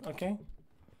Snail 1? Okay.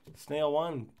 Snail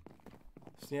 1.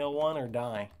 Snail 1 or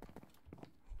die.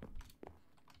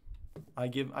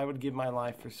 I would give my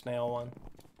life for Snail 1.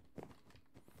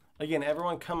 Again,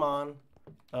 everyone come on.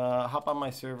 Hop on my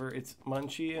server. It's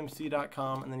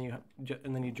munchiemc.com, and then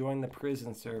you join the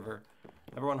prison server.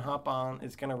 Everyone hop on.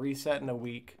 It's gonna reset in a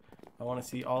week. I want to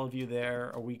see all of you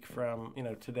there a week from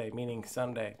today, meaning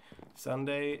Sunday.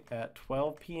 Sunday at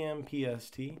 12 p.m.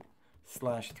 PST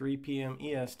 / 3 p.m.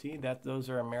 EST. Those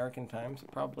are American times.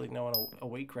 Probably no one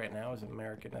awake right now is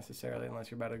American necessarily,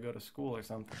 unless you're about to go to school or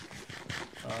something.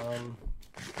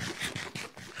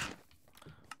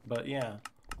 But yeah.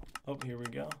 Oh, here we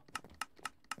go.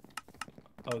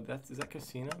 Oh, is that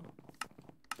casino?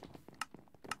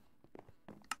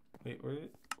 Wait,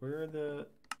 where are the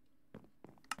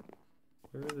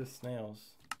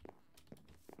snails?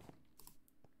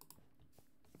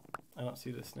 I don't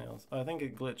see the snails. Oh, I think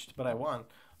it glitched, but I won.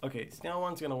 Okay, Snail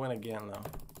 1's gonna win again though.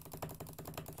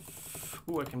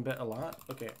 Ooh, I can bet a lot.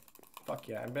 Okay, fuck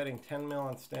yeah, I'm betting 10 mil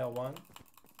on Snail 1.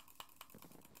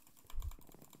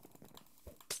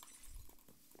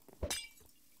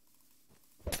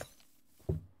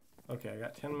 Okay, I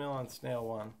got 10 mil on Snail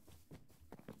 1.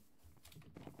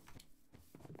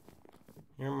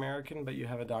 You're American, but you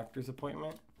have a doctor's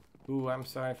appointment? Ooh, I'm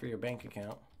sorry for your bank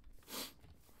account.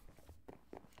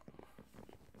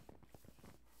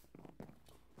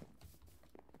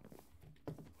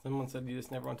 Someone said you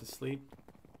just never went to sleep.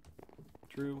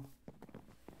 True.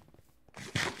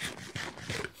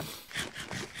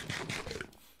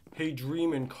 Hey,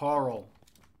 Dream and Carl.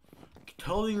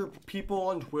 Tell your people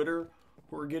on Twitter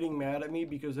who are getting mad at me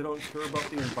because I don't care about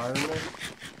the environment.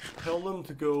 Tell them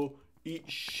to go eat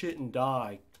shit and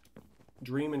die.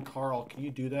 Dream and Carl, can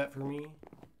you do that for me?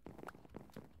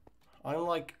 I'm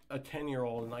like a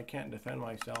 10-year-old and I can't defend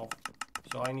myself.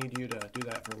 So I need you to do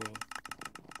that for me.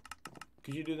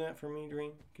 Could you do that for me,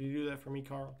 Dream? Could you do that for me,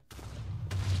 Carl?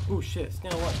 Oh shit,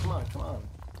 Snail 1, come on, come on.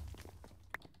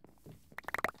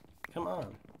 Come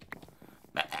on.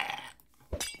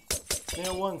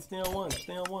 Snail 1, Snail 1,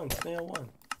 Snail 1, Snail 1.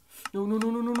 No, no, no,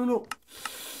 no, no, no, no.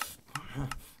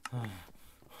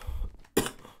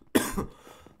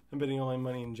 I'm betting all my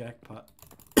money in jackpot.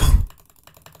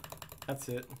 That's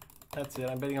it. That's it.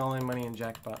 I'm betting all my money in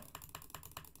jackpot.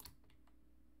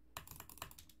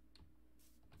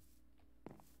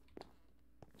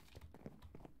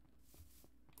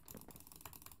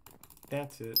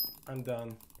 That's it. I'm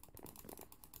done.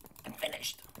 I'm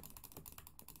finished.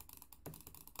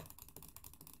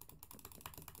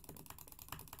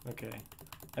 Okay.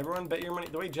 Everyone bet your money.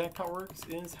 The way jackpot works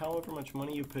is however much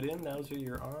money you put in, those are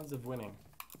your odds of winning.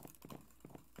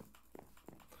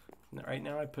 Right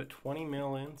now I put 20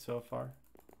 mil in so far.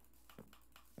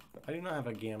 I do not have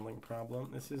a gambling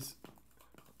problem. This is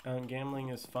gambling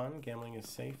is fun, gambling is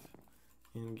safe,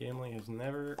 and gambling has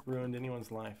never ruined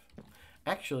anyone's life.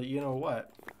 Actually, you know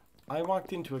what? I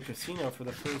walked into a casino for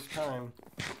the first time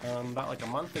about like a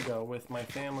month ago with my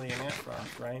family in Aunt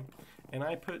Frost, right? And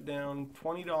I put down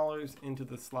 $20 into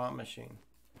the slot machine.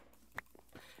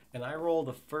 And I rolled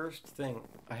the first thing.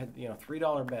 I had,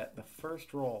 $3 bet, the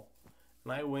first roll.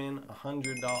 And I win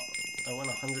 $100. I win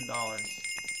 $100.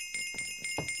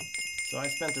 So I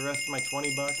spent the rest of my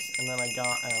 20 bucks and then I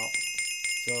got out.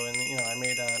 So, and I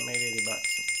made 80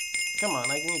 bucks. Come on,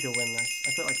 I need to win this.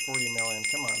 I put like 40 mil in.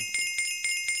 Come on.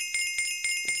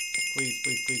 Please,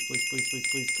 please, please, please, please, please,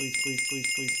 please, please, please, please,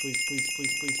 please, please, please,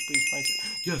 please, please, please, please.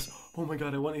 Yes! Oh my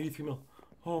god, I won 83 mil.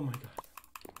 Oh my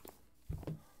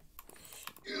god.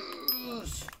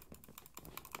 Yes!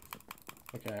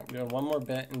 Okay, I'm doing one more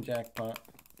bet in jackpot.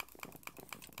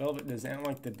 Velvet, does that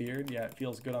like the beard? Yeah, it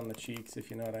feels good on the cheeks, if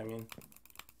you know what I mean.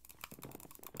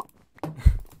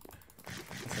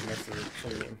 That's a mess of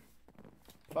the game.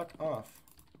 Fuck off.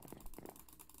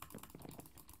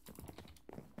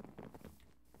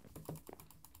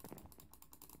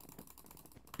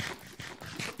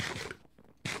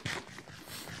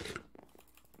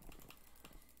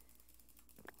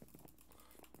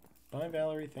 Bye,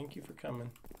 Valerie. Thank you for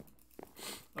coming.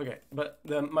 Okay, but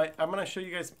I'm going to show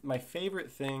you guys my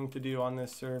favorite thing to do on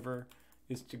this server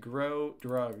is to grow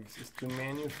drugs, is to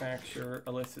manufacture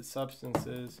illicit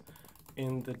substances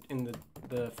in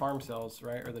the farm cells,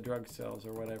 right, or the drug cells,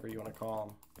 or whatever you want to call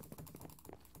them.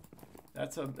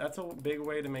 That's a big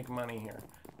way to make money here.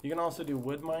 You can also do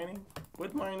wood mining,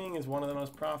 wood mining is one of the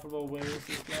most profitable ways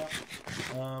this map.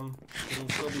 It'll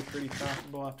still be pretty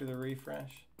profitable after the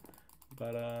refresh,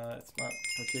 but it's not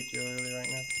particularly right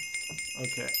now.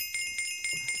 Okay.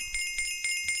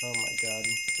 Oh my god.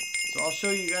 So I'll show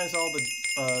you guys all the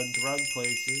drug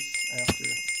places after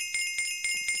this.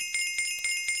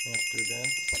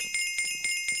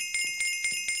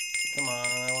 Come on,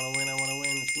 I want to win, I want to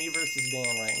win. It's me versus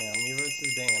Dan right now. Me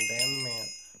versus Dan. Dan the man.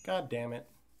 God damn it.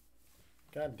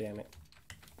 God damn it.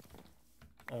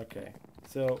 Okay.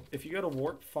 So, if you go to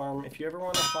Warp Farm, if you ever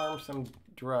want to farm some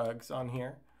drugs on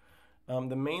here,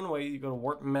 the main way, you go to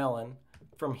Warp Melon.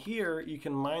 From here, you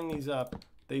can mine these up.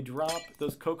 They drop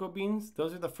those cocoa beans.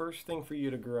 Those are the first thing for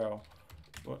you to grow.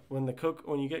 When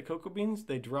you get cocoa beans,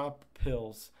 they drop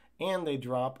pills. And they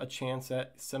drop a chance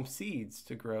at some seeds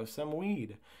to grow some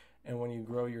weed. And when you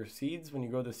grow your seeds, when you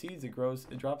grow the seeds, it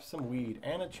drops some weed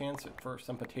and a chance for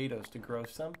some potatoes to grow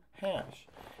some hash.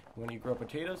 When you grow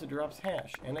potatoes, it drops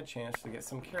hash and a chance to get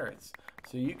some carrots.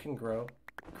 So you can grow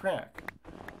crack.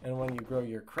 And when you grow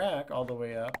your crack all the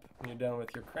way up, when you're done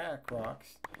with your crack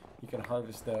rocks, you can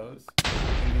harvest those.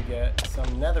 And you get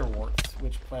some nether warts,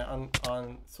 which plant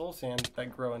on soul sand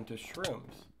that grow into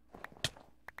shrooms.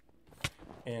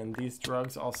 And these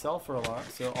drugs all sell for a lot,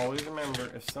 so always remember,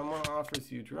 if someone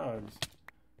offers you drugs,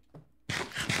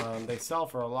 they sell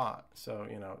for a lot. So,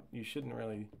 you know, you shouldn't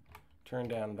really turn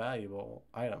down valuable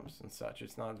items and such.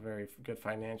 It's not a very good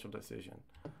financial decision.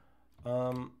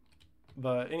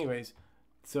 But anyways,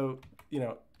 so, you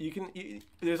know,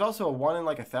 there's also a 1 in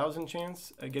like 1,000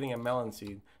 chance of getting a melon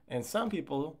seed. And some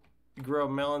people grow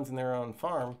melons in their own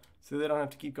farm, so they don't have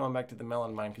to keep going back to the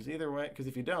melon mine. Because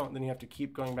if you don't, then you have to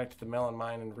keep going back to the melon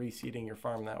mine and reseeding your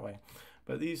farm that way.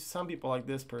 But some people like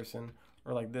this person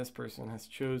or like this person has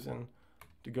chosen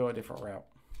to go a different route.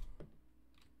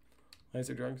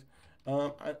 Nicer drugs.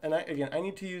 Again, I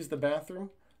need to use the bathroom.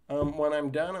 When I'm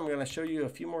done, I'm going to show you a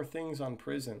few more things on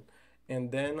prison,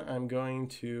 and then I'm going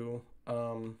to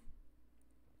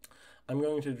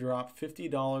drop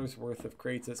 $50 worth of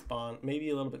crates at spawn, maybe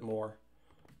a little bit more.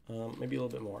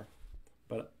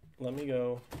 But let me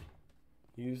go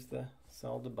use the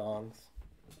sell the bonds.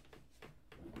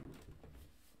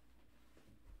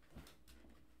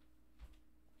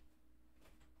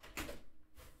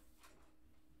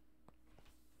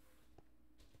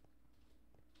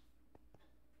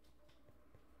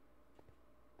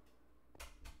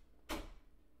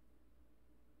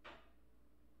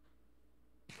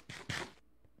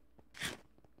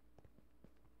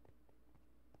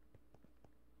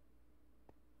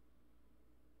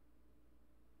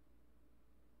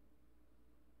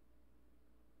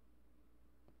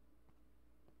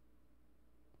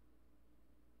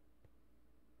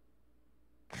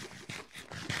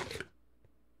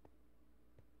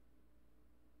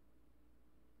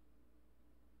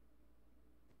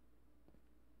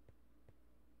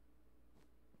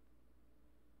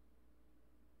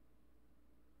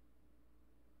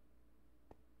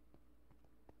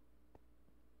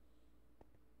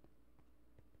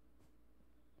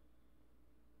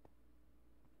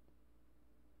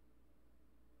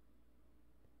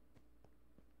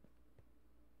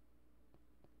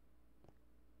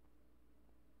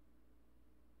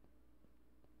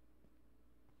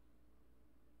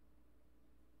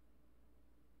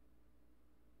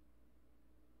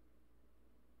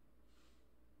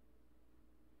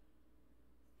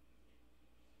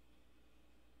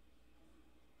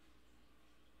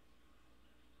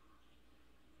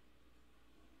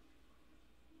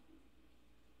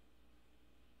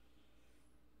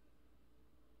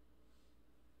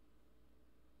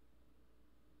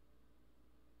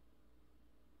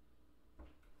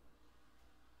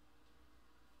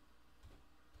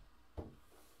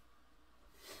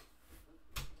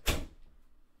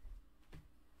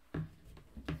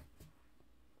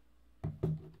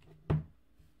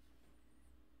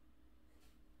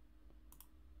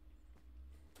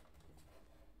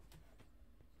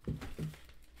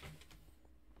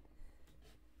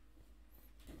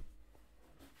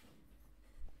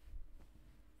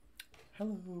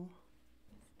 Hello.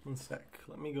 One sec.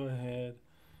 Let me go ahead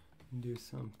and do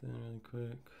something really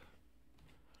quick.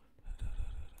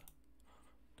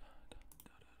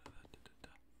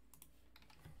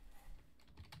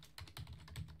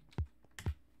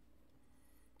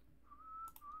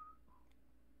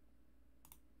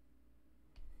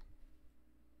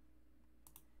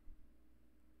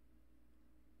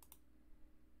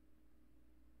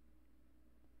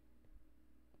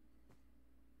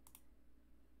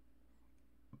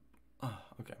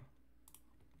 Okay.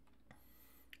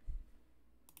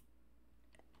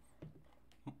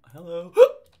 Hello.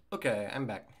 Okay, I'm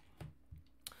back.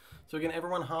 So again,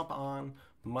 everyone hop on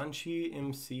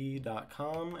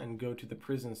munchiemc.com and go to the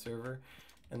prison server,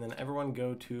 and then everyone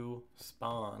go to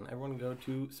spawn. Everyone go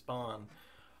to spawn.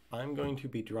 I'm going to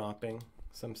be dropping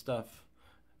some stuff.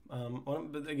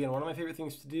 But again, one of my favorite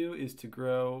things to do is to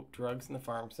grow drugs in the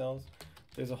farm cells.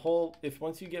 There's a whole,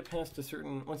 once you get past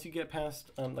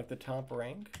like the top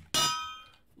rank,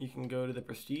 you can go to the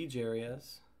prestige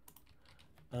areas.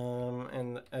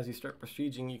 And as you start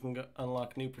prestiging, you can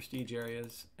unlock new prestige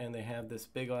areas, and they have this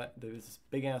big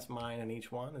ass mine in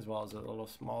each one, as well as a little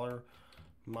smaller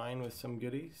mine with some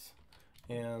goodies,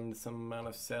 and some amount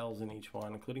of cells in each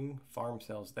one, including farm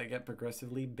cells that get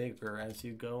progressively bigger as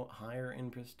you go higher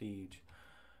in prestige.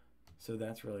 So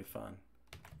that's really fun.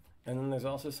 And then there's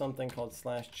also something called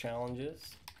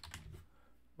 /challenges,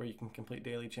 where you can complete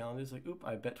daily challenges. Like, oop,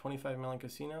 I bet 25 million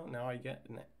casino. Now I get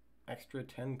an extra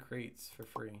 10 crates for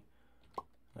free.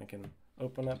 I can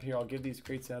open up here. I'll give these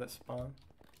crates out at spawn.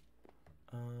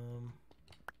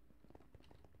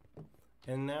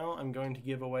 And now I'm going to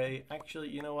give away, actually,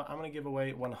 you know what? I'm going to give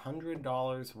away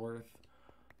 $100 worth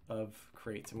of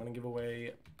crates. I'm going to give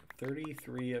away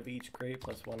 33 of each crate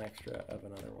plus one extra of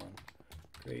another one.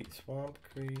 Great swamp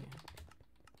crate,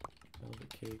 velvet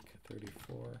cake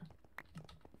 34.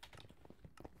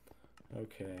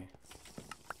 Okay.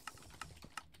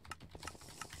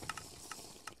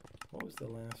 What was the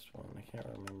last one? I can't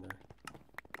remember.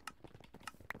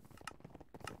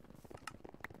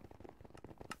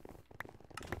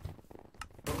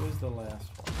 What was the last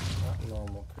one? Not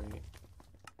normal crate.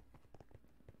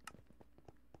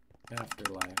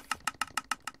 Afterlife.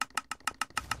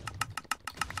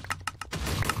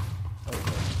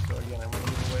 Okay, so again, I'm going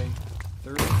to give away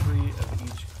 33 of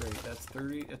each crate. That's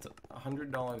it's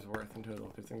 $100 worth in total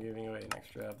because I'm giving away an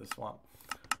extra of the swamp.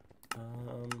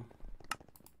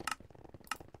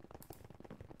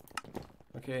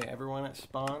 Okay, everyone at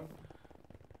spawn.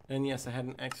 And yes, I had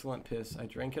an excellent piss. I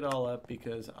drank it all up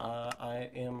because I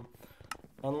am,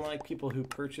 unlike people who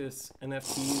purchase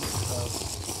NFTs of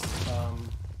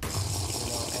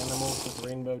animals with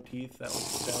rainbow teeth that look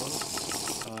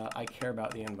stone, I care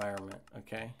about the environment,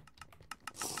 okay?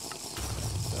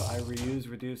 So I reuse,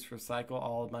 reduce, recycle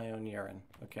all of my own urine,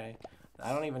 okay?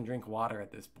 I don't even drink water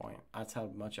at this point. That's how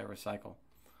much I recycle.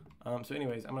 So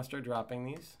anyways, I'm going to start dropping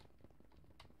these.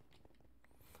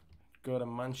 Go to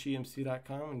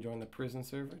munchiemc.com and join the prison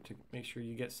server to make sure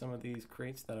you get some of these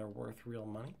crates that are worth real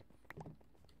money.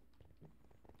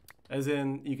 As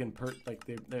in, you can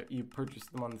you purchase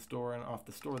them on the store, and off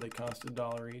the store they cost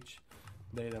 $1 each.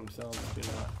 They themselves do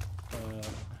not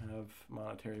have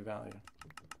monetary value.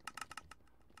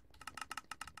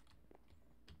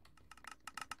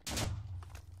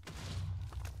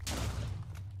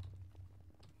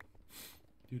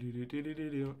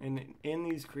 And in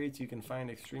these crates you can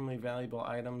find extremely valuable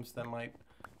items that might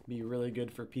be really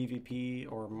good for PvP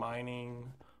or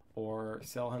mining or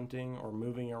cell hunting or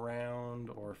moving around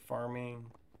or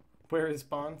farming. Where is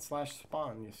spawn?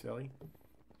 /spawn, you silly.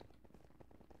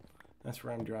 That's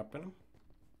where I'm dropping them.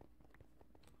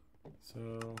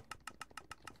 So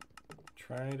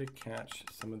try to catch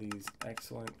some of these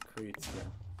excellent crates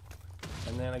here.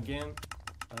 And then again,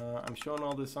 I'm showing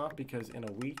all this off because in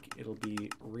a week it'll be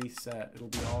reset. It'll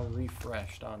be all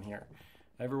refreshed on here.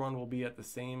 Everyone will be at the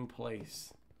same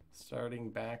place, starting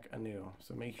back anew.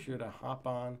 So make sure to hop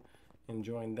on and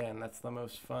join then. That's the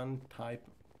most fun time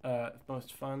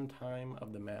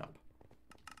of the map.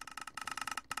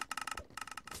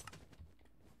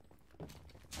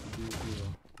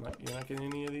 You're not getting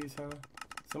any of these, huh?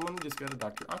 Someone just got a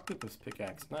Dr. Octopus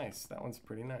pickaxe. Nice. That one's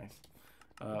pretty nice.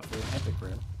 For an epic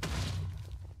rare,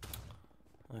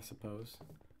 I suppose.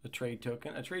 A trade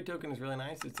token. A trade token is really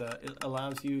nice. It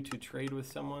allows you to trade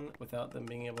with someone without them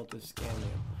being able to scam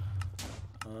you.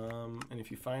 And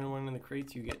if you find one in the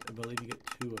crates, I believe you get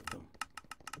 2 of them.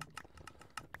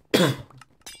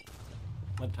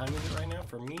 What time is it right now?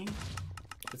 For me,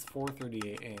 it's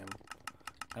 4:38 a.m.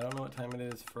 I don't know what time it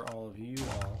is for all of you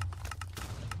all.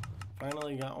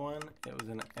 Finally got one. It was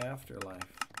an afterlife.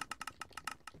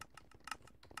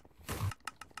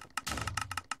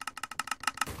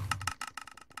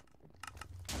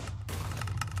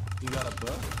 You got a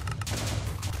book?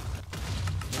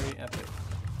 Very epic.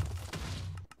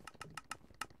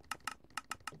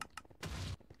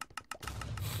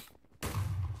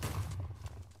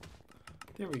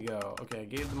 There we go. Okay, I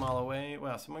gave them all away.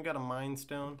 Wow, someone got a mind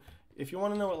stone. If you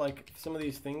want to know what some of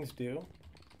these things do,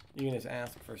 you can just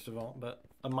ask first of all. But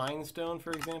a mind stone,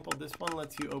 for example, this one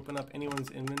lets you open up anyone's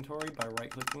inventory by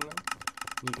right-clicking them.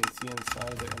 You can see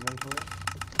inside their inventory.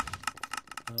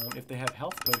 If they have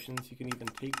health potions, you can even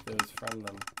take those from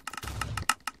them.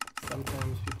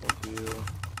 sometimes people do.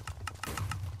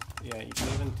 Yeah, you can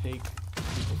even take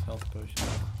people's health potions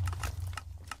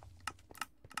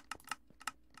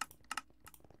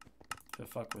to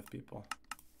fuck with people.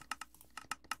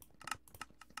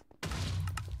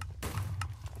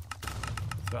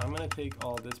 So I'm gonna take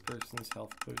all this person's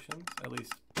health potions, at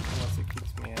least unless it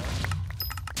kicks me out.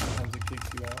 Sometimes it kicks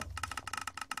you out.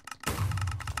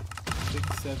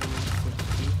 6, 7, 6, 2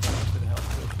 for the health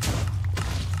potions.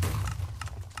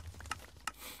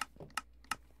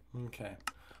 Okay.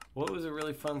 Well, it was a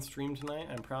really fun stream tonight.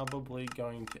 I'm probably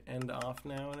going to end off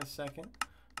now in a second.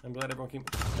 I'm glad everyone came.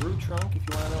 Groot Trunk, if you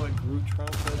want to know what Groot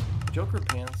Trunk does. Joker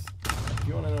Pants, if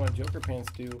you want to know what Joker Pants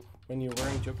do, when you're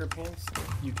wearing Joker Pants,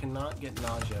 you cannot get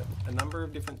nausea. A number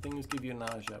of different things give you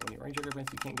nausea. When you're wearing Joker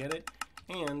Pants, you can't get it.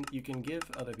 And you can give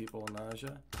other people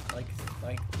nausea, like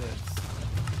this.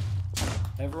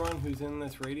 Everyone who's in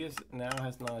this radius now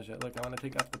has nausea. Look, I want to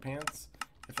take off the pants.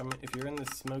 If you're in this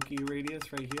smoky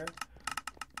radius right here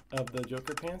of the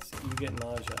Joker Pants, you get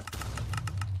nausea.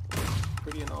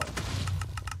 Pretty annoying.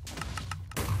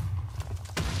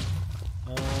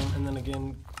 And then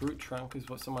again, Groot Trunk is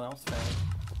what someone else found.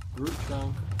 Groot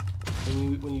Trunk,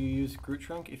 when you use Groot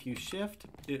Trunk, if you shift,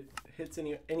 it hits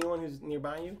anyone who's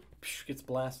nearby you, gets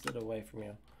blasted away from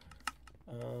you.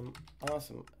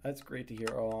 Awesome. That's great to hear.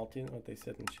 Oh, I'll tell you what they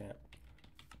said in chat.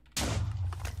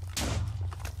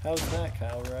 How's that,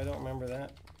 Kyle? I don't remember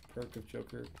that perk of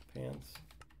Joker Pants.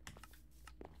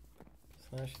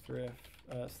 /thrift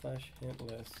 /hint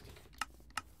list.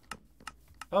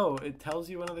 Oh, it tells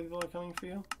you when other people are coming for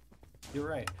you? You're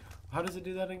right. How does it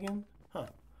do that again? Huh.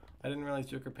 I didn't realize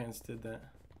Joker Pants did that.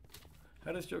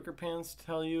 How does Joker Pants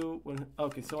tell you when...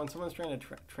 Okay, so when someone's trying to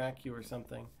track you or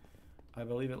something, I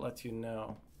believe it lets you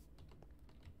know.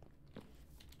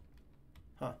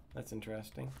 Huh, that's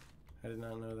interesting. I did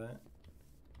not know that.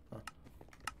 Huh.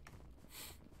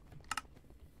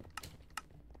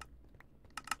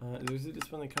 Is it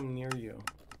just when they come near you?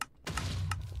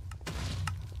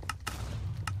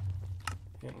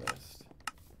 Hint list.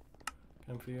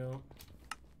 Come for you.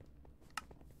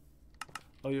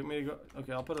 Oh, you want me to go?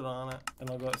 Okay, I'll put it on it and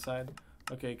I'll go outside.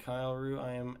 Okay, Kyle Rue,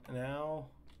 I am now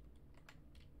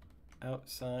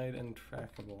outside and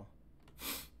trackable.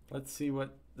 Let's see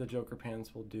what the Joker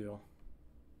Pants will do.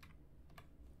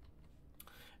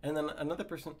 And then another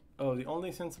person, oh, the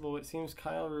only sensible, it seems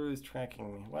Kyle Rue is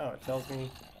tracking me. Wow, it tells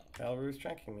me Kyle Rue is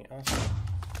tracking me. Awesome.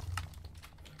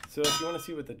 So if you want to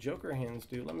see what the Joker hands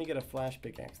do, let me get a flash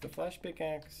pickaxe. The flash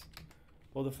pickaxe,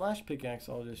 well, the flash pickaxe,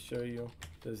 I'll just show you,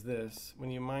 does this. When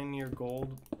you mine near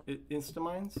gold, it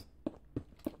insta-mines.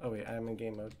 Oh wait, I'm in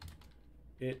game mode.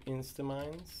 It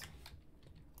insta-mines.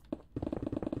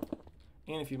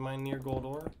 And if you mine near gold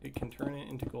ore, it can turn it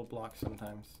into gold blocks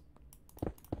sometimes.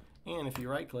 And if you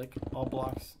right-click, all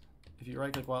blocks, if you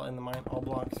right-click while in the mine, all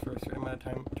blocks for a certain amount of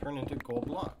time turn into gold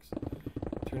blocks.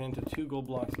 Turn into 2 gold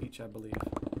blocks each, I believe.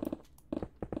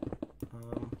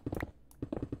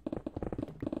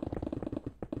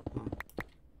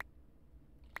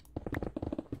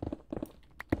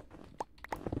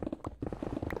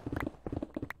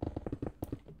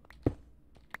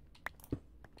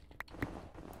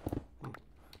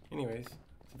 Anyways,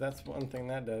 so that's one thing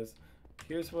that does.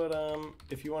 Here's what,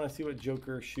 if you want to see what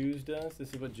Joker Shoes does,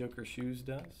 this is what Joker Shoes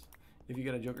does. If you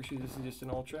get a Joker Shoes, this is just an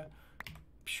ultra.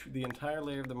 The entire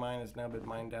layer of the mine has now been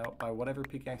mined out by whatever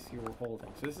pickaxe you were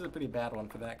holding. So this is a pretty bad one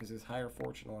for that because there's higher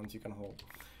fortune ones you can hold.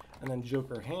 And then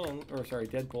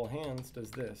Deadpool Hands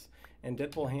does this. And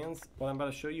Deadpool Hands, what I'm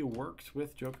about to show you, works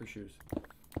with Joker Shoes.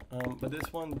 But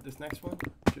this next one,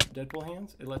 Deadpool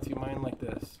Hands, it lets you mine like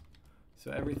this.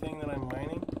 So everything that I'm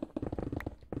mining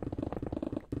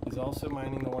is also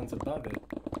mining the ones above it,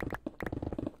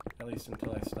 at least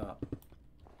until I stop.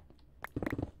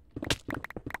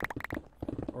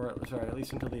 Or, sorry, at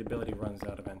least until the ability runs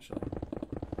out eventually.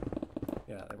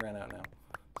 Yeah, it ran out now.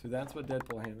 So that's what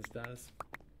Deadpool Hands does.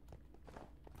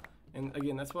 And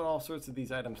again, that's what all sorts of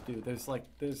these items do. There's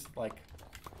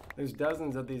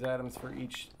dozens of these items for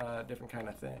each different kind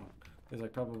of thing. There's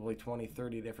like probably 20,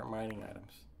 30 different mining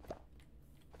items.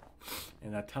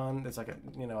 And a ton, there's like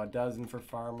a dozen for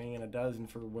farming and a dozen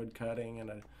for wood cutting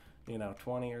and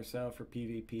 20 or so for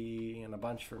PvP and a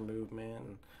bunch for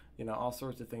movement and all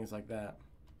sorts of things like that.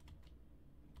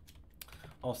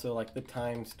 Also like the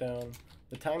time stone.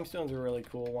 The time stone's a really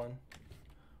cool one.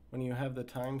 When you have the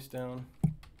time stone,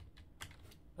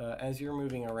 as you're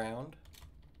moving around,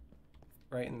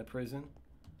 right in the prison,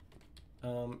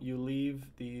 you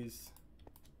leave these.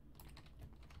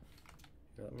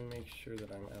 Here, let me make sure that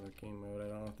I'm out of game mode. I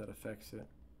don't know if that affects it.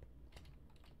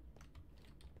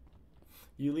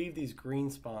 You leave these green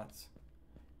spots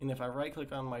And if I right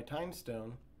click on my time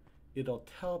stone, it'll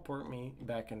teleport me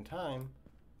back in time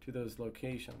to those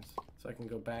locations. So I can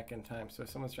go back in time. So if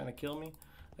someone's trying to kill me,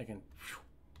 I can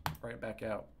right back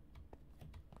out.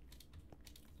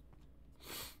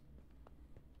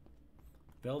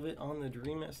 Velvet on the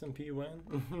Dream SMP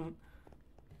win.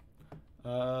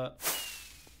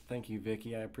 Thank you,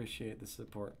 Vicky. I appreciate the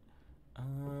support.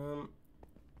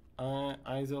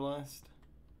 Isolest.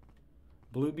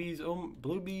 Blue Bees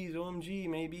OMG,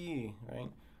 maybe, right?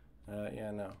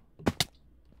 Yeah, no.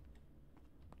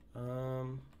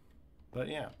 But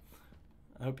yeah,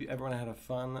 I hope everyone had a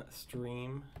fun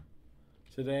stream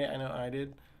today. I know I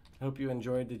did. I hope you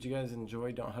enjoyed. Did you guys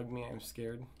enjoy Don't Hug Me, I'm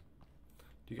Scared?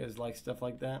 Do you guys like stuff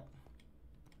like that?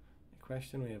 A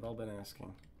question we have all been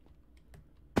asking.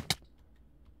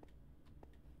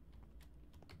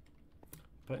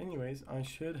 But anyways, I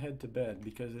should head to bed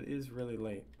because it is really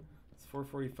late. It's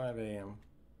 4:45 a.m.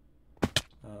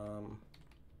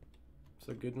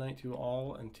 So good night to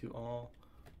all, and to all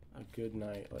a good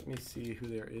night. Let me see who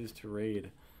there is to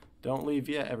raid. Don't leave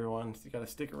yet, everyone. You gotta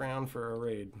stick around for a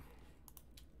raid.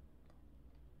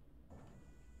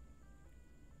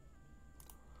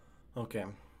 Okay.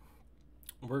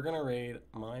 We're gonna raid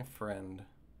my friend.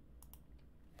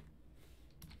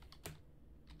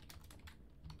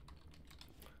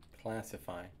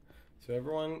 Classify. So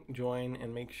everyone join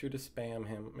and make sure to spam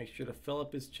him. Make sure to fill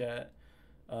up his chat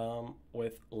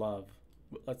with love.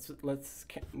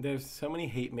 There's so many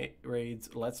hate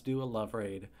raids. Let's do a love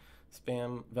raid.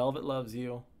 Spam Velvet loves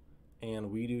you, and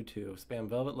we do too. Spam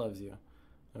Velvet loves you.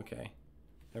 Okay.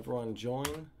 Everyone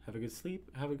join. Have a good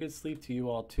sleep. Have a good sleep to you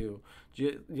all too.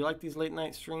 Do you like these late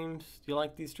night streams? Do you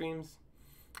like these streams?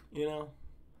 You know,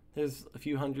 there's a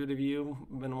few hundred of you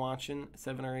been watching,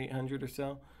 700 or 800 or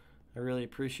so. I really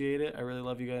appreciate it. I really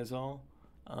love you guys all.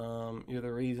 You're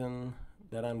the reason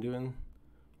that I'm doing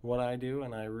what I do,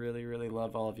 and I really, really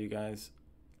love all of you guys,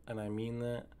 and I mean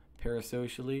that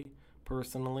parasocially,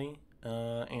 personally,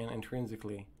 and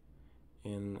intrinsically,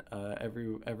 in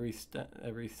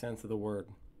every sense of the word.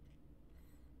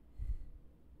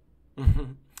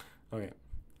 Okay.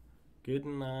 Good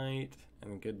night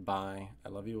and goodbye. I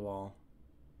love you all.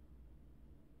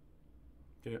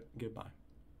 Goodbye.